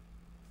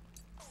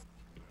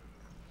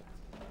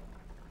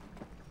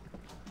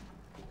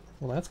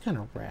 Well, that's kind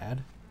of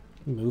rad.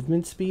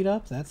 Movement speed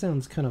up? That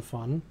sounds kind of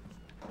fun.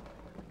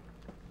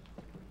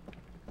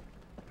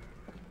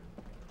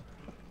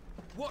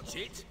 Watch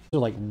it. They're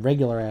like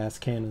regular ass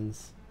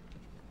cannons.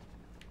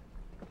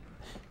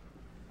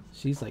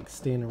 She's like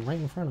standing right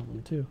in front of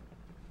them too.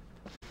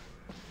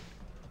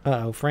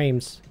 Uh-oh,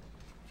 frames.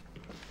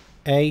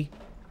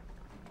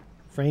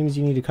 Frames,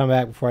 you need to come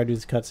back before I do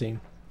this cutscene.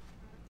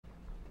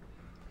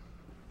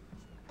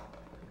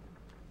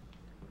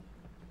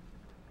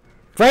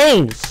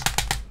 Frames!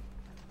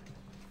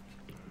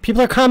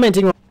 People are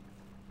commenting.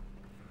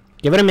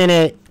 Give it a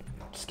minute.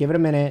 Just give it a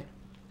minute.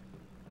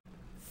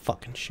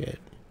 Fucking shit.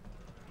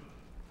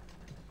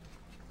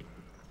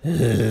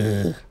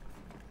 Ugh.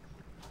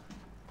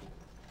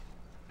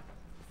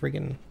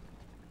 Friggin'.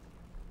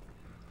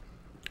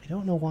 I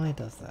don't know why it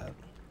does that.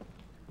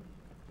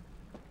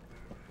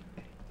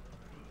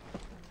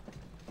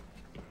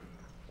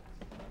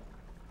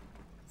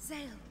 Zale.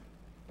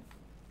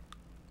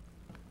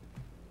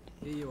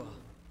 Here you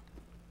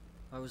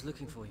are. I was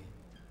looking for you.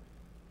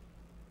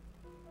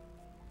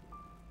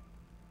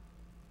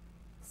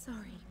 Sorry.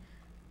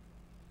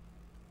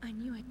 I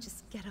knew I'd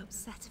just get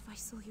upset if I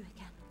saw you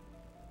again.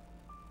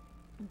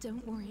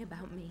 Don't worry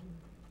about me.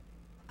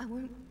 I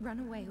won't run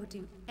away or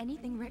do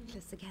anything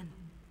reckless again.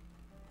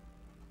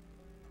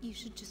 You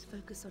should just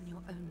focus on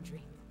your own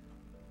dream.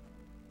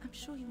 I'm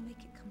sure you'll make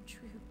it come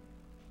true.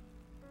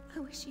 I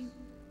wish you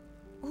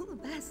all the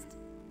best.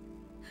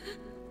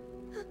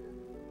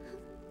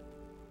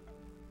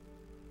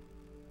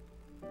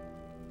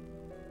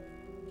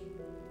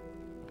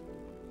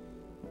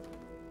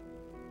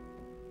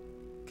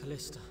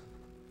 Callista,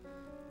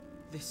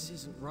 this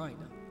isn't right.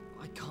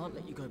 I can't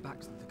let you go back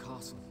to the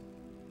castle.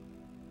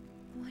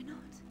 Why not?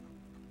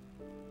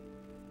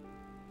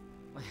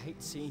 I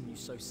hate seeing you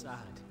so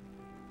sad.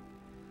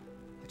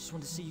 I just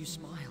want to see you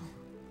smile.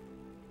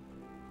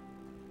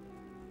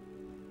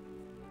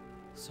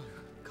 So,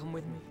 come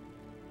with me.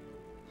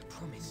 I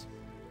promise.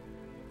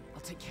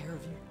 I'll take care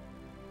of you.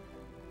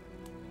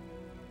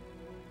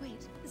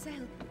 Wait,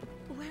 Zale,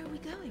 where are we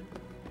going?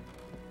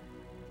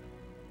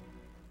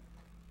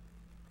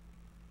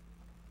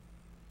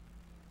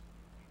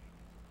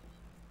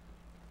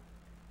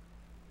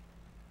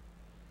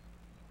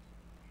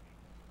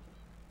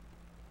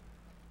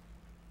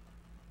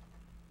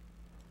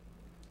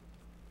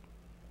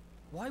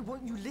 Why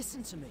won't you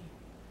listen to me?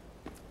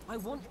 I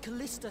want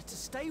Callista to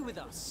stay with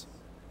us.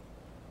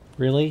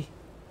 Really?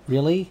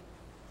 Really?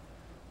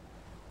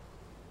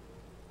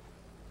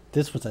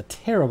 This was a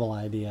terrible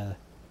idea.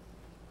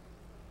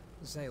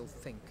 Zale,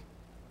 think.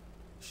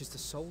 She's the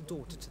sole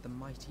daughter to the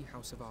mighty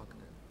House of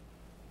Argonaut.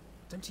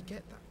 Don't you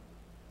get that?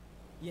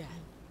 Yeah.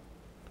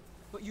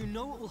 But you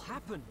know what will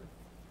happen.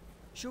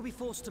 She'll be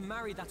forced to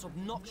marry that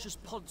obnoxious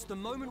Ponce the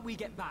moment we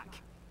get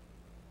back.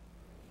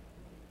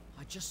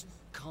 I just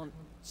can't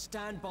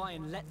stand by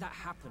and let that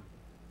happen.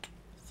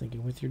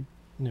 Thinking with your...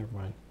 Never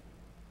mind.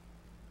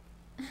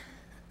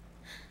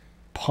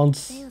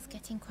 Ponce. Zale's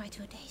getting quite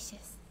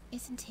audacious,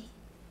 isn't he?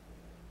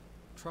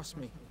 Trust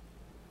me.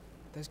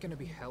 There's gonna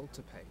be hell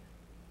to pay.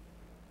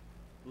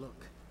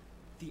 Look,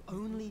 the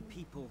only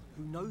people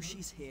who know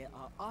she's here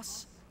are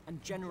us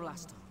and General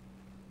Astar.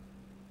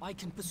 I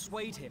can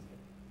persuade him.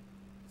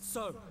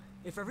 So,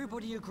 if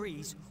everybody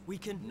agrees, we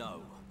can...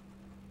 No.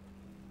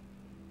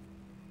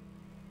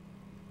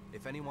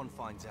 If anyone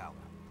finds out,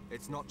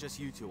 it's not just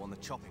you two on the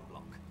chopping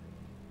block.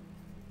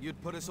 You'd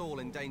put us all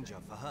in danger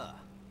for her.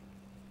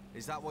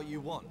 Is that what you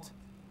want?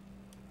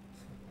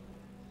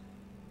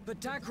 But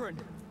Dagran!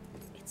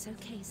 It's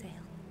okay, Zale.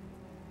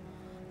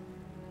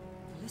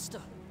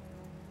 Callista.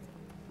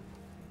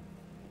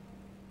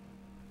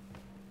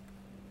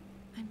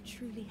 I'm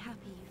truly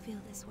happy you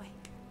feel this way.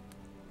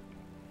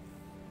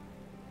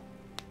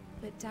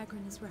 But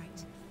Dagran is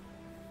right.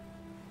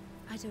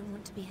 I don't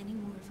want to be any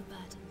more of a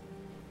burden.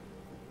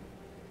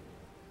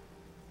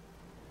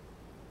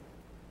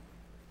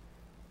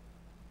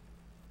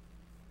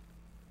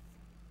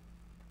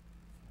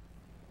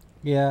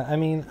 Yeah, I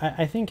mean,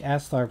 I think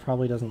Astar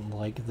probably doesn't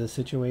like the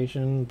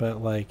situation,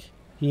 but, like,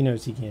 he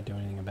knows he can't do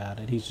anything about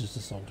it. He's just a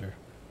soldier.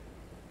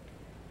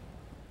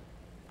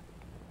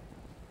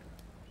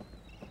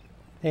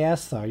 Hey,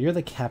 Astar, you're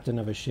the captain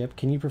of a ship.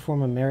 Can you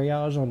perform a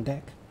marriage on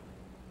deck?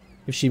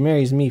 If she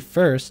marries me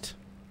first...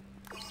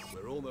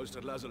 We're almost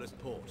at Lazarus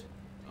Port.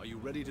 Are you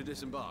ready to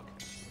disembark?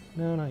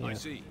 No, not yet. I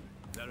see.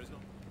 There is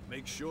not.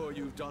 Make sure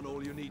you've done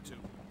all you need to.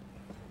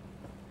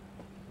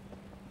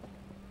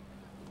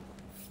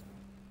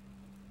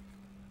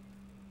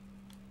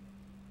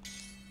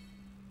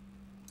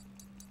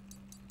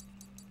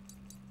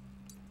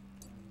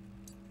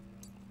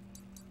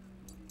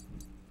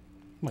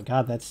 Oh my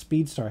god, that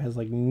Speed Star has,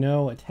 like,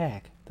 no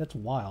attack. That's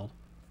wild.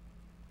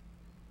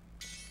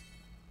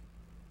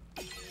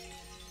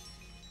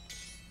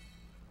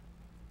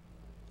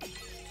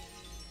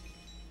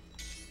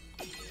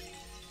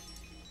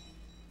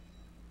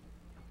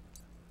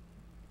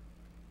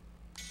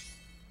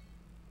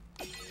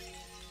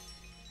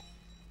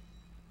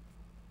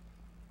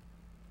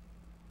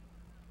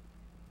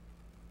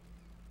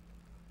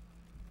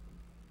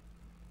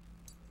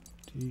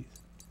 Jeez.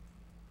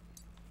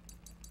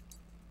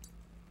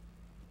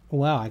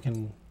 Wow, I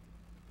can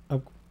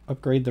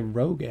upgrade the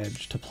Rogue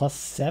Edge to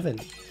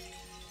 +7.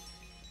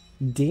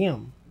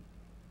 Damn.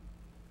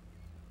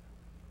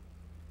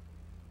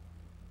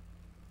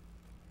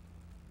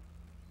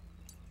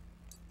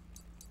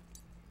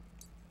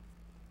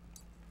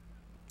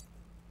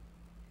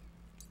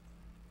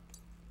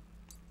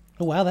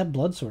 Oh wow, that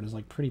Blood Sword is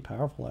like pretty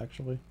powerful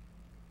actually.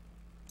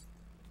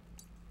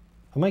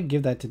 I might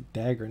give that to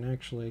Dagran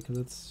actually, because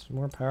it's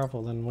more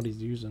powerful than what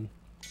he's using.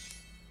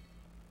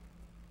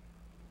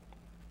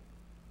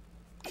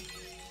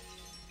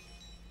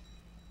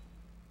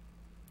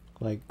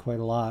 Like, quite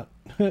a lot.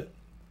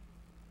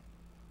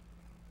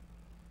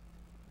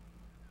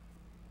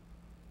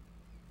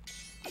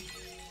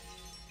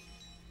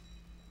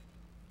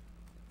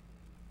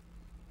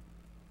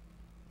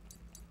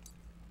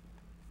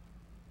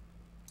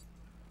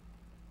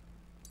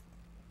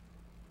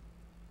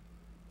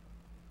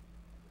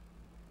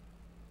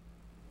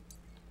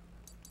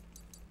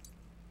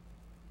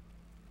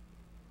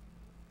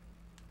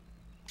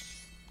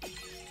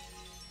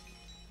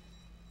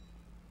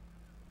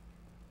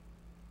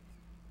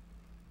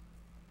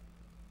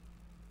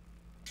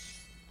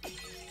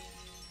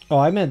 Oh,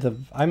 I meant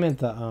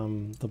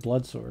the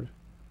blood sword.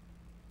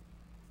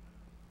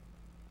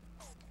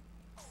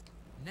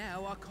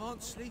 Now I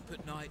can't sleep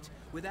at night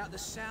without the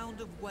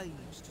sound of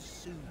waves to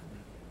soothe me.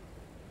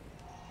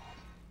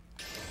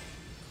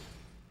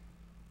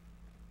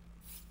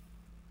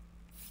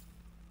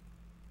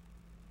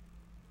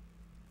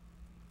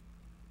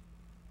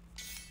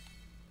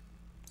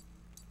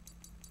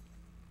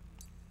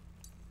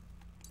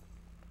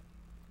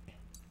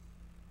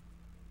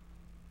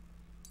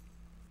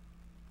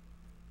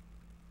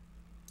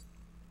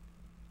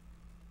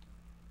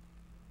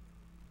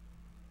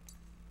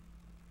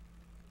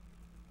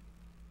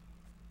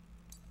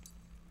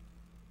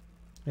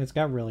 It's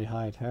got really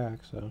high attack,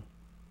 so.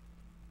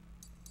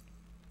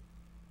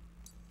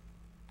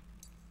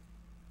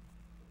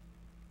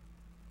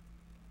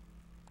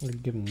 I'm gonna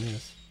give him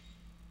this.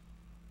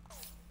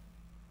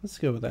 Let's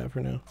go with that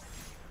for now.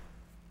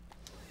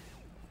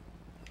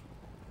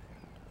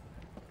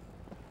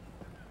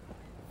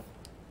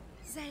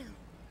 Zale.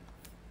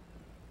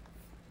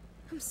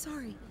 I'm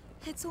sorry.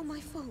 It's all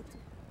my fault.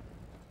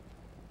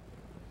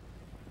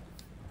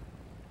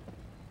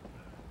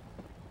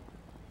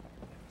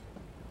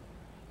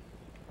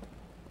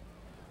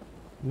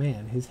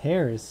 Man, his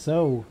hair is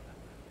so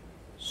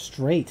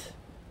straight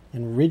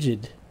and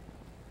rigid.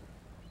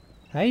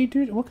 How you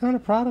do it? What kind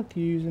of product do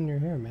you use in your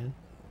hair, man?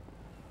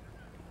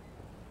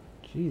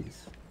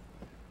 Jeez.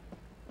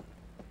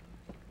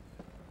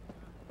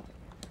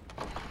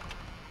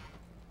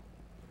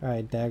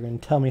 Alright, Dagrin,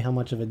 tell me how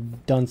much of a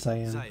dunce I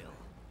am. Zale,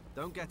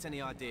 don't get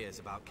any ideas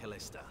about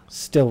Callista.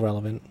 Still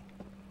relevant.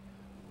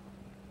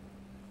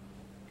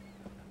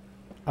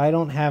 I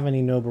don't have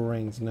any noble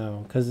rings,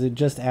 no, because it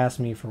just asked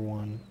me for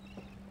one.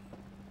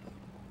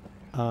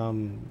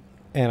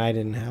 And I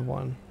didn't have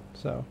one,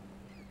 so.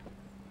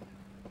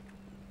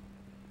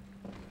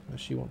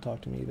 She won't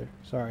talk to me either.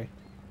 Sorry.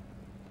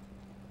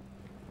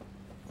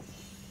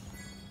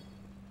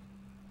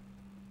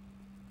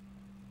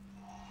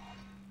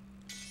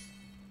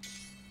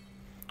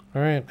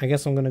 Alright, I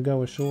guess I'm gonna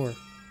go ashore.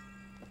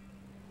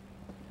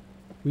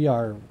 We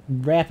are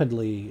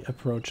rapidly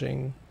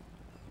approaching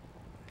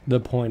the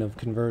point of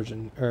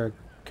convergence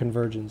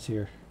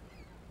here.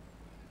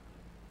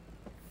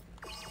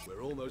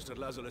 We're almost at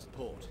Lazarus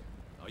Port.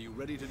 Are you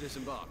ready to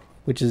disembark?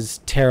 Which is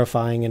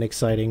terrifying and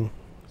exciting,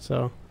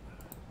 so.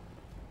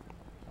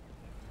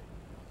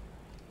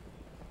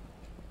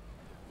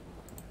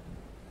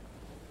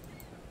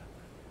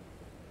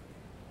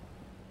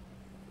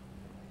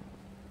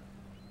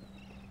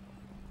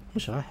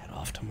 Wish I had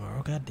off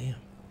tomorrow, goddamn.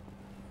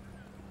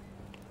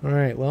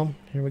 Alright, well,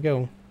 here we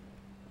go.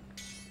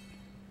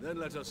 Then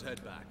let us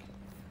head back.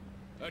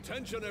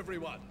 Attention,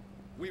 everyone!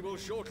 We will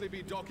shortly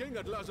be docking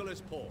at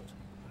Lazarus Port.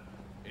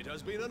 It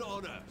has been an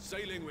honor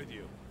sailing with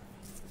you.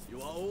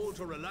 You are all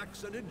to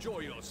relax and enjoy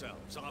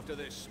yourselves after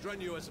this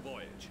strenuous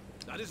voyage.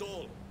 That is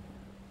all.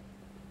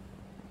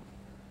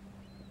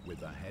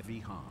 With a heavy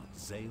heart,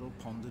 Zale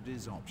pondered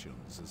his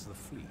options as the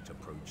fleet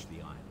approached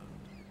the island.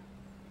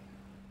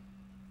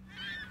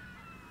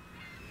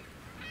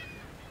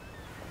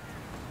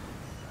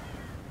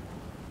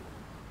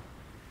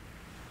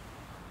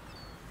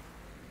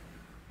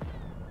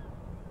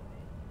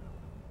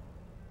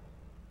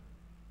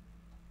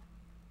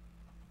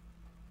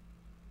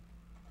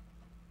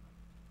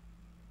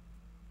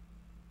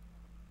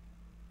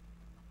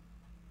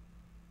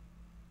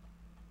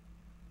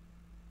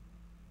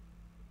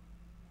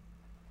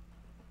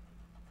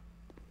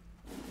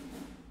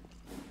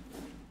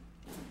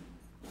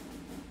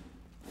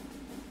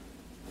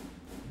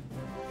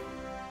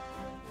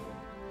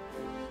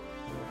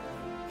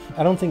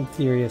 I don't think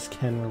Therius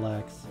can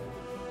relax.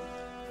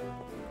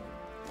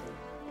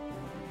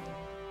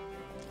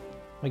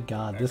 My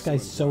god, this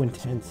guy's so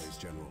intense. Always,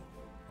 General.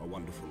 A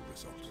wonderful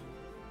result.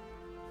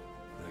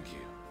 Thank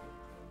you,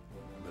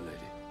 milady.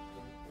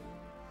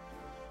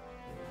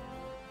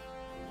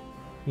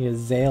 Yeah,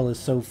 Zale is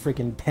so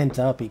freaking pent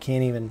up, he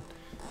can't even...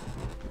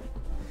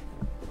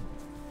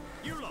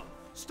 You lot,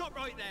 stop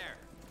right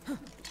there!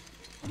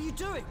 What are you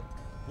doing?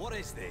 What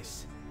is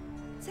this?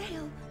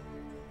 Zale!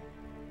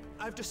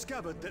 I've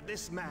discovered that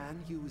this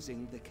man,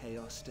 using the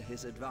chaos to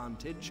his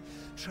advantage,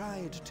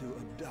 tried to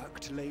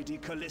abduct Lady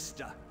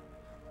Callista.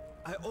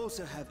 I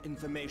also have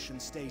information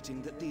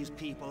stating that these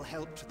people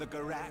helped the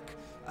Gurak,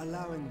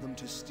 allowing them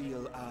to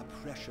steal our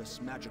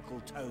precious magical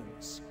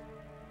tomes.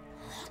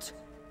 What?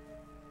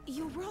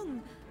 You're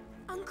wrong.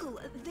 Uncle,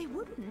 they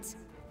wouldn't.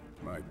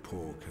 My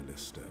poor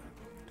Callista.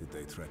 Did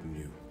they threaten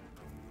you?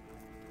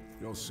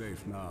 You're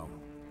safe now.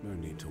 No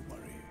need to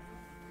worry.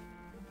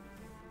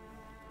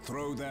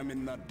 Throw them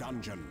in the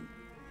dungeon.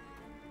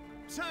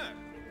 Sir!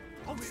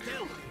 Hold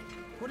still!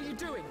 What are you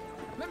doing?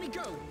 Let me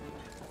go!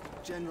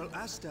 General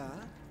Astar,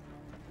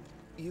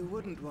 you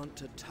wouldn't want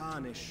to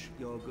tarnish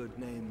your good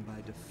name by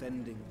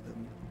defending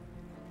them,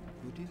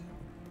 would you?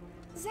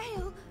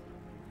 Zale!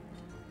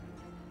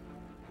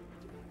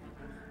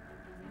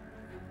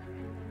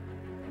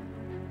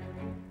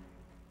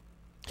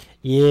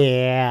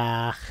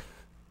 Yeah.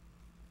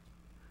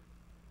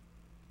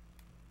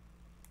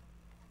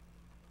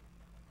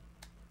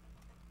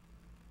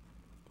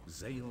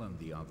 Zale and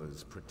the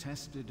others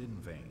protested in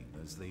vain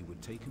as they were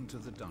taken to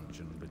the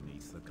dungeon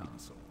beneath the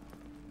castle.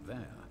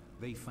 There,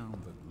 they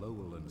found that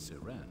Lowell and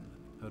Siren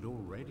had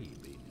already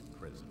been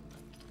imprisoned.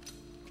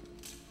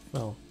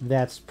 Well,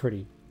 that's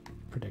pretty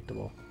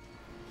predictable.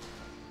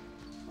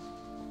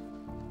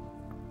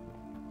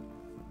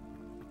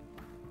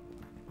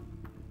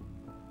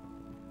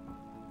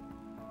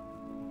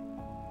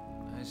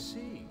 I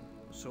see.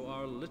 So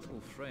our little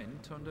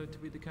friend turned out to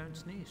be the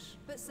Count's niece.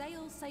 But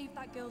Zale saved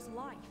that girl's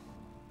life.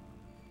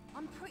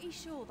 I'm pretty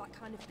sure that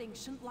kind of thing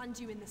shouldn't land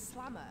you in the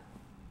slammer.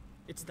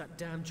 It's that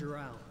damn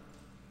Jural.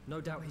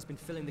 No doubt he's been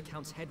filling the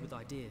Count's head with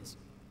ideas.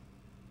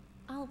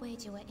 I'll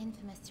wager we're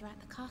infamous throughout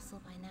the castle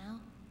by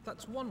now.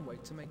 That's one way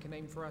to make a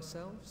name for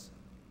ourselves.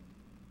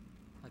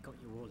 I got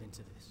you all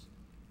into this.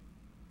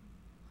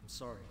 I'm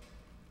sorry.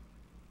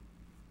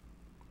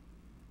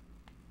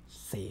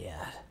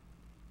 Sad.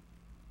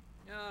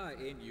 Ah,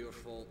 ain't your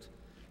fault.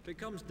 If it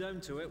comes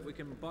down to it, we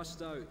can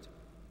bust out.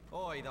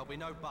 Oi, there'll be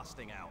no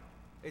busting out.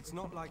 It's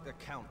not like the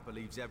Count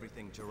believes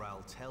everything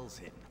Jural tells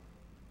him.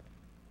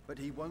 But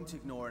he won't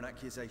ignore an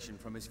accusation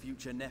from his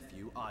future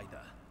nephew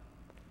either.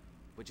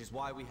 Which is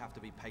why we have to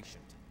be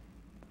patient.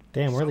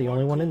 Damn, we're the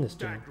only one in this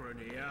team.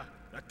 Here.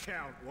 The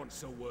Count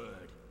wants a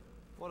word.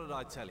 What did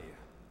I tell you?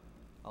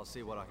 I'll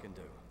see what I can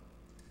do.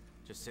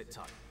 Just sit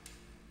tight.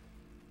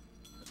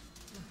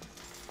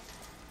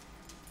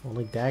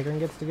 Only Daggerin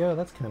gets to go?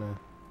 That's kind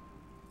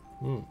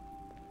of...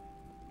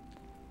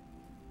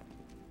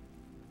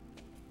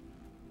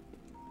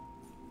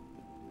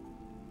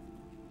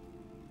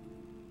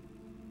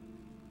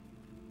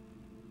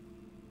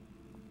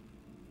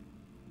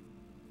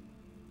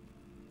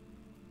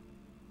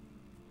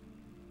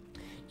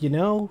 You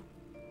know,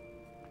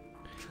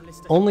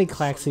 only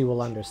Claxy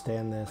will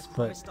understand this,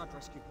 but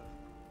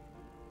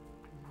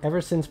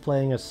ever since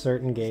playing a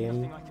certain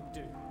game,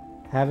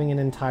 having an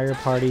entire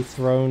party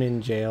thrown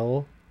in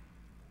jail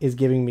is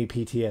giving me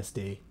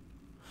PTSD.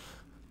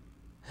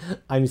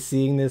 I'm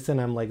seeing this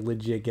and I'm like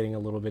legit getting a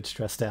little bit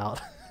stressed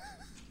out.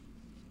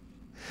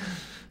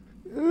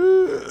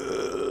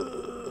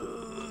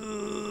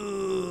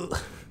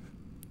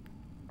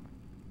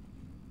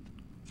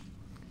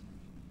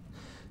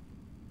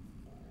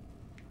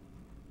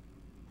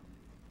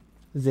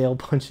 Zale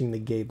punching the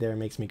gate there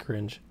makes me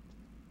cringe.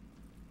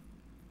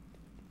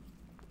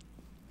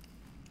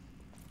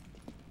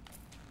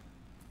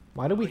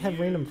 Why do we have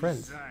random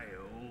friends? Zale,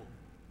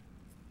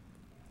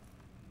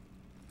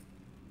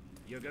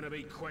 you're gonna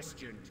be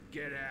questioned.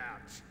 Get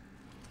out.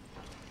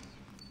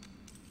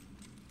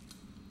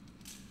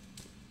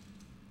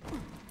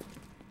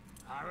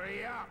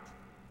 Hurry up.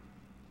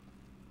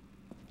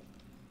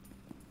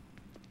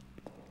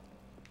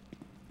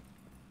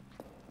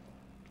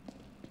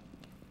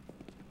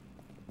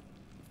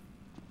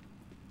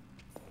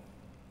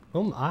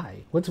 Oh my!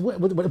 What's hey?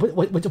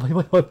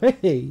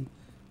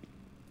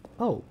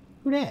 Oh,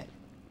 who that?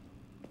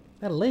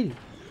 That a lady?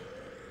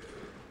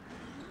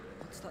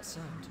 What's that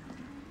sound?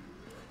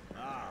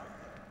 Ah,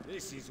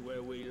 this is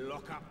where we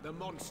lock up the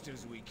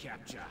monsters we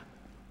capture.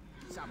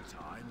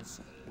 Sometimes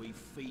we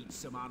feed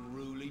some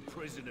unruly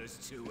prisoners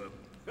to them.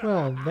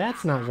 Well,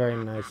 that's not very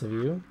nice of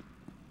you.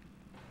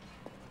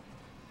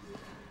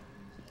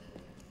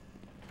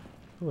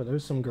 Oh,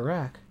 there's some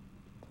Gurak.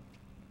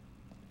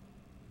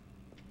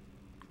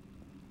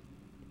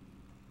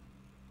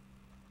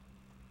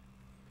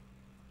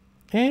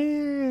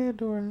 Hey,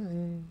 Dora.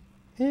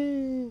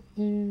 Hey,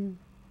 hey.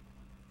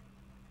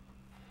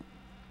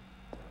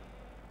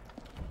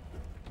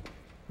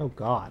 Oh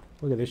God!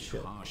 Look at this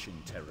shit. Harsh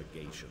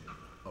interrogation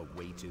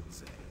awaited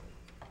Zale.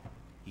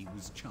 He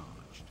was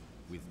charged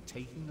with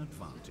taking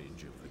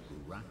advantage of the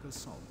Gurak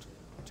assault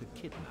to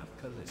kidnap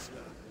Callista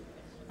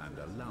and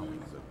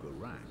allowing the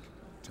Gurak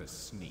to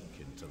sneak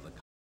into the...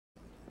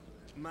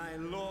 My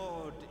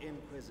Lord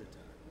Inquisitor,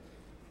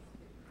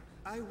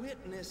 I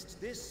witnessed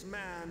this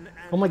man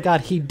and Oh my God,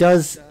 he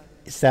does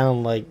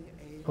sound like...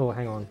 Oh,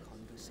 hang on.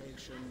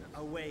 Conversation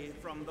away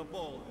from the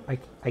ball.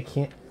 I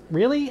can't...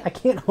 Really? I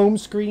can't home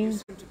screen? You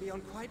seem to be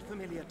on quite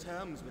familiar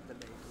terms with the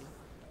lady.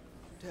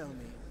 Tell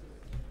me,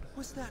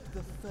 was that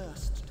the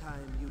first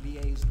time you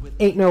liaised with...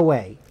 Ain't no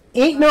way.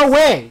 Ain't no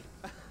way!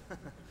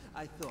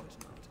 I thought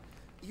not.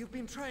 You've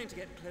been trying to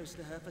get close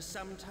to her for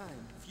some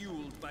time,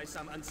 fueled by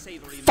some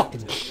unsavory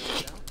motive, no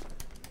doubt.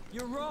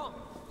 You're wrong.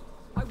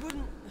 I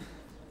wouldn't...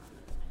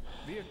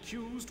 The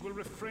accused will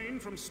refrain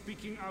from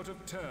speaking out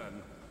of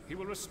turn. He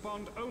will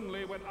respond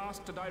only when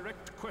asked a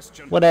direct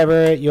question.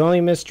 Whatever, you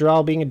only missed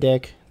Dral being a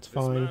dick. It's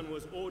fine. This man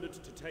was ordered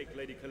to take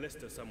Lady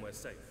Callista somewhere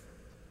safe.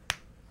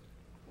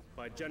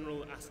 By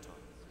General Astar.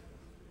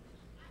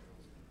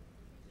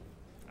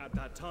 At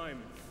that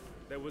time,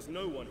 there was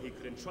no one he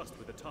could entrust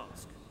with the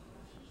task.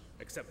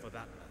 Except for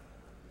that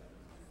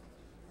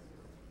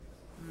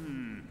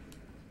man.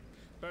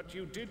 But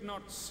you did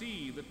not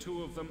see the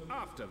two of them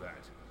after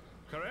that,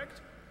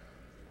 correct?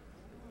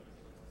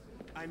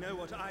 I know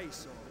what I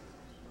saw.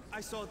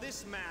 I saw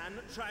this man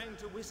trying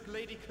to whisk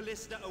Lady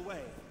Callista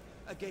away,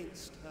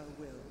 against her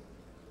will,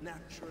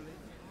 naturally.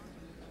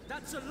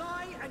 That's a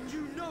lie, and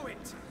you know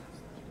it!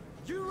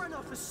 You ran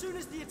off as soon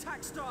as the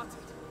attack started!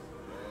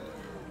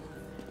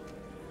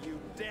 You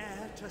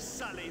dare to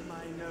sully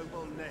my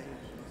noble name,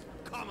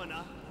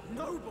 commoner?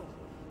 Noble!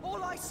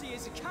 All I see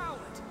is a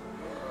coward!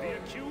 The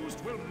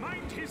accused will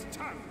mind his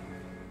tongue!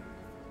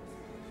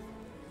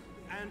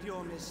 And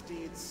your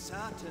misdeeds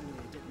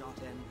certainly did not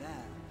end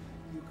there.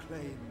 You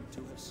claim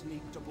to have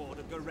sneaked aboard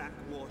a Gurak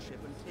warship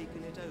and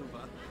taken it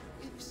over.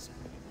 If so,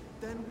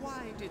 then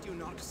why did you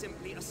not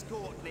simply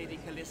escort Lady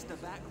Callista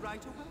back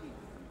right away?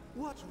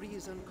 What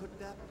reason could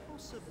there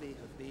possibly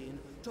have been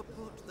to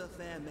put the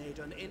fair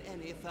maiden in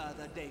any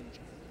further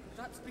danger?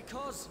 That's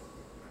because...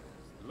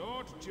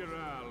 Lord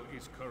Giral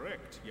is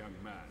correct, young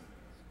man.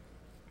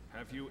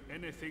 Have you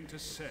anything to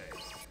say?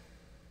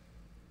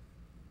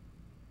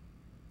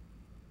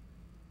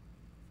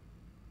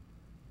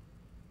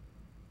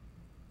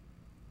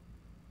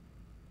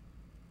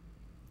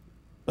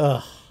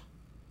 Ugh.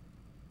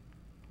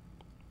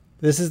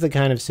 This is the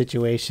kind of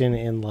situation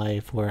in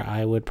life where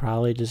I would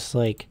probably just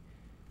like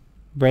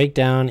break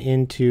down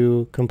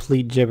into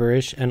complete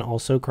gibberish and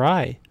also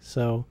cry.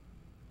 So,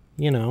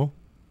 you know.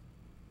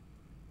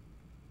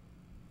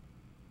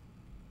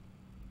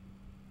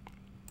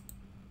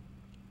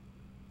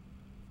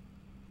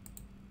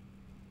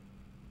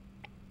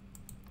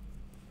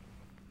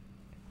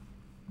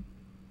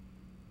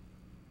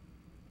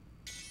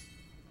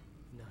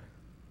 No.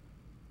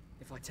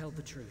 If I tell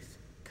the truth,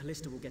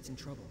 Callista will get in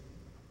trouble.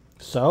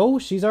 So?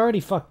 She's already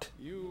fucked.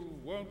 You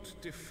won't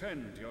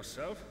defend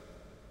yourself?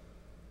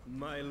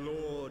 My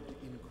Lord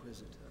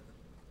Inquisitor,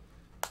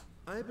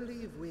 I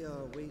believe we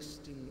are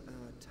wasting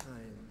our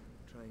time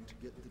trying to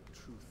get the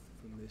truth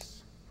from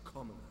this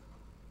commoner.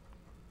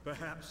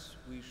 Perhaps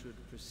we should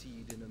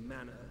proceed in a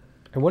manner...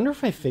 I wonder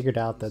if I figured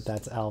out that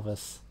that's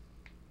Alvis.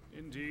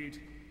 Indeed.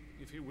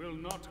 If he will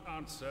not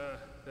answer,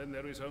 then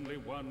there is only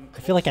one... I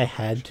feel like I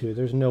had to.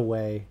 There's no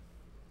way.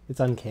 It's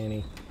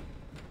uncanny.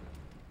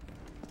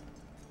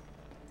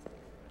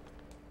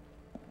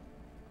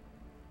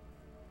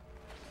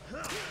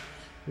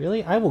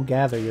 Really? I will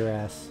gather your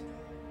ass.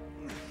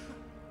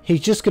 He's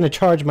just gonna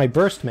charge my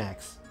burst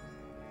max.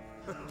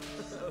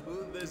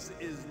 This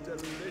is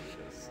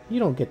delicious. You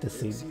don't get to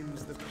see.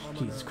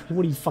 Jesus Christ,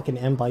 what are you, fucking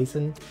M.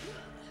 Bison?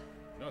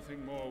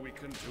 Nothing more we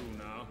can do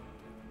now.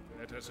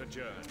 Let us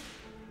adjourn.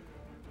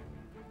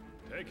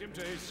 Take him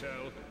to his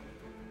cell.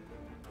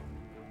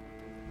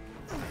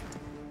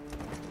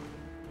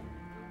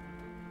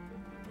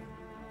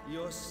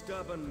 Your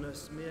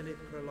stubbornness merely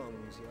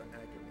prolongs your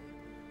agony.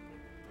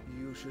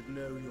 You should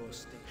know your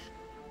station.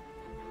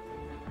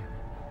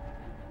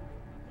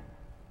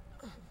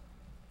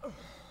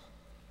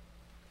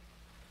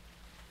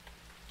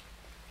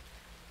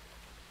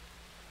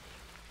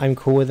 I'm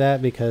cool with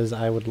that because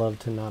I would love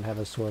to not have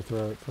a sore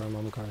throat for a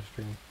Mumcar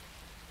stream.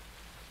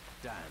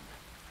 Damn,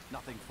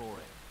 nothing for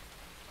it.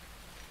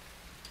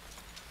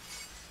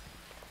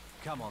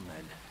 Come on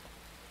then.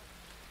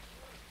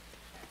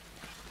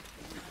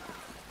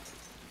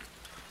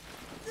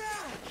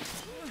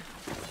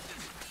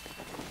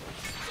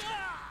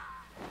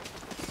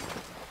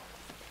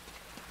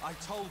 I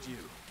told you,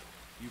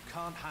 you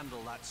can't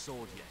handle that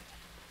sword yet.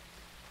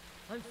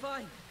 I'm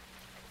fine.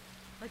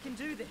 I can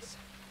do this.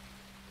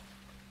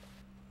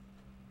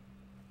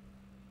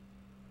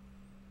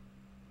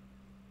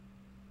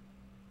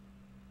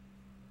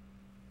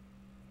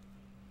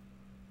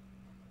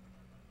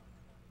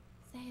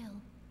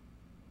 Zale,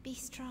 be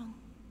strong.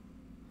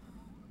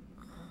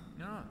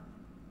 Ah,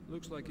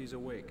 looks like he's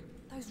awake.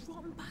 Those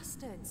rotten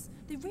bastards.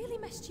 They really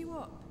messed you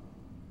up.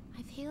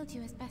 I've healed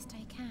you as best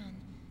I can,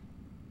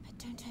 but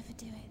don't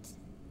overdo it.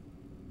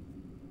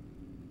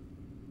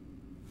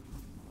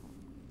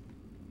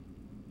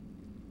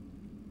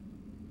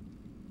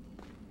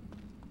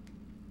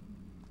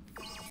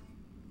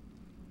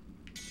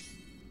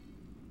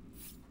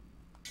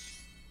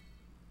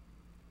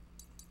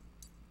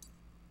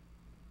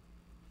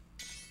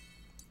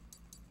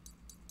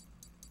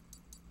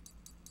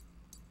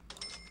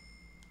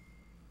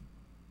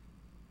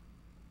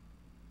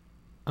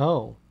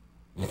 Oh.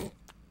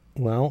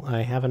 Well,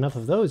 I have enough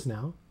of those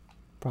now.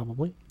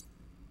 Probably.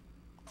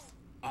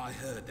 I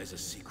heard there's a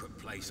secret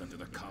place under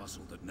the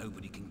castle that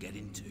nobody can get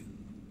into.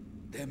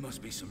 There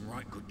must be some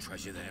right good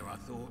treasure there, I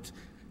thought.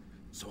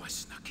 So I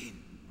snuck in.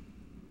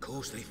 Of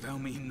course, they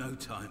found me in no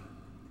time.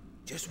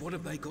 Just what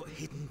have they got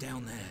hidden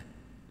down there?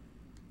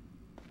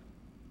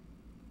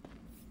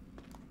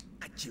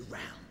 At Giral.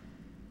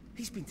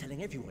 He's been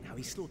telling everyone how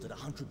he slaughtered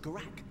 100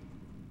 Gurak.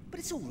 But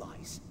it's all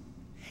lies.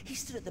 He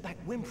stood at the back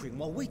whimpering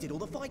while we did all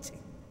the fighting.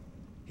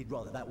 He'd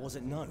rather that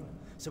wasn't known,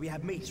 so he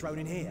had me thrown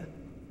in here.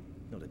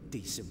 Not a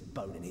decent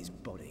bone in his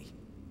body.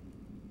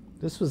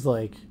 This was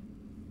like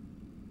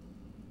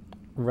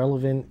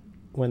relevant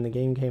when the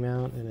game came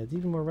out, and it's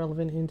even more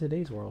relevant in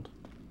today's world.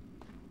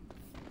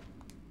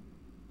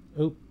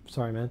 Oh,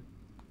 sorry, man.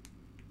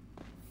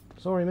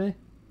 Sorry, man.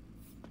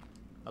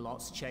 A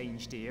lot's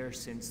changed here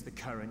since the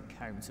current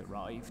count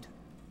arrived.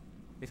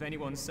 If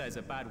anyone says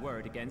a bad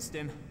word against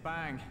him,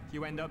 bang,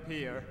 you end up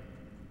here.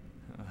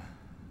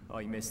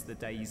 I miss the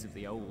days of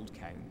the old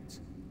Count.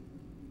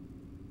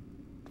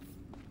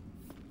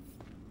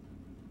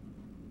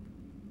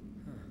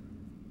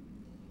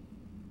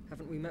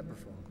 Haven't we met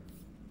before?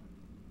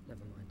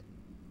 Never mind.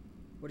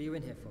 What are you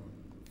in here for?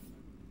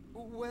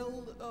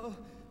 Well,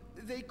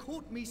 they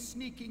caught me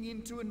sneaking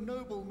into a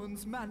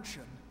nobleman's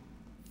mansion.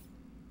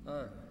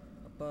 Oh,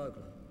 a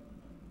burglar.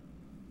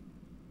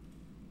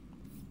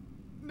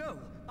 No,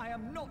 I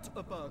am not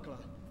a burglar.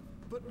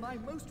 But my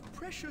most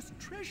precious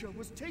treasure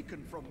was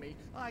taken from me.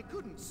 I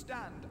couldn't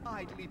stand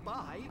idly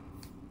by.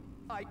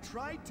 I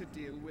tried to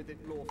deal with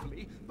it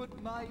lawfully,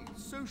 but my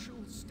social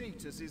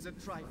status is a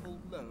trifle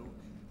low.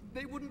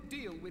 They wouldn't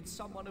deal with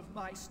someone of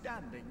my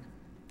standing.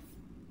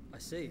 I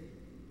see.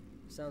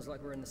 Sounds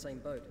like we're in the same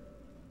boat.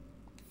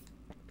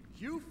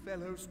 You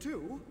fellows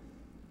too?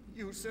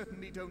 You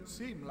certainly don't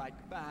seem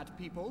like bad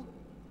people.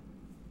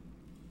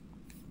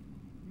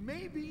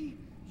 Maybe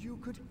you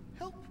could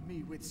help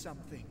me with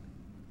something.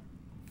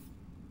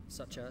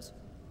 Such as?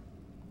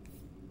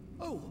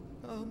 Oh,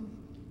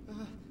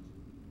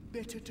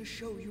 better to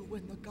show you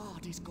when the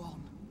guard is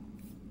gone.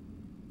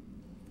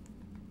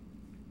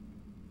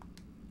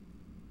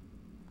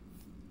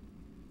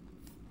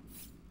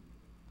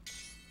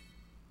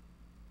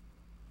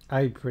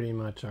 I pretty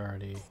much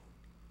already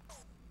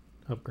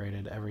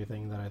upgraded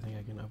everything that I think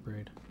I can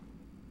upgrade.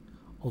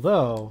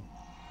 Although,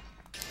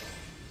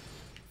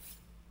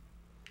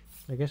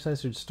 I guess I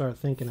should start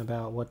thinking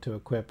about what to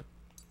equip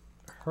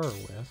her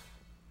with.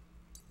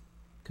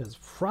 Because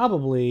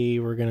probably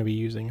we're going to be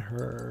using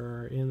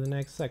her in the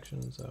next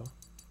section, so.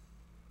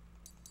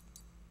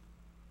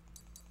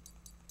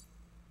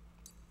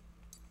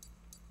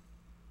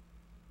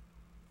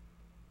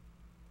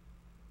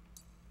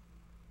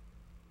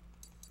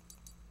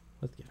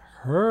 Let's get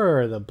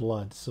her the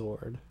blood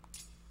sword.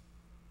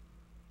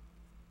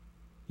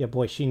 Yeah,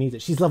 boy, she needs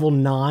it. She's level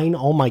 9?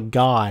 Oh my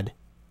god.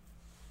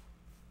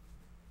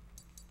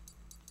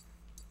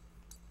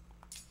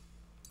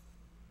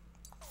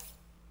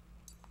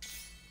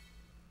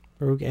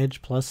 Rogue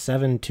Edge plus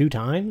 7 2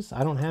 times?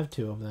 I don't have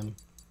 2 of them.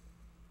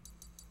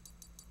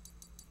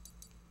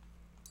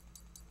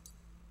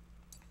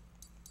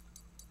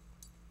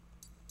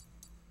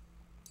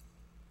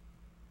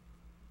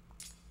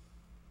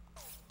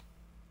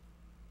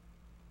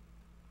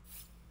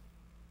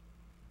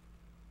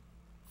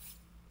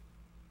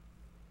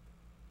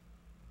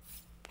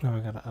 Oh, I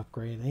gotta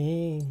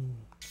upgrade.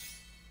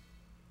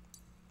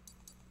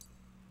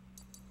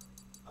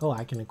 Oh,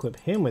 I can equip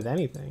him with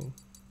anything.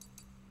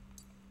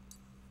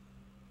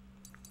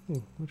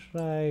 What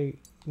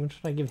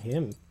should I give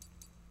him?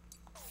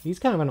 He's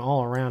kind of an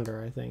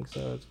all-arounder, I think,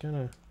 so it's kind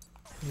of,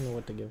 I don't know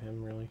what to give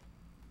him, really.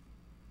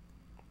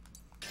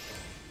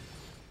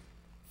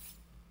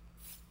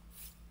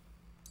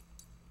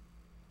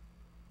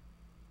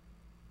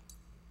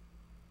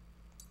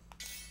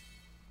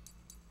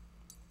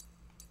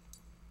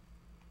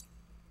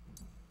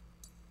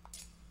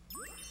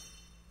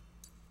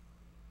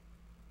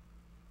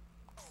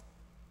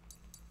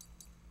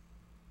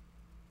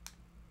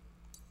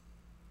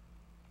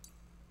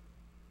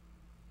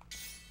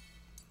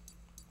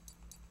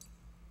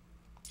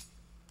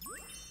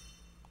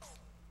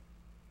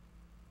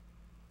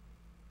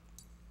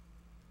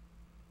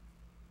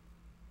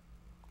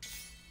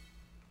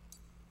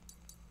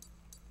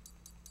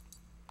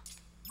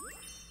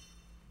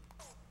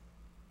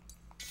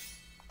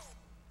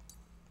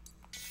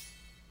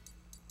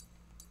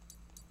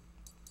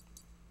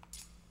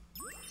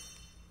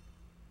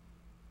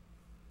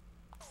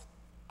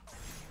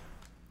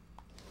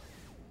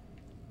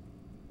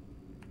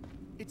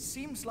 It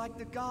seems like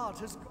the guard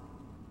has...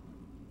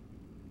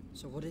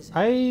 So what is it?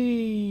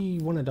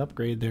 I wanted to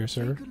upgrade there,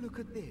 sir. Take a look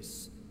at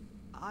this.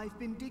 I've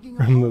been digging...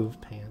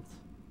 Remove pants.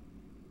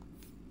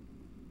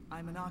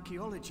 I'm an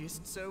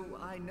archaeologist, so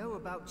I know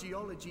about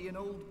geology and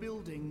old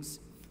buildings.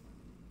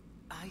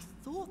 I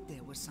thought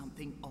there was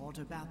something odd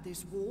about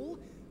this wall,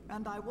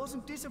 and I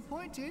wasn't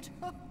disappointed.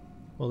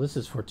 Well, this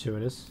is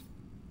fortuitous.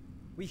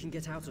 We can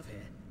get out of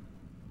here.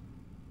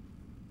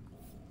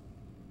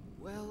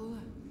 Well,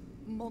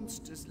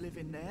 monsters live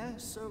in there,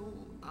 so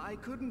I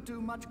couldn't do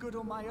much good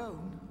on my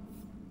own.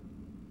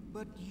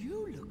 But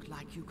you look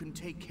like you can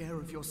take care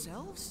of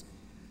yourselves.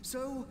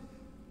 So,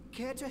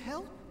 care to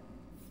help?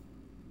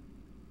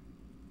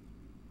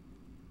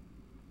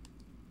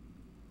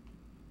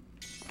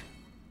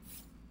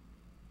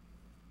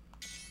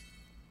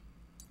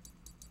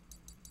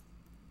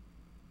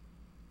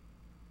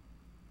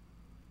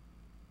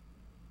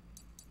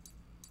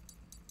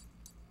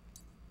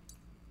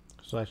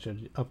 So I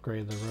should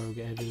upgrade the rogue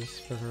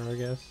edges for her, I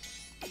guess.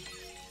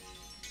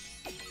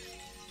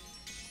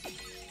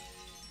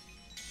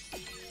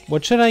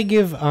 What should I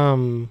give,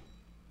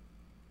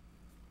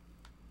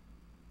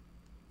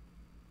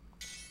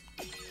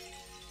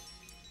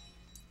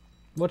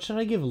 what should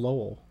I give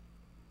Lowell?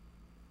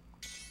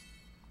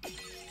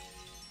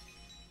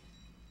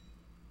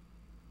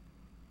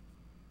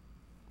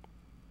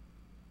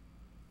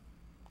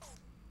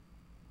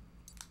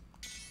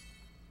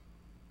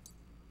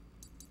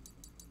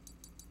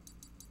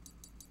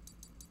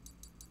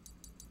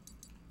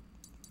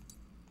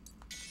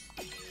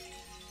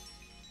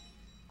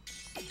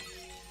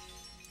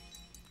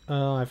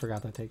 Oh, I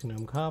forgot that takes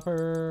gnome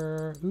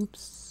copper.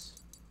 Oops.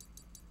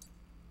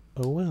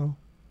 Oh well.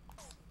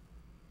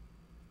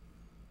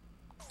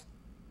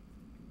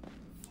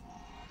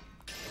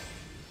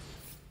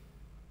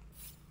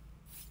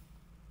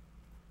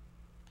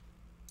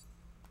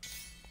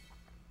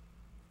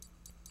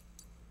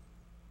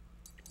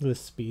 The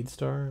speed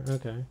star?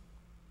 Okay.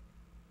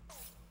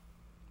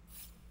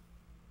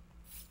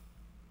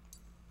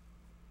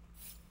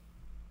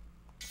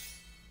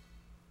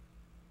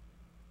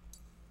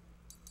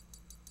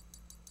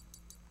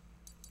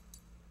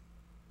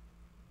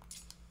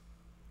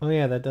 Oh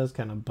yeah, that does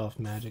kind of buff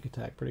magic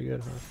attack pretty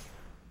good, huh?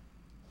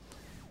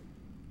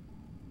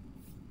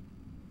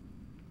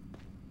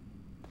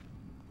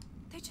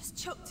 They just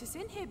chucked us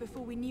in here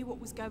before we knew what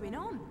was going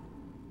on.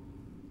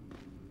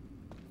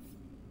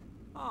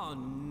 Oh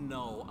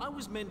no, I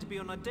was meant to be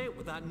on a date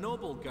with that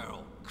noble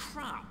girl.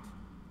 Crap.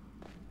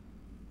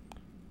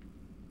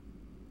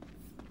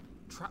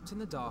 Trapped in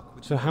the dark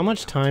with So how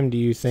much time do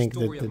you think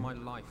story that of my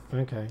life.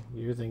 Okay,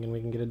 you're thinking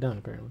we can get it done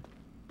apparently.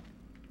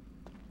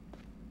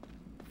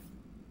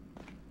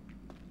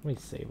 Let me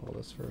save all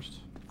this first.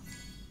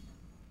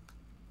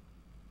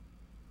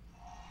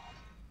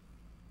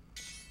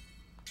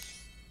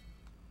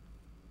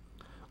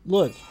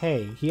 Look,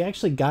 hey, he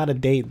actually got a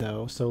date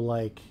though, so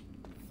like,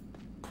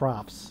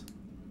 props.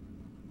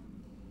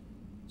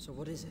 So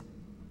what is it?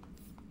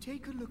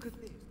 Take a look at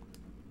this.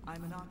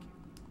 I'm an archaeologist.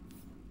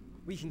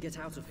 We can get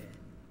out of here.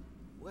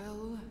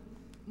 Well,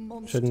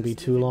 monsters Shouldn't be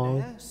too live in long.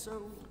 there,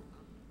 so...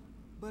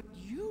 But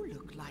you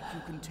look like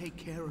you can take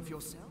care of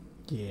yourself.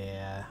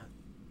 Yeah.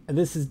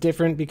 This is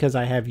different because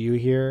I have you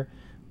here,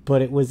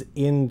 but it was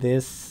in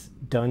this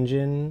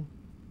dungeon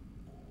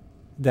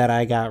that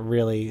I got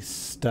really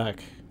stuck.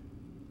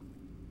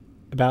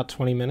 About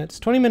 20 minutes.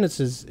 20 minutes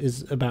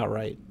is about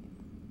right.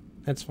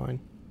 That's fine.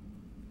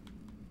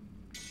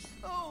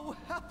 Oh,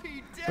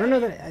 happy day! I don't know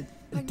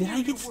that... did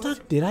I get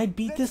stuck? Did I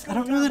beat this? I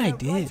don't know that I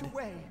did.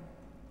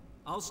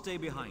 I'll stay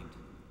behind.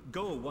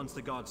 Go once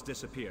the guards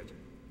disappeared.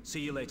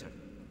 See you later.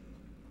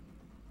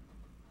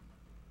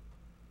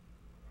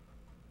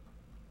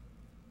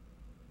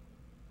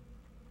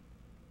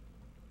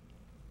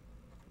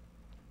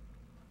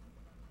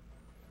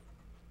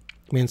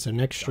 Man, so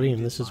next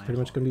stream, this is pretty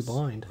much going to be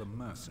blind. The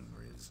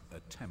mercenaries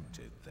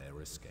attempted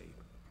their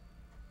escape.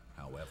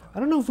 However, I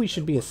don't know if we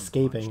should be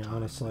escaping,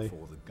 honestly.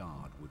 before the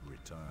guard would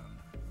return,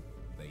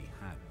 they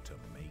had to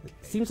make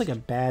Seems like a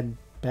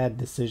bad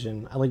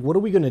decision. Like, what are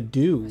we going to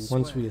do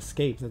once we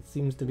escape? That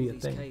seems to be a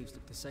thing. These caves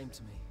look the same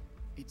to me.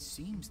 It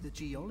seems the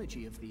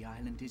geology of the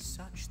island is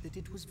such that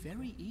it was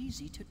very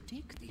easy to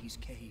dig these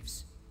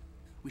caves.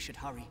 We should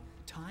hurry.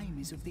 Time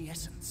is of the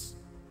essence.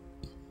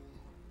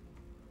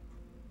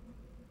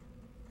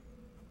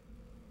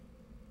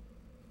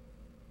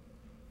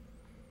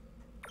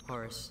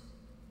 Horace,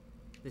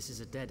 this is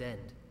a dead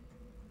end.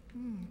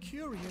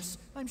 Curious.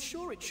 I'm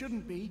sure it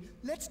shouldn't be.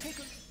 Let's take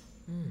a...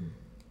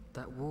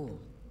 That wall.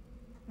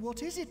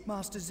 What is it,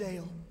 Master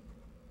Zale?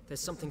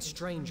 There's something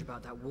strange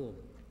about that wall.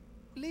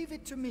 Leave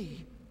it to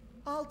me.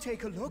 I'll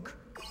take a look.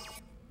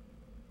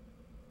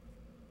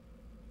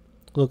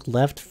 Look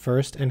left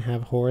first and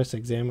have Horace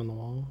examine the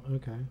wall.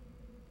 Okay.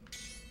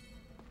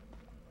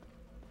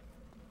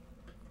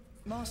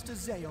 Master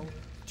Zale,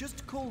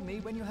 just call me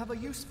when you have a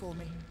use for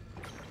me.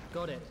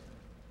 Got it.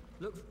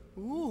 Look.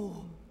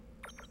 Ooh.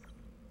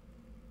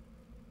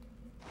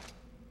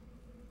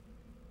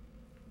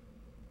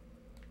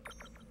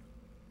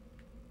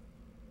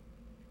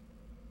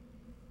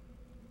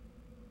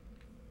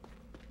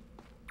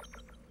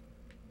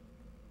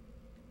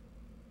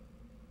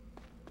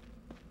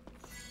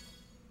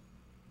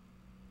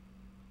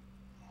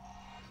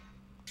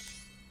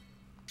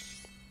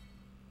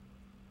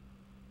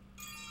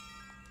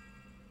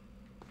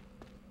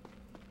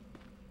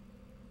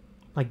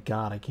 My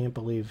god, I can't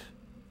believe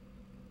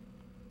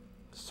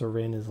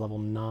Serin is level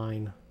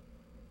 9.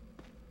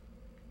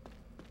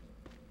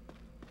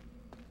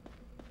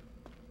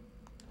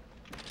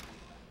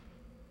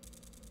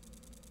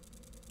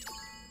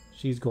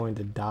 She's going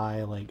to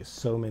die like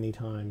so many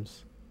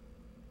times.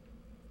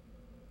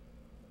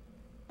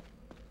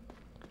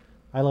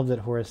 I love that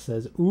Horace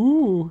says,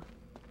 ooh!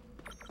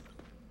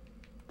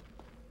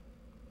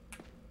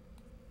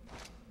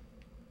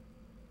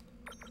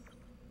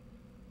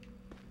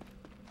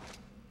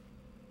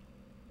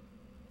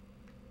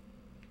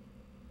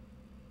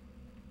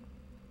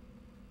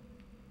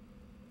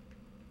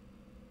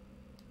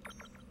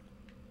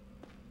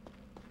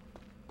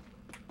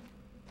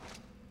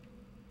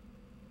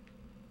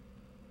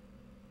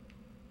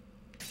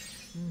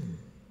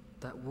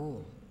 That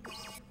wall.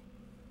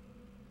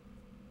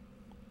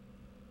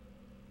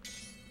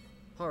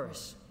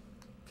 Horace,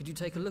 could you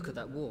take a look at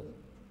that wall?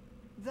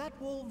 That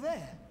wall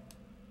there?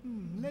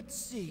 Let's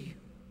see.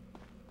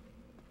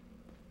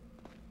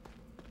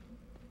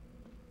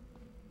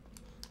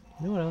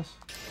 You know what else?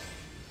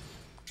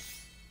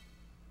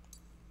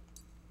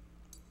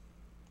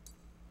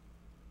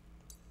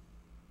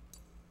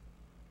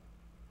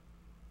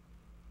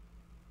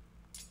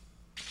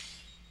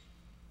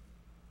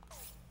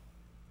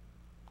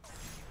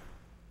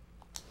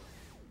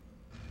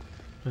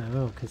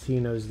 Oh, because he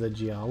knows the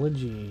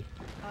geology.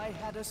 I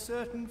had a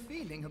certain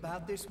feeling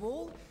about this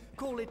wall.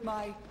 Call it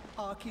my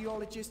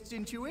archaeologist's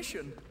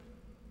intuition.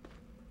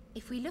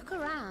 If we look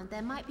around,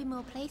 there might be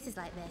more places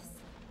like this.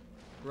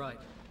 Right.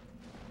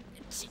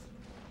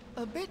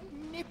 A bit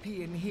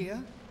nippy in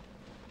here.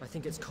 I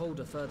think it's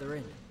colder further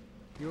in.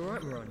 You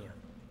alright, Maranya?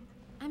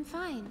 I'm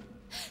fine.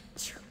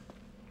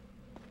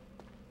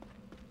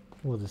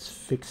 Oh, this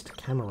fixed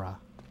camera.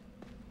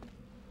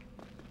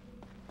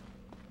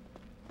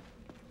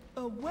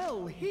 A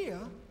well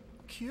here?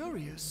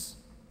 Curious.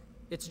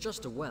 It's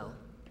just a well.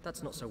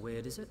 That's not so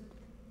weird, is it?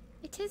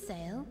 It is,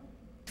 Zale.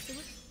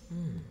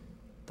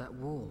 That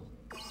wall.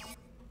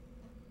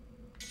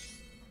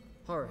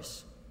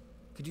 Horace,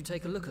 could you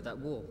take a look at that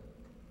wall?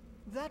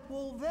 That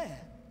wall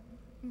there?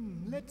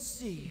 Let's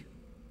see.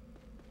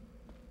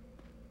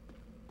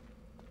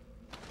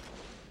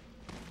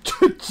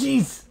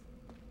 Jeez!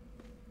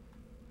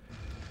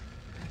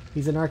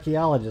 He's an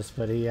archaeologist,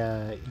 but he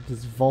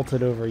just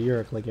vaulted over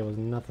Gurak like it was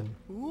nothing.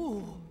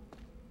 Ooh.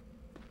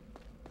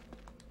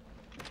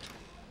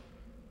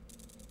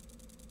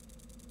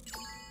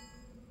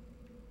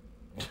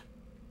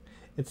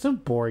 It's so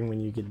boring when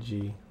you get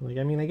G. Like,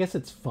 I mean, I guess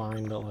it's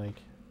fine, but like,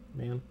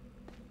 man.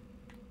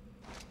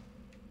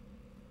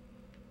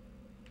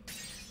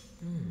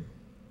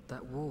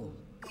 That wall.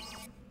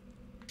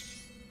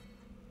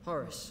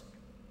 Horace,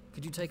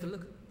 could you take a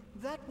look?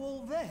 That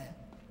wall there?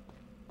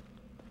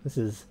 This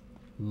is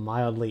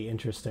mildly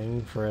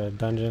interesting for a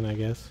dungeon, I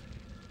guess.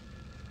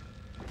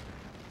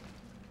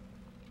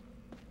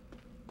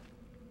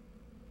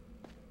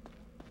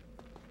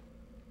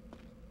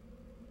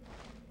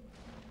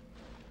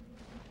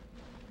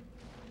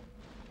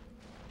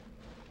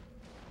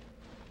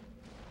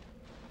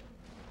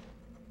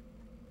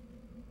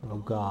 Oh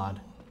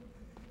God.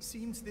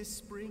 Seems this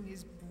spring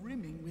is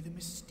brimming with a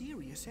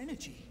mysterious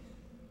energy.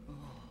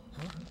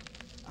 Oh,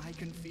 I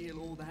can feel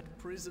all that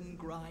prison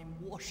grime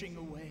washing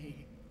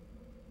away.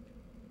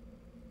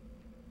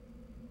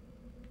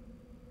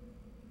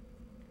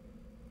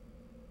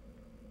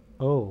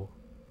 Oh.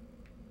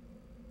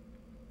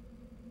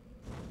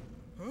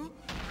 Huh?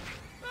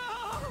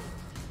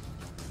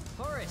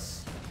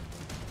 Horace!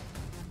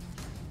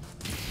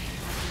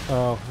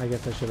 Oh, I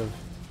guess I should have.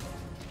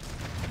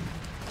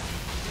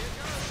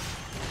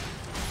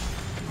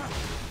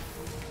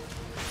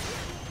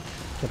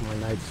 Kept my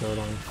night sword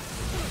on.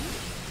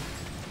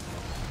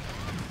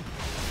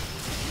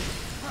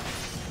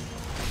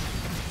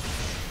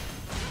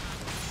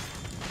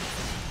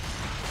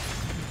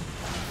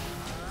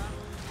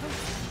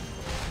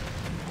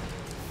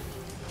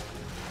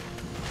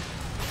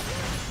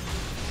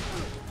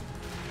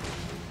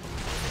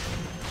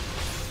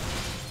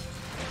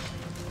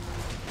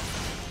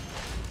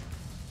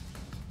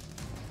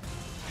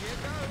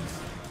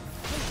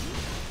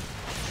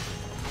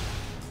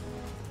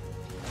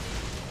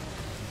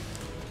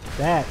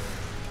 That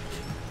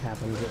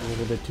happens a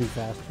little bit too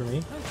fast for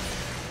me.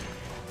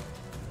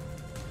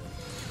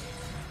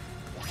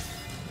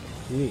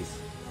 Jeez.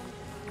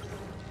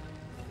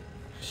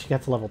 She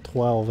got to level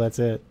 12, that's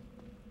it.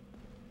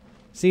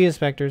 See you,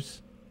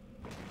 Spectres.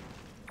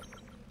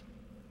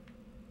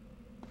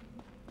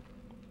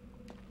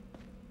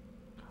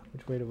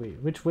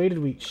 Which way did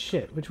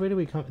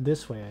we come?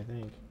 This way, I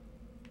think.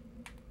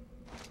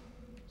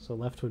 So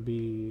left would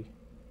be...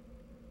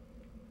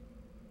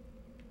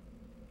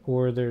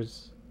 Or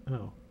there's...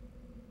 Oh.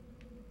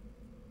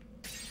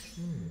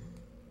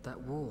 That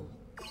wall.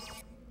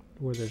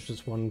 Or there's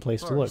just one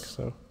place to look, Horace,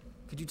 so...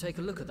 could you take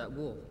a look at that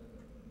wall?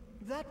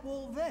 That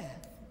wall there?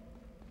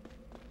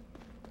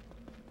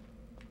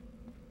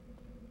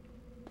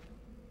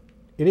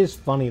 It is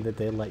funny that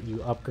they let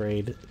you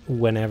upgrade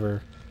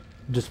whenever,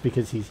 just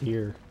because he's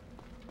here.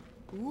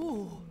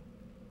 Ooh.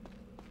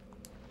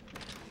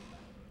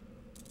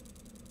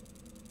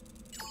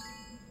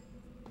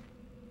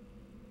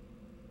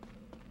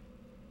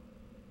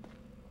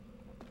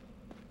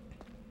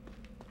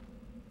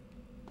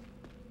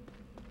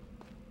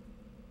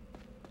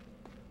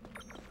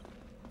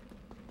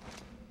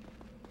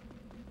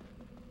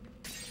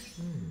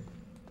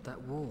 That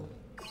wall.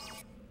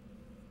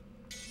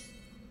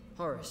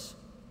 Horace,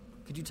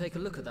 could you take a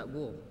look at that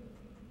wall?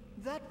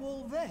 That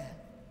wall there?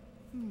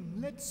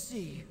 Let's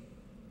see.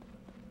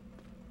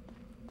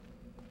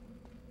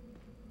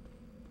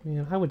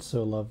 Man, I would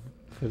so love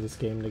for this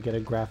game to get a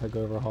graphic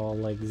overhaul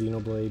like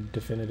Xenoblade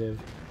Definitive.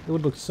 It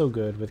would look so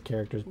good with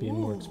characters being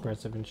more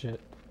expressive and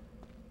shit.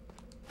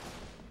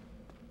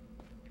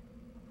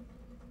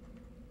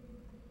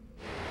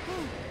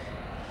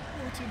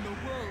 What in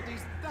the world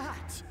is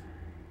that?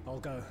 I'll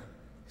go.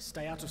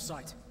 Stay out of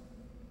sight.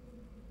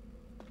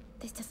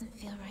 This doesn't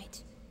feel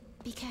right.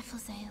 Be careful,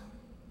 Zale.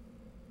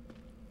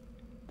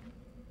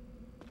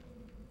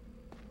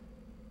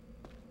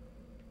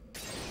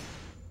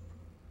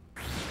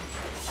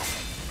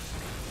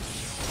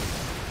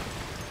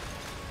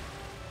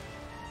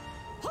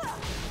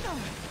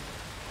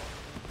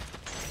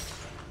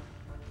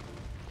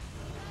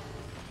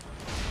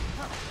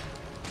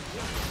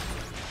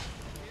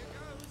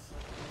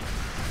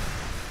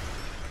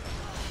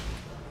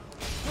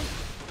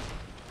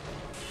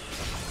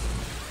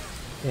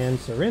 And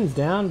Serin's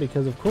down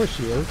because of course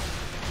she is.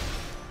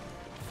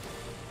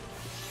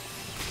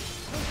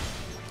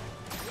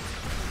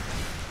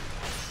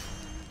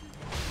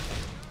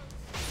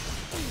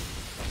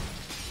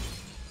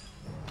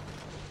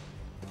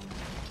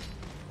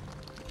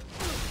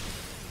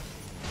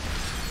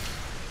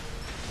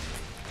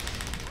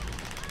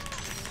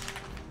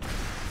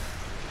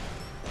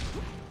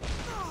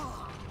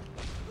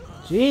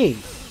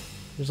 Jeez,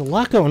 there's a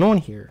lot going on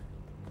here.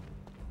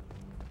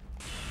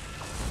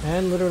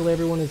 And literally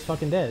everyone is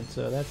fucking dead,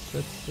 so that's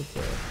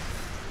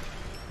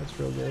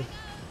real good.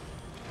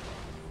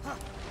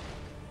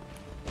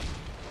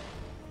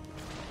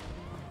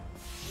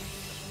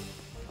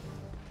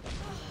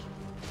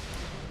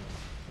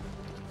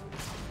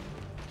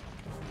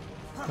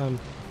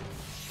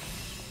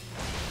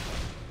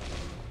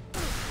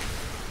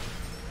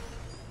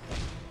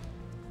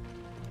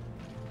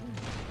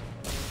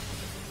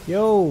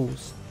 Yo,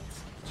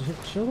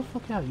 chill the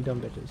fuck out, you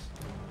dumb bitches.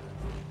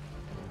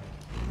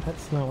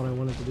 That's not what I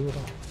wanted to do at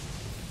all.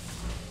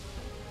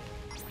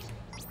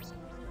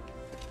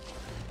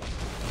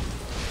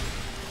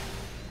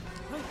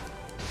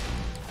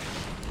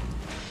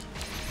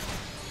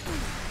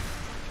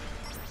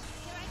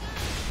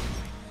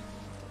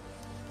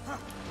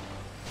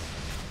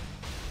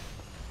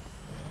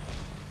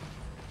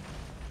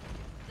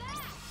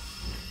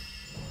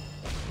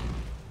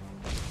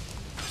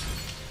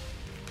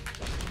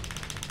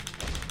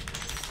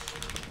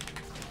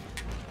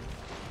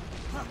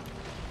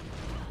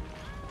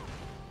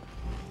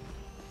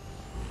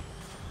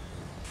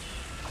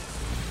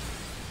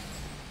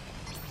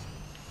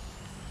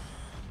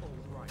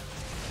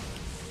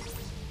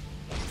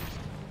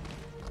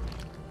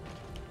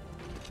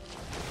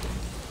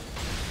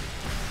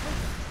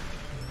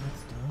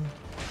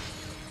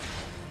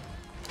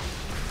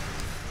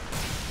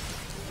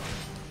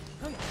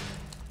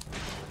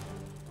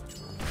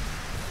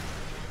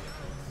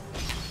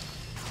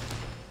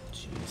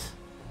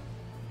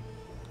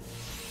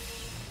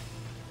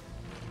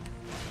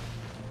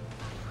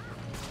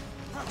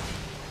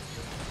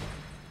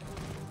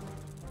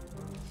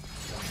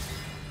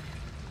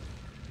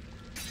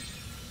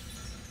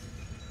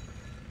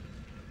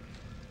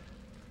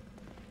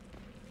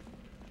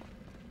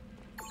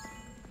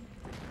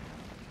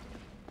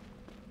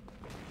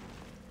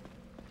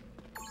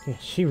 Yeah,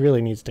 she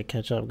really needs to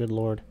catch up, good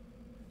lord.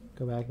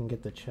 Go back and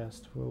get the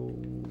chest. Whoa,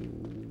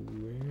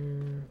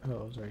 where?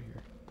 Oh, it was right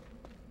here.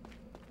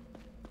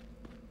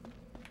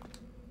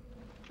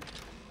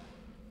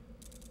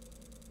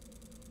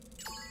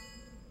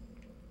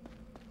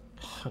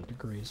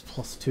 Degrees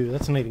 +2.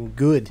 That's not even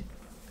good.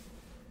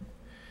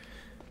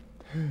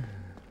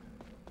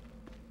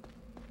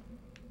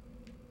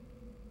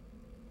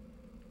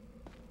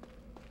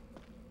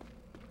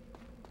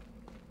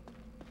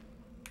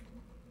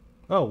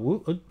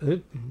 Oh,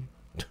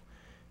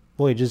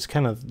 boy, it just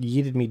kind of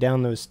yeeted me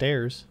down those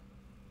stairs.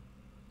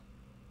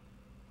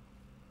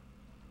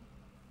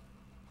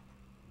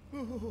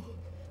 Oh,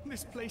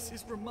 this place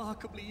is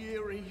remarkably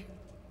eerie.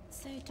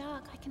 So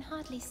dark, I can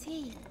hardly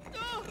see.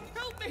 Oh,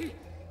 help me!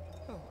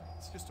 Oh,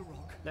 it's just a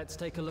rock. Let's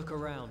take a look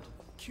around.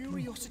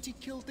 Curiosity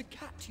killed the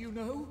cat, you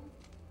know.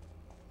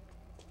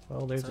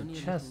 Well, there's a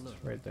chest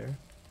right there.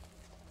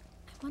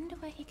 I wonder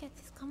where he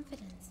gets his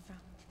confidence from.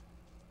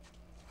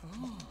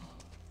 Oh.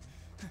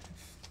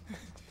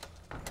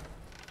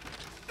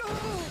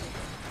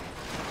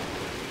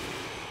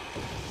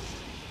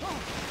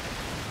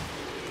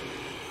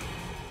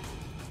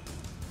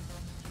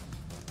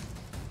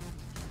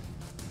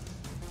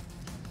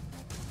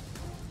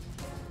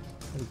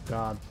 Oh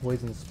god,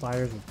 poison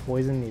spiders with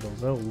poison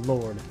needles. Oh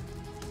lord.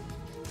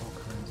 All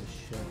kinds of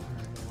shit.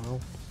 Alright, well.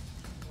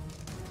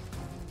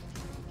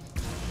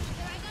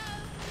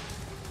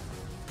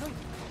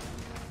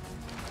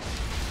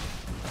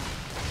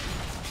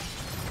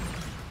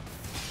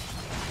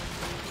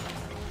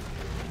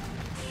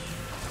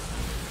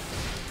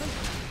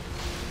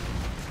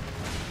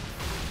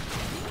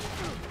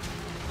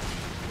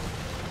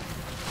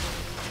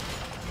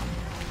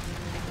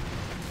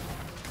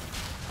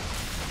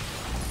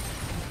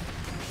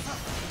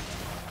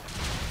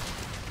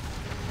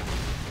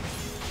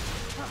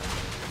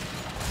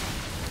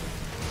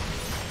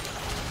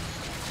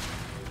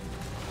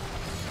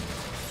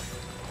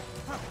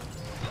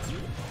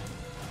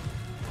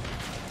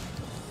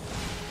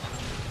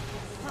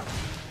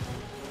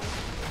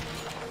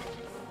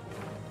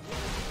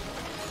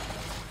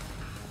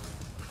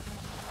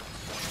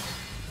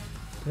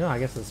 No, I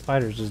guess the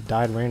spiders just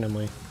died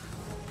randomly.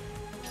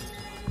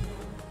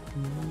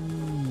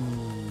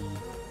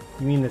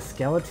 You mean the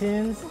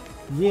skeletons?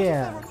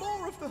 Yeah. There are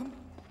more of them.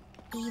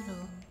 Evil,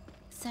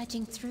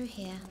 surging through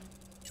here.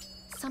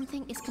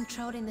 Something is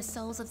controlling the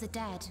souls of the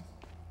dead.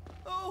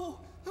 Oh,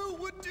 who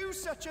would do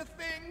such a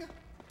thing?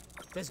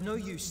 There's no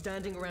use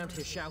standing around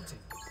here shouting.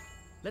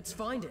 Let's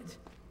find it.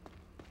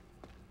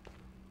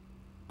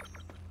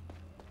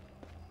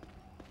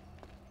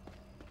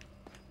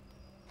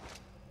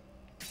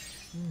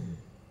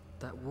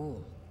 That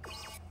wall.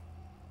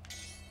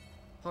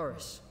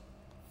 Horace,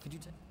 could you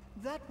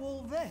That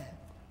wall there.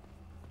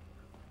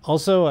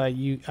 Also,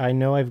 I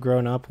know I've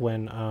grown up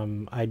when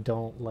I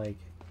don't like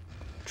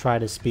try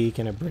to speak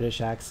in a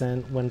British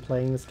accent when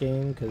playing this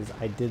game, because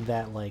I did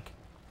that like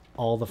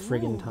all the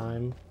friggin'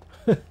 time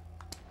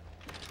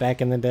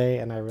back in the day,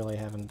 and I really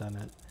haven't done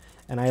it.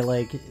 And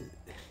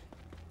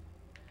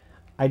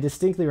I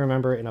distinctly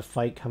remember in a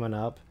fight coming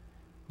up,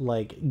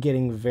 like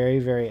getting very,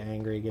 very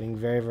angry, getting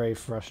very, very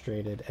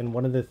frustrated, and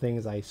one of the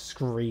things I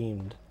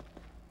screamed,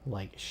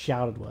 like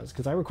shouted, was,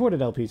 because I recorded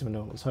LPs when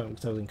no one was home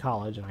because I was in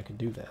college and I could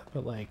do that,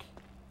 but like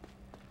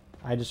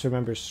I just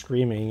remember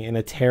screaming in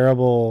a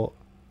terrible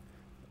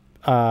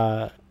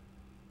a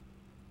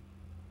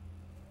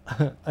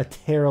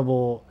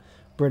terrible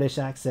British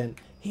accent,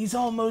 "He's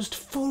almost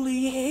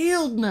fully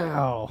healed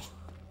now."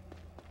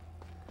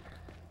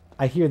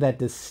 I hear that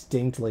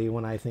distinctly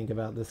when I think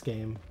about this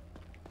game.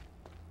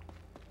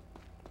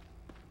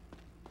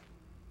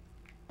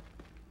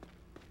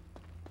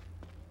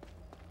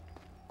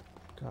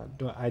 God,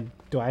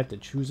 do I have to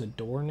choose a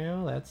door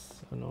now?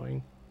 That's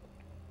annoying.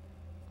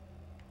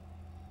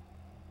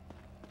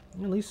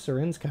 At least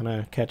Seren's kind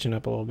of catching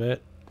up a little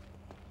bit.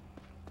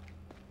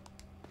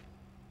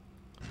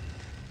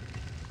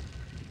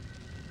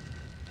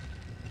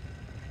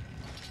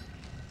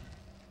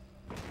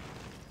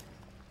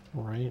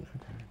 Right,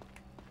 okay.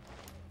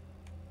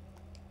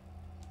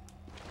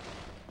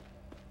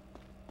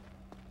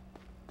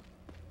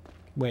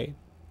 Wait.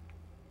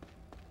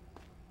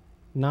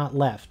 Not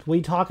left. What are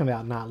you talking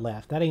about, not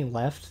left? That ain't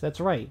left. That's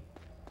right.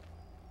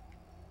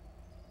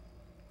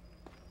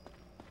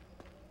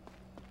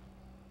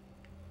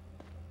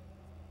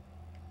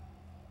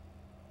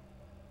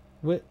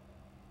 What?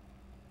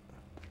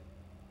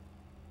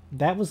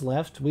 That was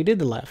left? We did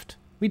the left.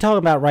 We talking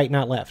about right,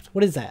 not left.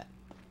 What is that?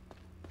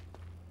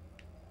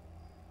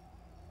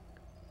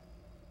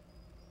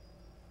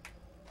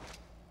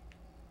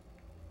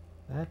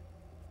 That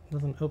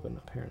doesn't open,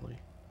 apparently.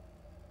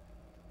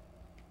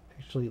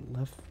 Actually,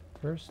 left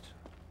first.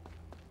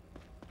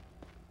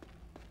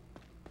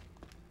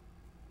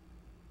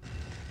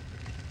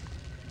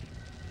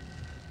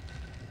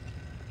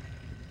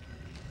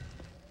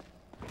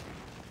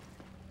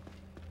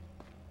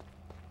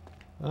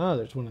 Oh,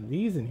 there's one of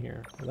these in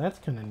here. Well, that's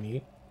kind of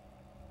neat.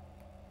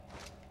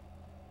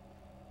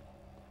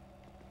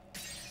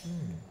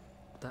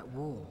 That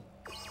wall.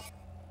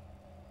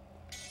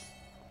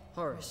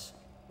 Horace,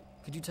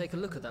 could you take a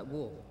look at that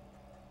wall?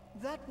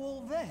 That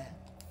wall there.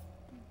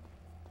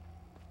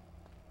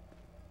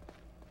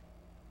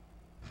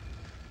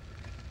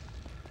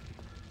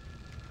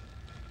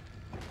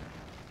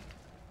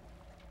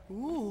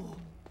 Ooh.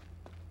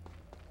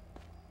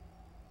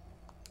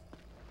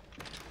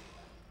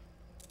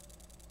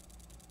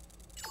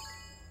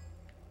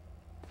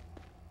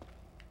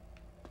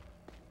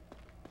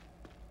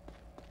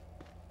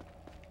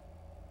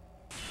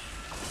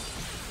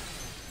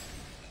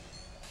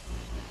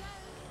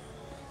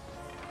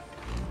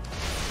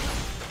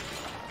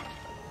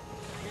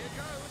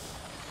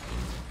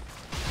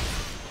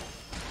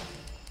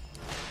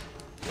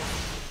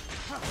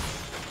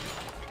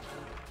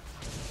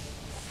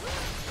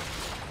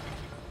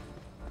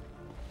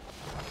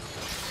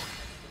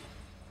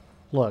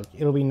 Look,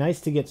 it'll be nice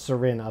to get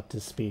Seren up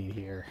to speed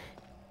here.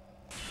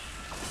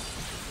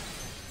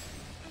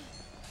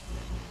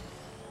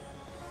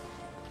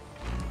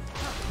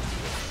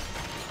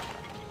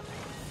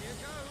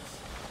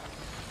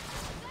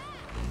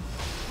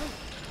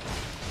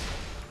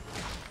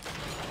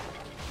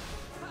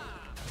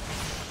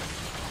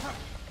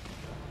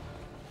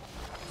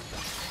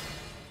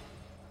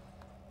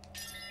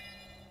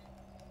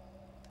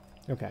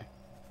 Okay.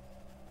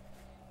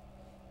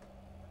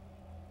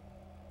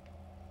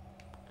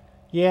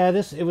 Yeah,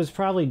 it was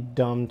probably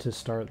dumb to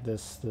start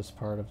this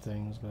part of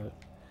things, but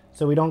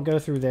so we don't go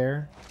through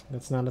there.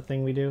 That's not a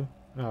thing we do.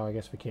 Oh, I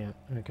guess we can't.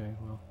 Okay,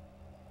 well.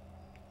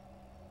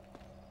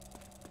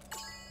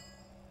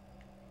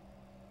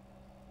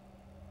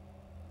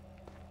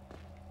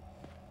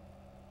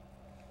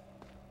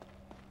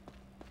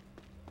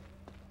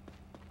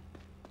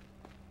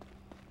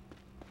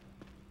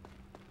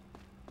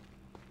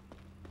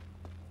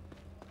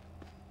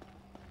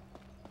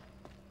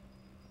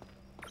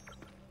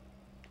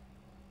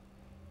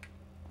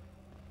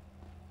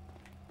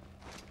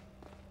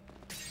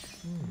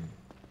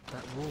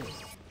 That wall.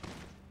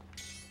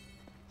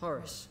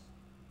 Horace,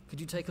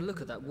 could you take a look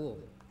at that wall?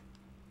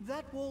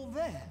 That wall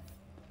there.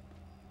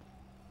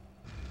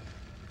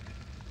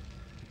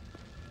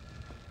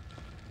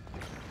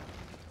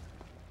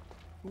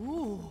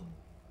 Ooh.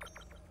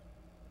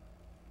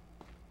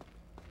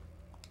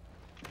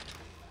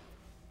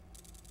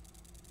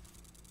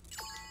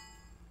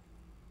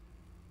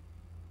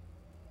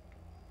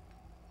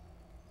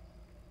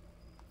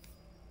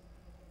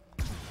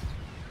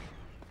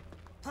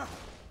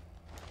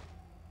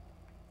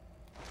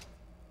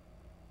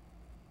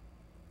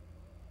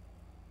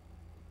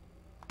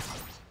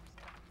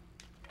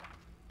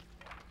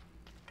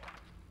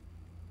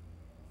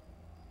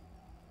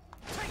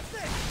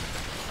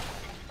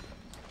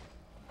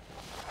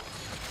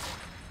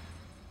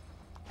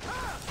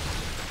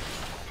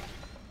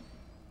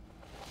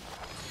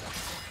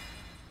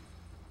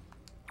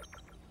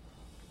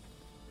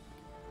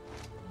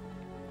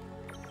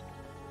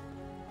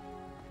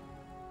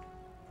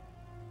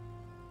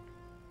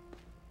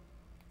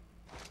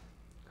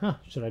 Huh,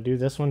 should I do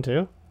this one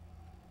too?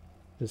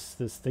 This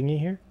thingy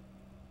here?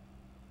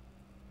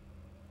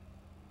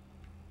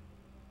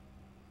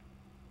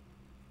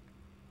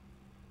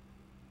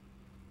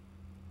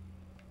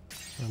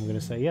 I'm gonna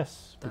say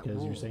yes,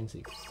 because you're saying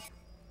secret.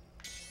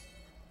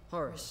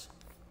 Horace.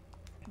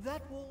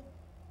 That will...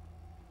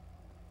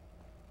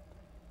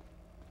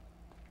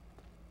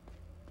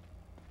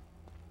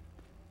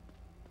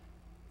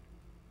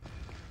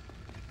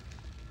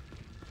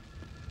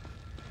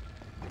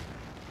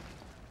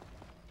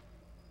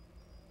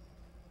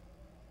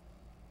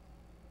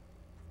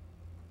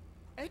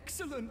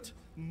 Excellent!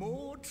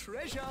 More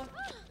treasure!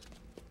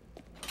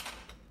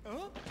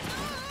 Huh?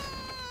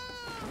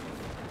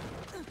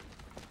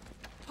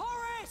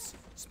 Horace!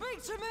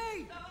 Speak to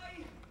me!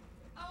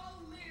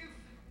 I'll live!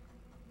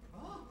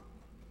 Huh?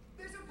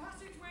 There's a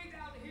passageway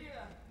down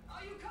here!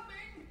 Are you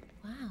coming?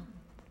 Wow.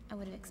 I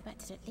would have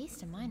expected at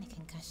least a minor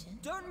concussion.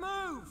 Don't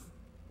move!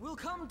 We'll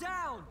come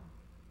down!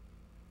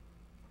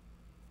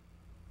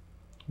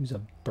 Use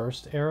a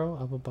burst arrow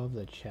up above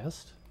the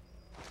chest?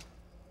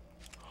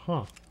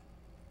 Huh.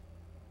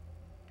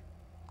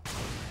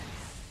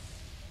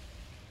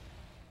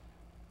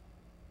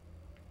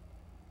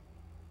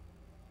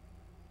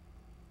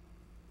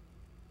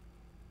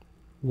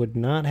 Would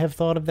not have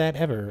thought of that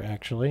ever,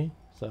 actually.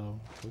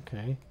 So,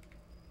 okay.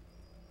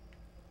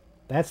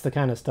 That's the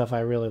kind of stuff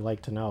I really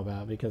like to know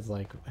about, because,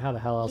 like, how the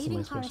hell else am I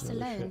Leaving supposed Horace to know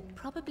this alone shit?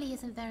 probably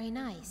isn't very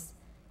nice.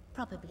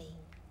 Probably.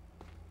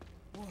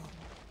 Whoa.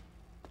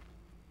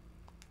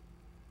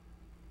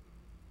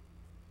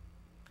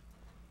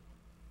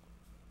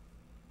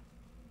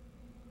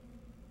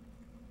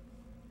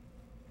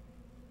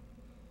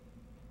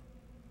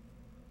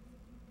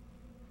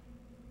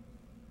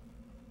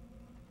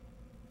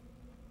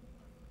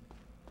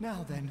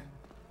 Now then,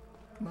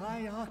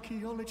 my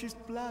archaeologist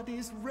blood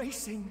is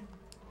racing.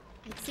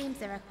 It seems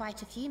there are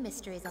quite a few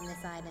mysteries on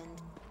this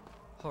island.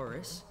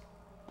 Horace,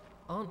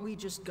 aren't we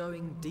just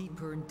going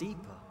deeper and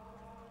deeper?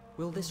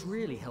 Will this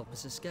really help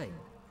us escape?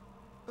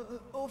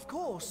 Of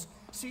course.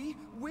 See,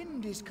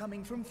 wind is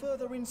coming from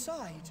further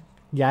inside.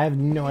 Yeah, I have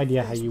no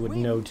idea how you would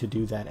know to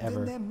do that ever.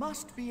 Then there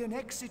must be an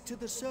exit to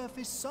the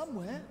surface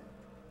somewhere.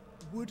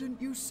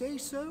 Wouldn't you say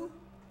so?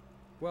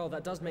 Well,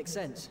 that does make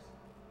sense.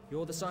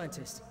 You're the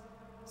scientist.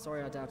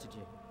 Sorry I doubted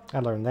you. I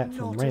learned that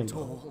from Not Rainbow. at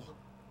all.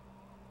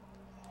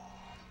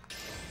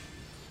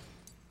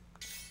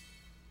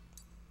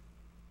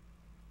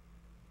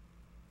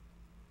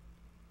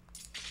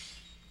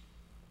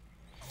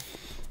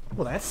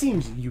 Well, that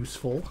seems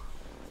useful.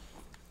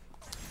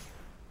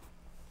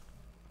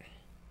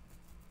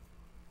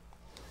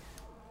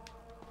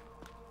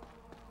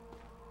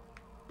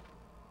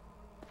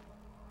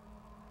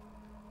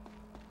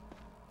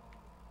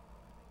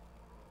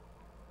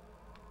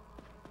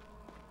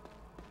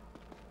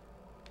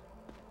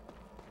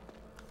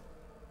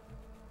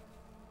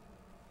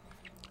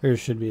 There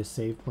should be a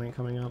save point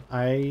coming up.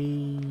 I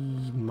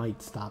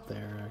might stop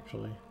there,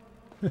 actually.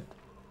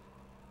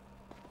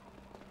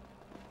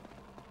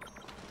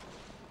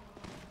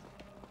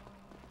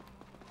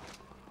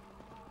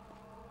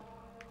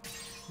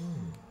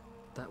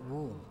 That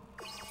wall.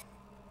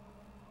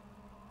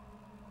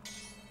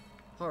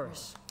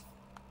 Horace.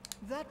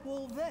 That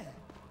wall there.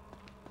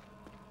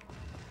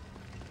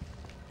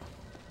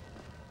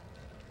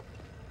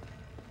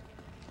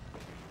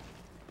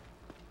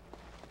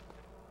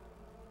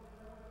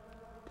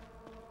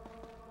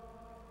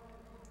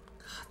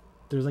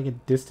 There's like a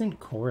distant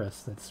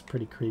chorus that's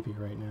pretty creepy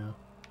right now.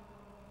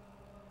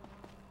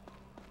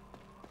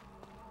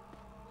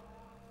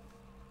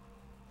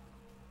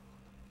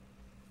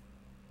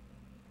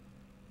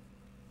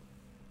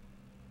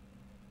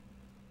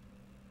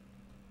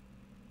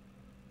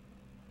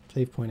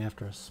 Save point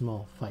after a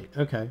small fight.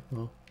 Okay,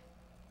 well,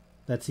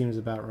 that seems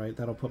about right.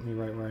 That'll put me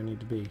right where I need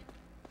to be.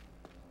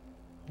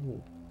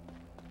 Ooh.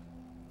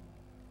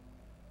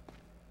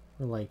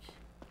 We're like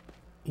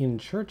in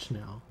church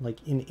now,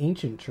 like in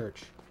ancient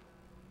church.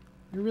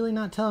 You're really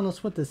not telling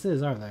us what this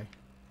is, are they?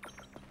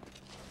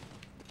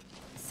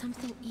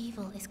 Something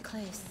evil is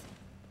close.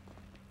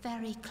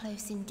 Very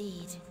close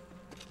indeed.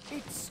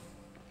 It's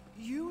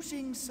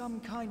using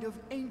some kind of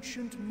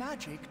ancient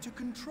magic to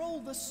control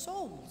the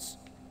souls.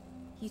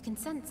 You can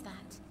sense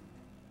that.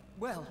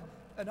 Well,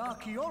 an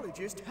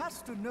archaeologist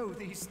has to know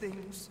these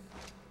things.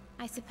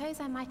 I suppose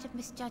I might have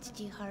misjudged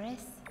you,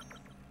 Horace.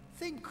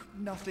 Think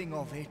nothing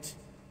of it.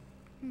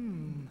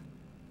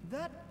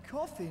 That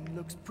coffin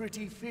looks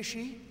pretty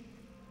fishy.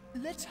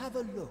 Let's have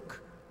a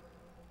look.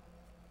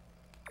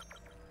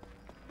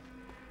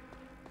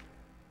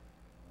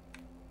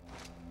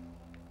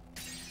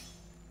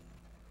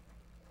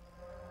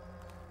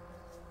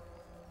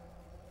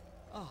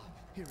 Ah,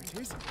 here it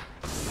is.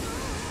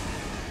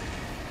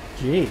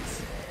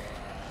 Jeez.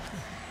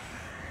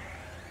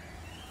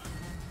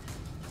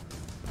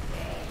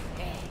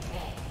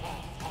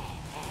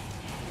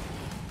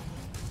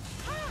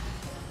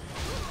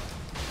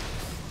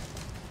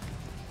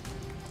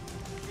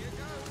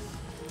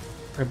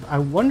 I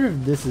wonder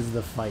if this is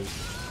the fight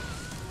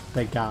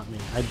that got me.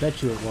 I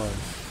bet you it was.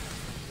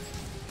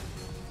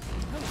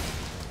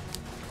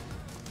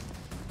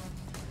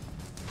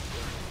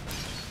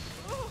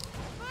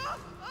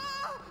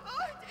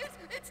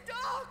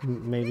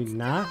 Maybe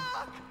not?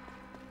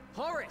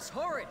 Horace!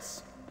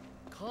 Horace!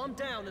 Calm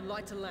down and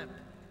light a lamp.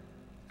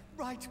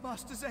 Right,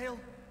 Master Zale.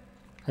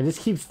 I just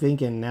keep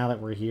thinking now that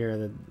we're here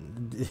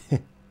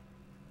that...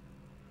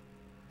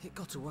 It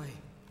got away.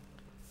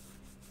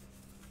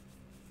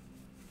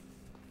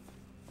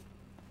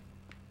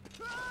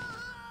 The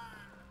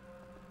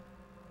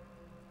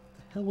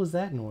hell was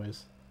that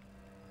noise?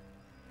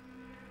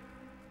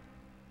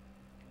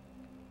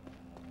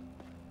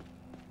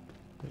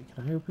 Wait,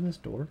 can I open this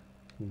door?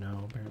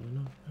 No, apparently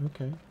not.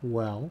 Okay,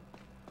 well.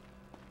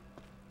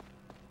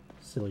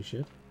 Silly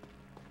shit.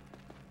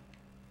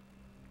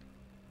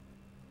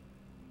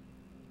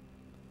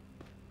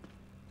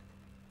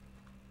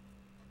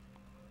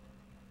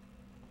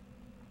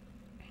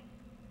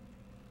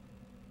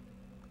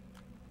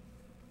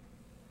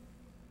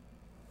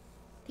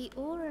 The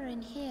aura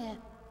in here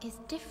is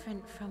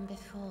different from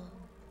before.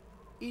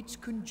 It's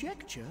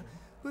conjecture,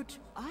 but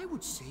I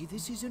would say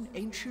this is an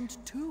ancient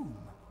tomb.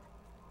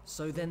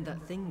 So then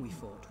that thing we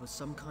fought was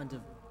some kind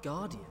of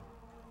guardian?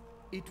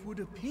 It would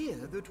appear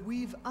that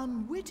we've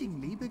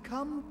unwittingly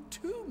become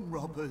tomb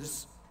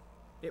robbers.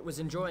 It was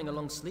enjoying a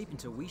long sleep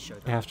until we showed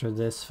up. After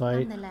this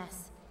fight.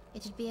 Nonetheless,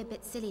 it'd be a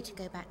bit silly to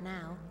go back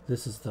now.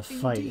 This is the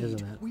fight, Indeed,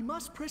 isn't it? We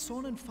must press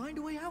on and find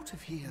a way out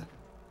of here.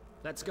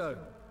 Let's go.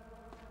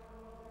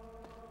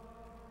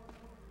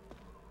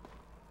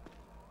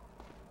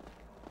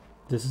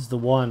 This is the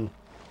one.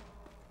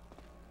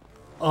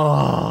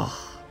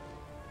 Oh.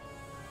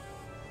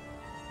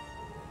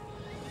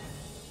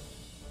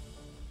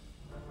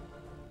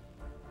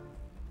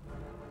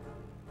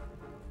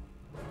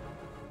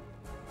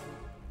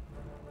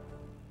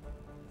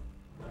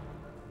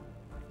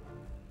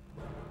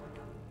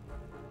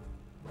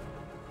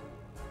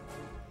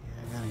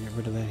 Yeah, I gotta get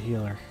rid of that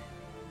healer.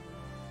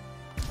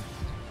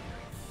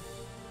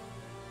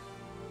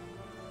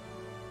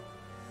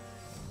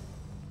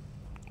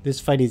 This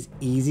fight is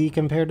easy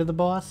compared to the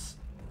boss.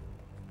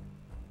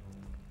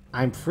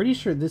 I'm pretty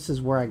sure this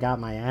is where I got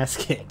my ass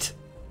kicked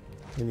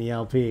in the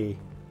LP.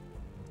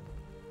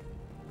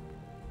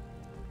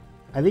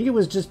 I think it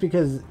was just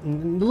because,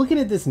 looking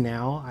at this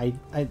now,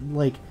 I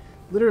like,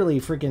 literally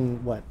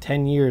freaking, what,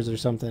 10 years or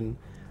something.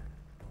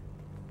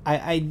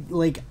 I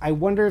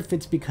wonder if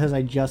it's because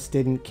I just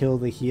didn't kill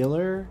the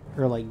healer,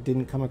 or like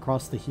didn't come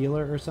across the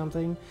healer or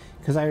something.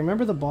 Because I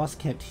remember the boss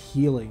kept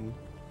healing.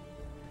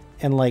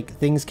 And like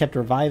things kept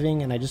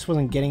reviving and I just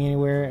wasn't getting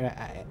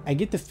anywhere. I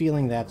get the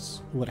feeling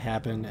that's what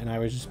happened and I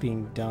was just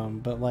being dumb,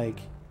 but like,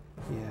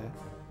 yeah.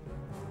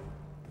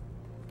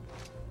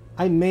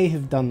 I may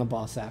have done the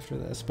boss after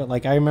this, but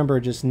like I remember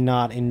just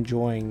not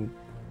enjoying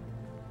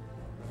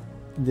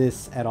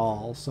this at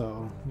all,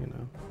 so, you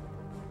know.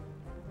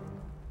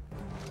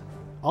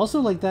 Also,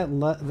 like that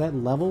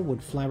level would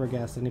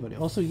flabbergast anybody.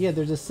 Also, yeah,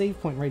 there's a save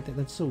point right there.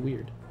 That's so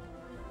weird.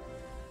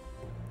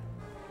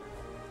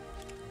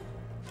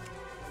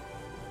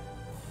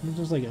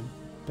 There's like a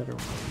better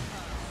one.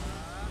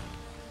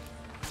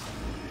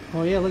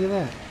 Oh yeah, look at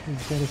that.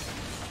 He's got his...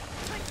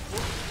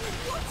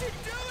 What's it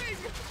doing?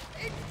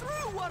 It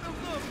threw one of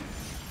them!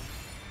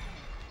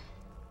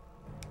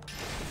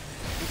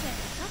 It's a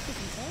tough,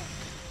 isn't it?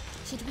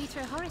 Should we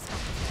throw Horace back?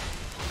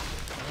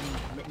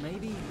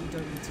 Maybe we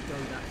don't need to go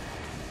that far.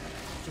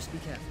 Just be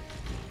careful.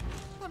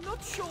 I'm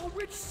not sure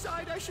which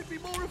side I should be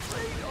more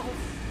afraid of.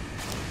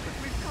 But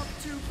we've come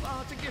too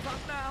far to give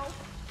up now.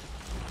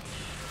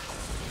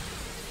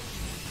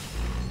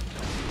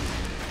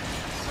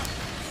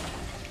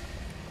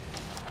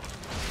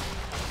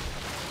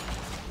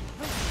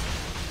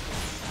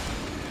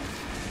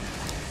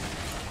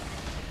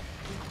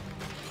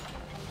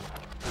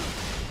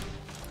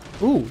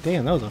 Ooh,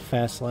 damn, that was a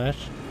fast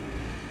slash.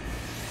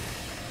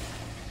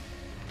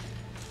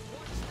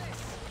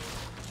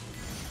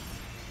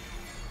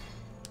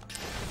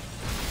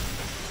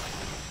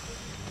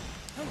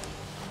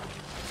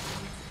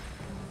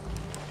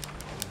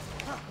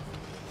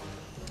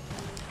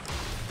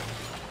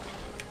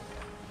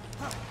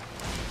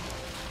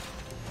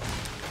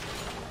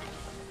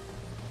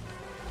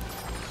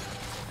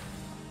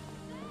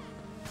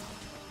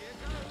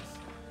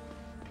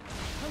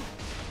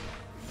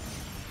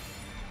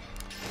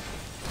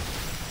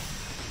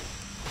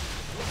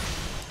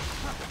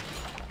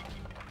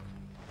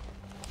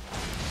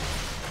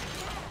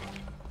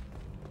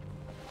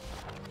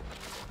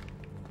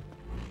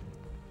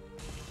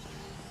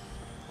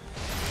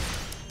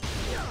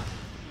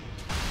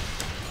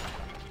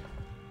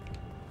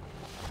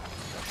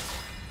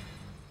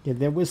 Yeah,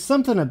 there was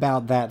something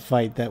about that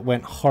fight that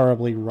went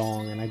horribly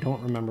wrong, and I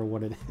don't remember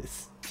what it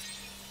is.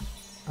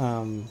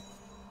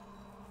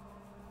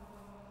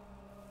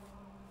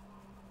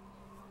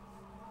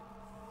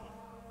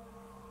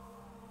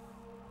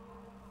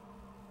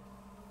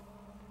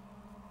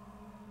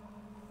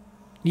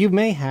 You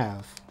may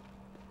have.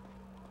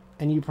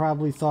 And you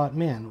probably thought,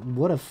 man,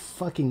 what a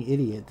fucking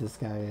idiot this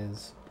guy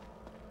is.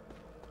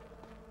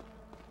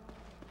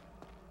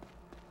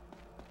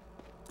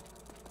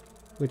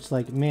 Which,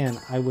 like, man,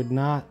 I would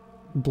not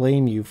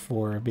blame you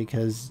for,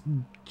 because,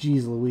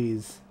 geez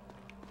Louise.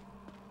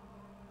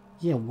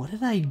 Yeah, what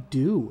did I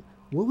do?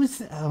 What was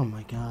the, oh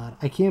my god.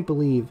 I can't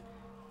believe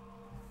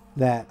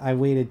that I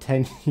waited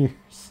 10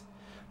 years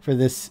for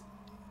this,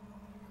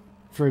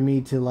 for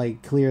me to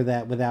like clear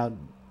that without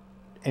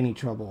any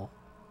trouble.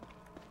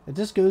 It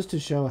just goes to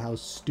show how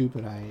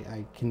stupid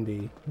I can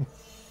be.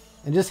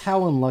 And just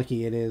how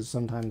unlucky it is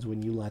sometimes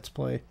when you let's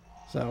play.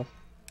 So,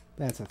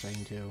 that's a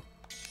thing too.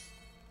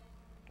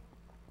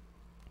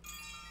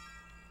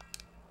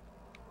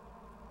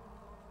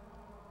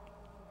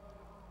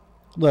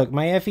 Look,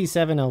 my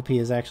FE7 LP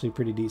is actually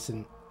pretty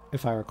decent,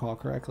 if I recall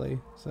correctly.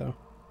 So,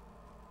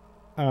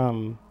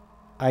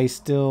 I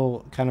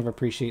still kind of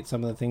appreciate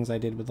some of the things I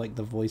did with like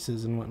the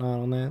voices and whatnot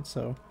on that.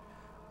 So,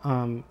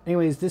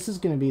 anyways, this is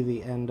going to be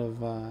the end of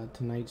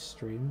tonight's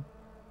stream.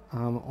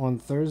 On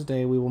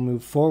Thursday, we will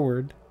move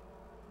forward.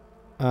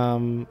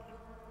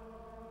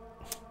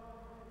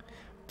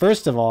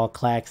 First of all,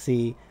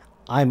 Claxy,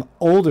 I'm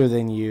older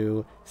than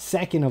you.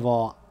 Second of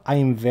all, I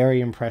am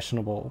very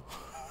impressionable.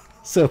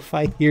 So if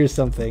I hear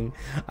something,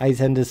 I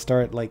tend to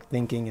start like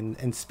thinking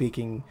and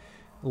speaking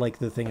like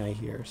the thing I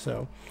hear.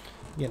 So,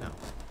 you know.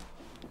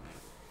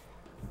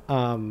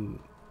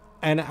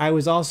 And I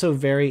was also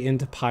very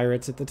into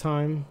pirates at the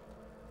time,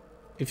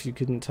 if you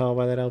couldn't tell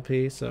by that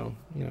LP. So,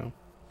 you know.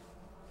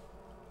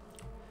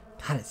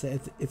 God,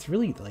 it's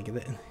really like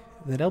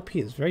that LP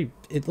is very,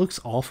 it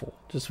looks awful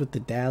just with the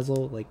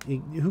dazzle. Like,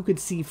 who could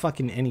see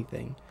fucking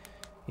anything,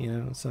 you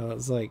know? So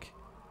it's like,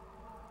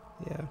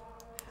 yeah.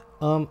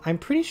 I'm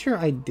pretty sure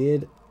I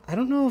did. I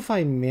don't know if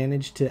I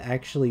managed to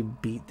actually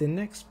beat the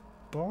next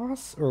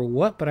boss or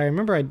what, but I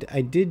remember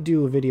I did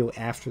do a video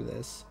after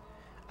this.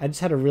 I just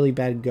had a really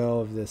bad go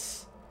of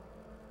this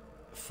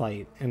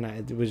fight, and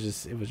it was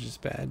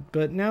just bad.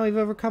 But now we've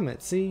overcome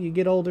it. See, you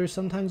get older,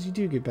 sometimes you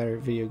do get better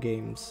at video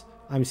games.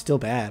 I'm still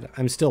bad.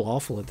 I'm still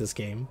awful at this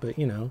game, but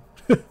you know.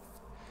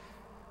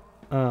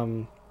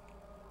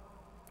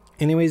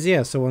 Anyways,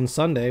 yeah, so on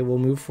Sunday we'll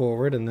move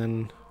forward, and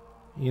then,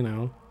 you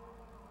know,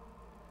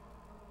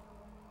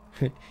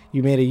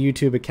 you made a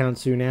YouTube account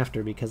soon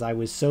after because I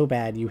was so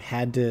bad you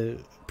had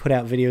to put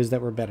out videos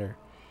that were better.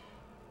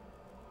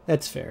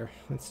 That's fair.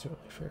 That's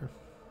totally fair.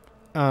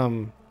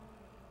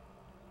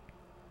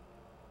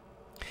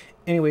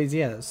 Anyways,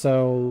 yeah,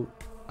 so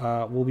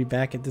we'll be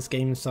back at this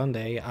game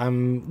Sunday.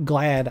 I'm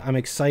glad. I'm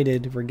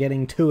excited. We're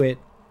getting to it.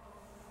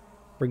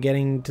 We're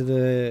getting to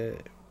the...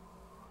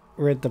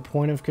 We're at the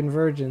point of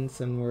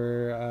convergence, and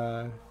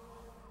we're,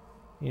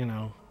 you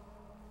know,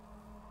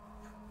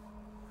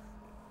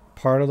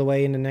 part of the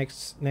way into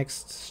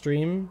next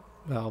stream.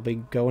 I'll be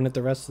going at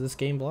the rest of this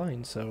game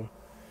blind, so...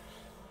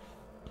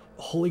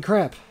 Holy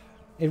crap.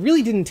 It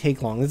really didn't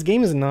take long. This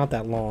game is not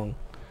that long.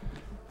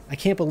 I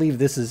can't believe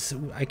this is...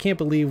 I can't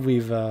believe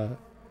we've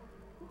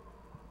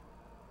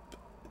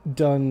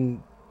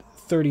done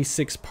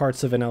 36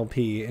 parts of an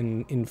LP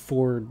in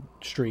 4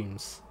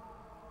 streams.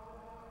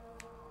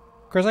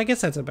 Of course, I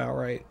guess that's about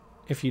right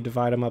if you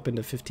divide them up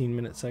into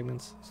 15-minute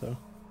segments, so,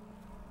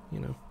 you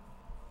know.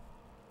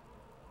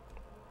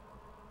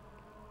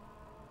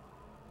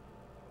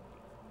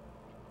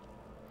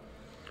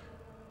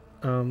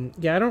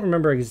 Yeah, I don't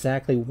remember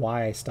exactly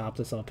why I stopped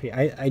this LP.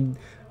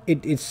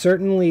 It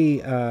certainly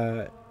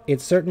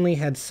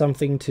had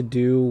something to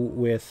do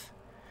with,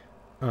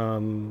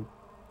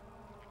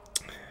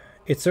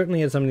 it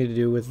certainly had something to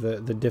do with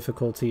the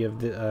difficulty of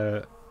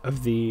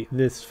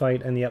this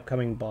fight and the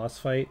upcoming boss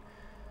fight.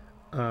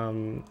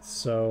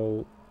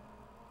 So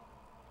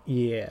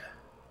yeah.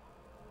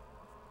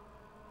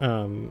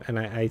 And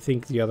I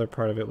think the other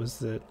part of it was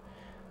that,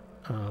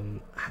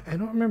 I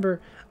don't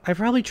remember. I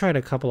probably tried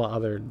a couple of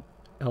other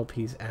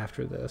LPs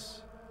after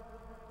this,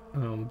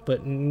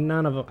 but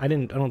none of them. I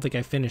don't think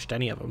I finished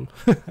any of them.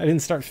 I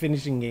didn't start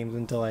finishing games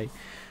until I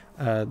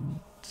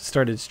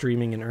started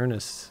streaming in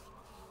earnest.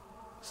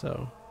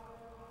 So,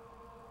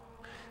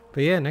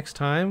 but yeah, next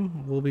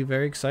time we'll be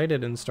very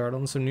excited and start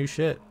on some new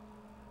shit.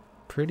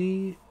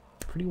 Pretty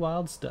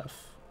wild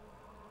stuff.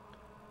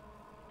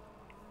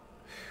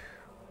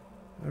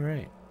 All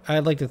right.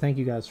 I'd like to thank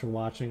you guys for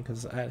watching,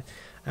 because I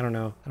don't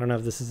know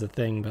if this is a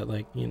thing, but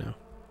like, you know,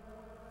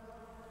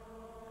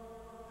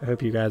 I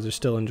hope you guys are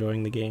still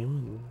enjoying the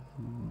game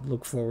and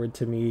look forward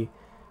to me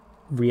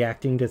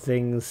reacting to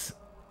things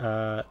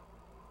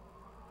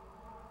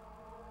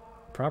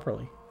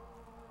properly.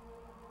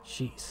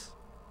 Jeez.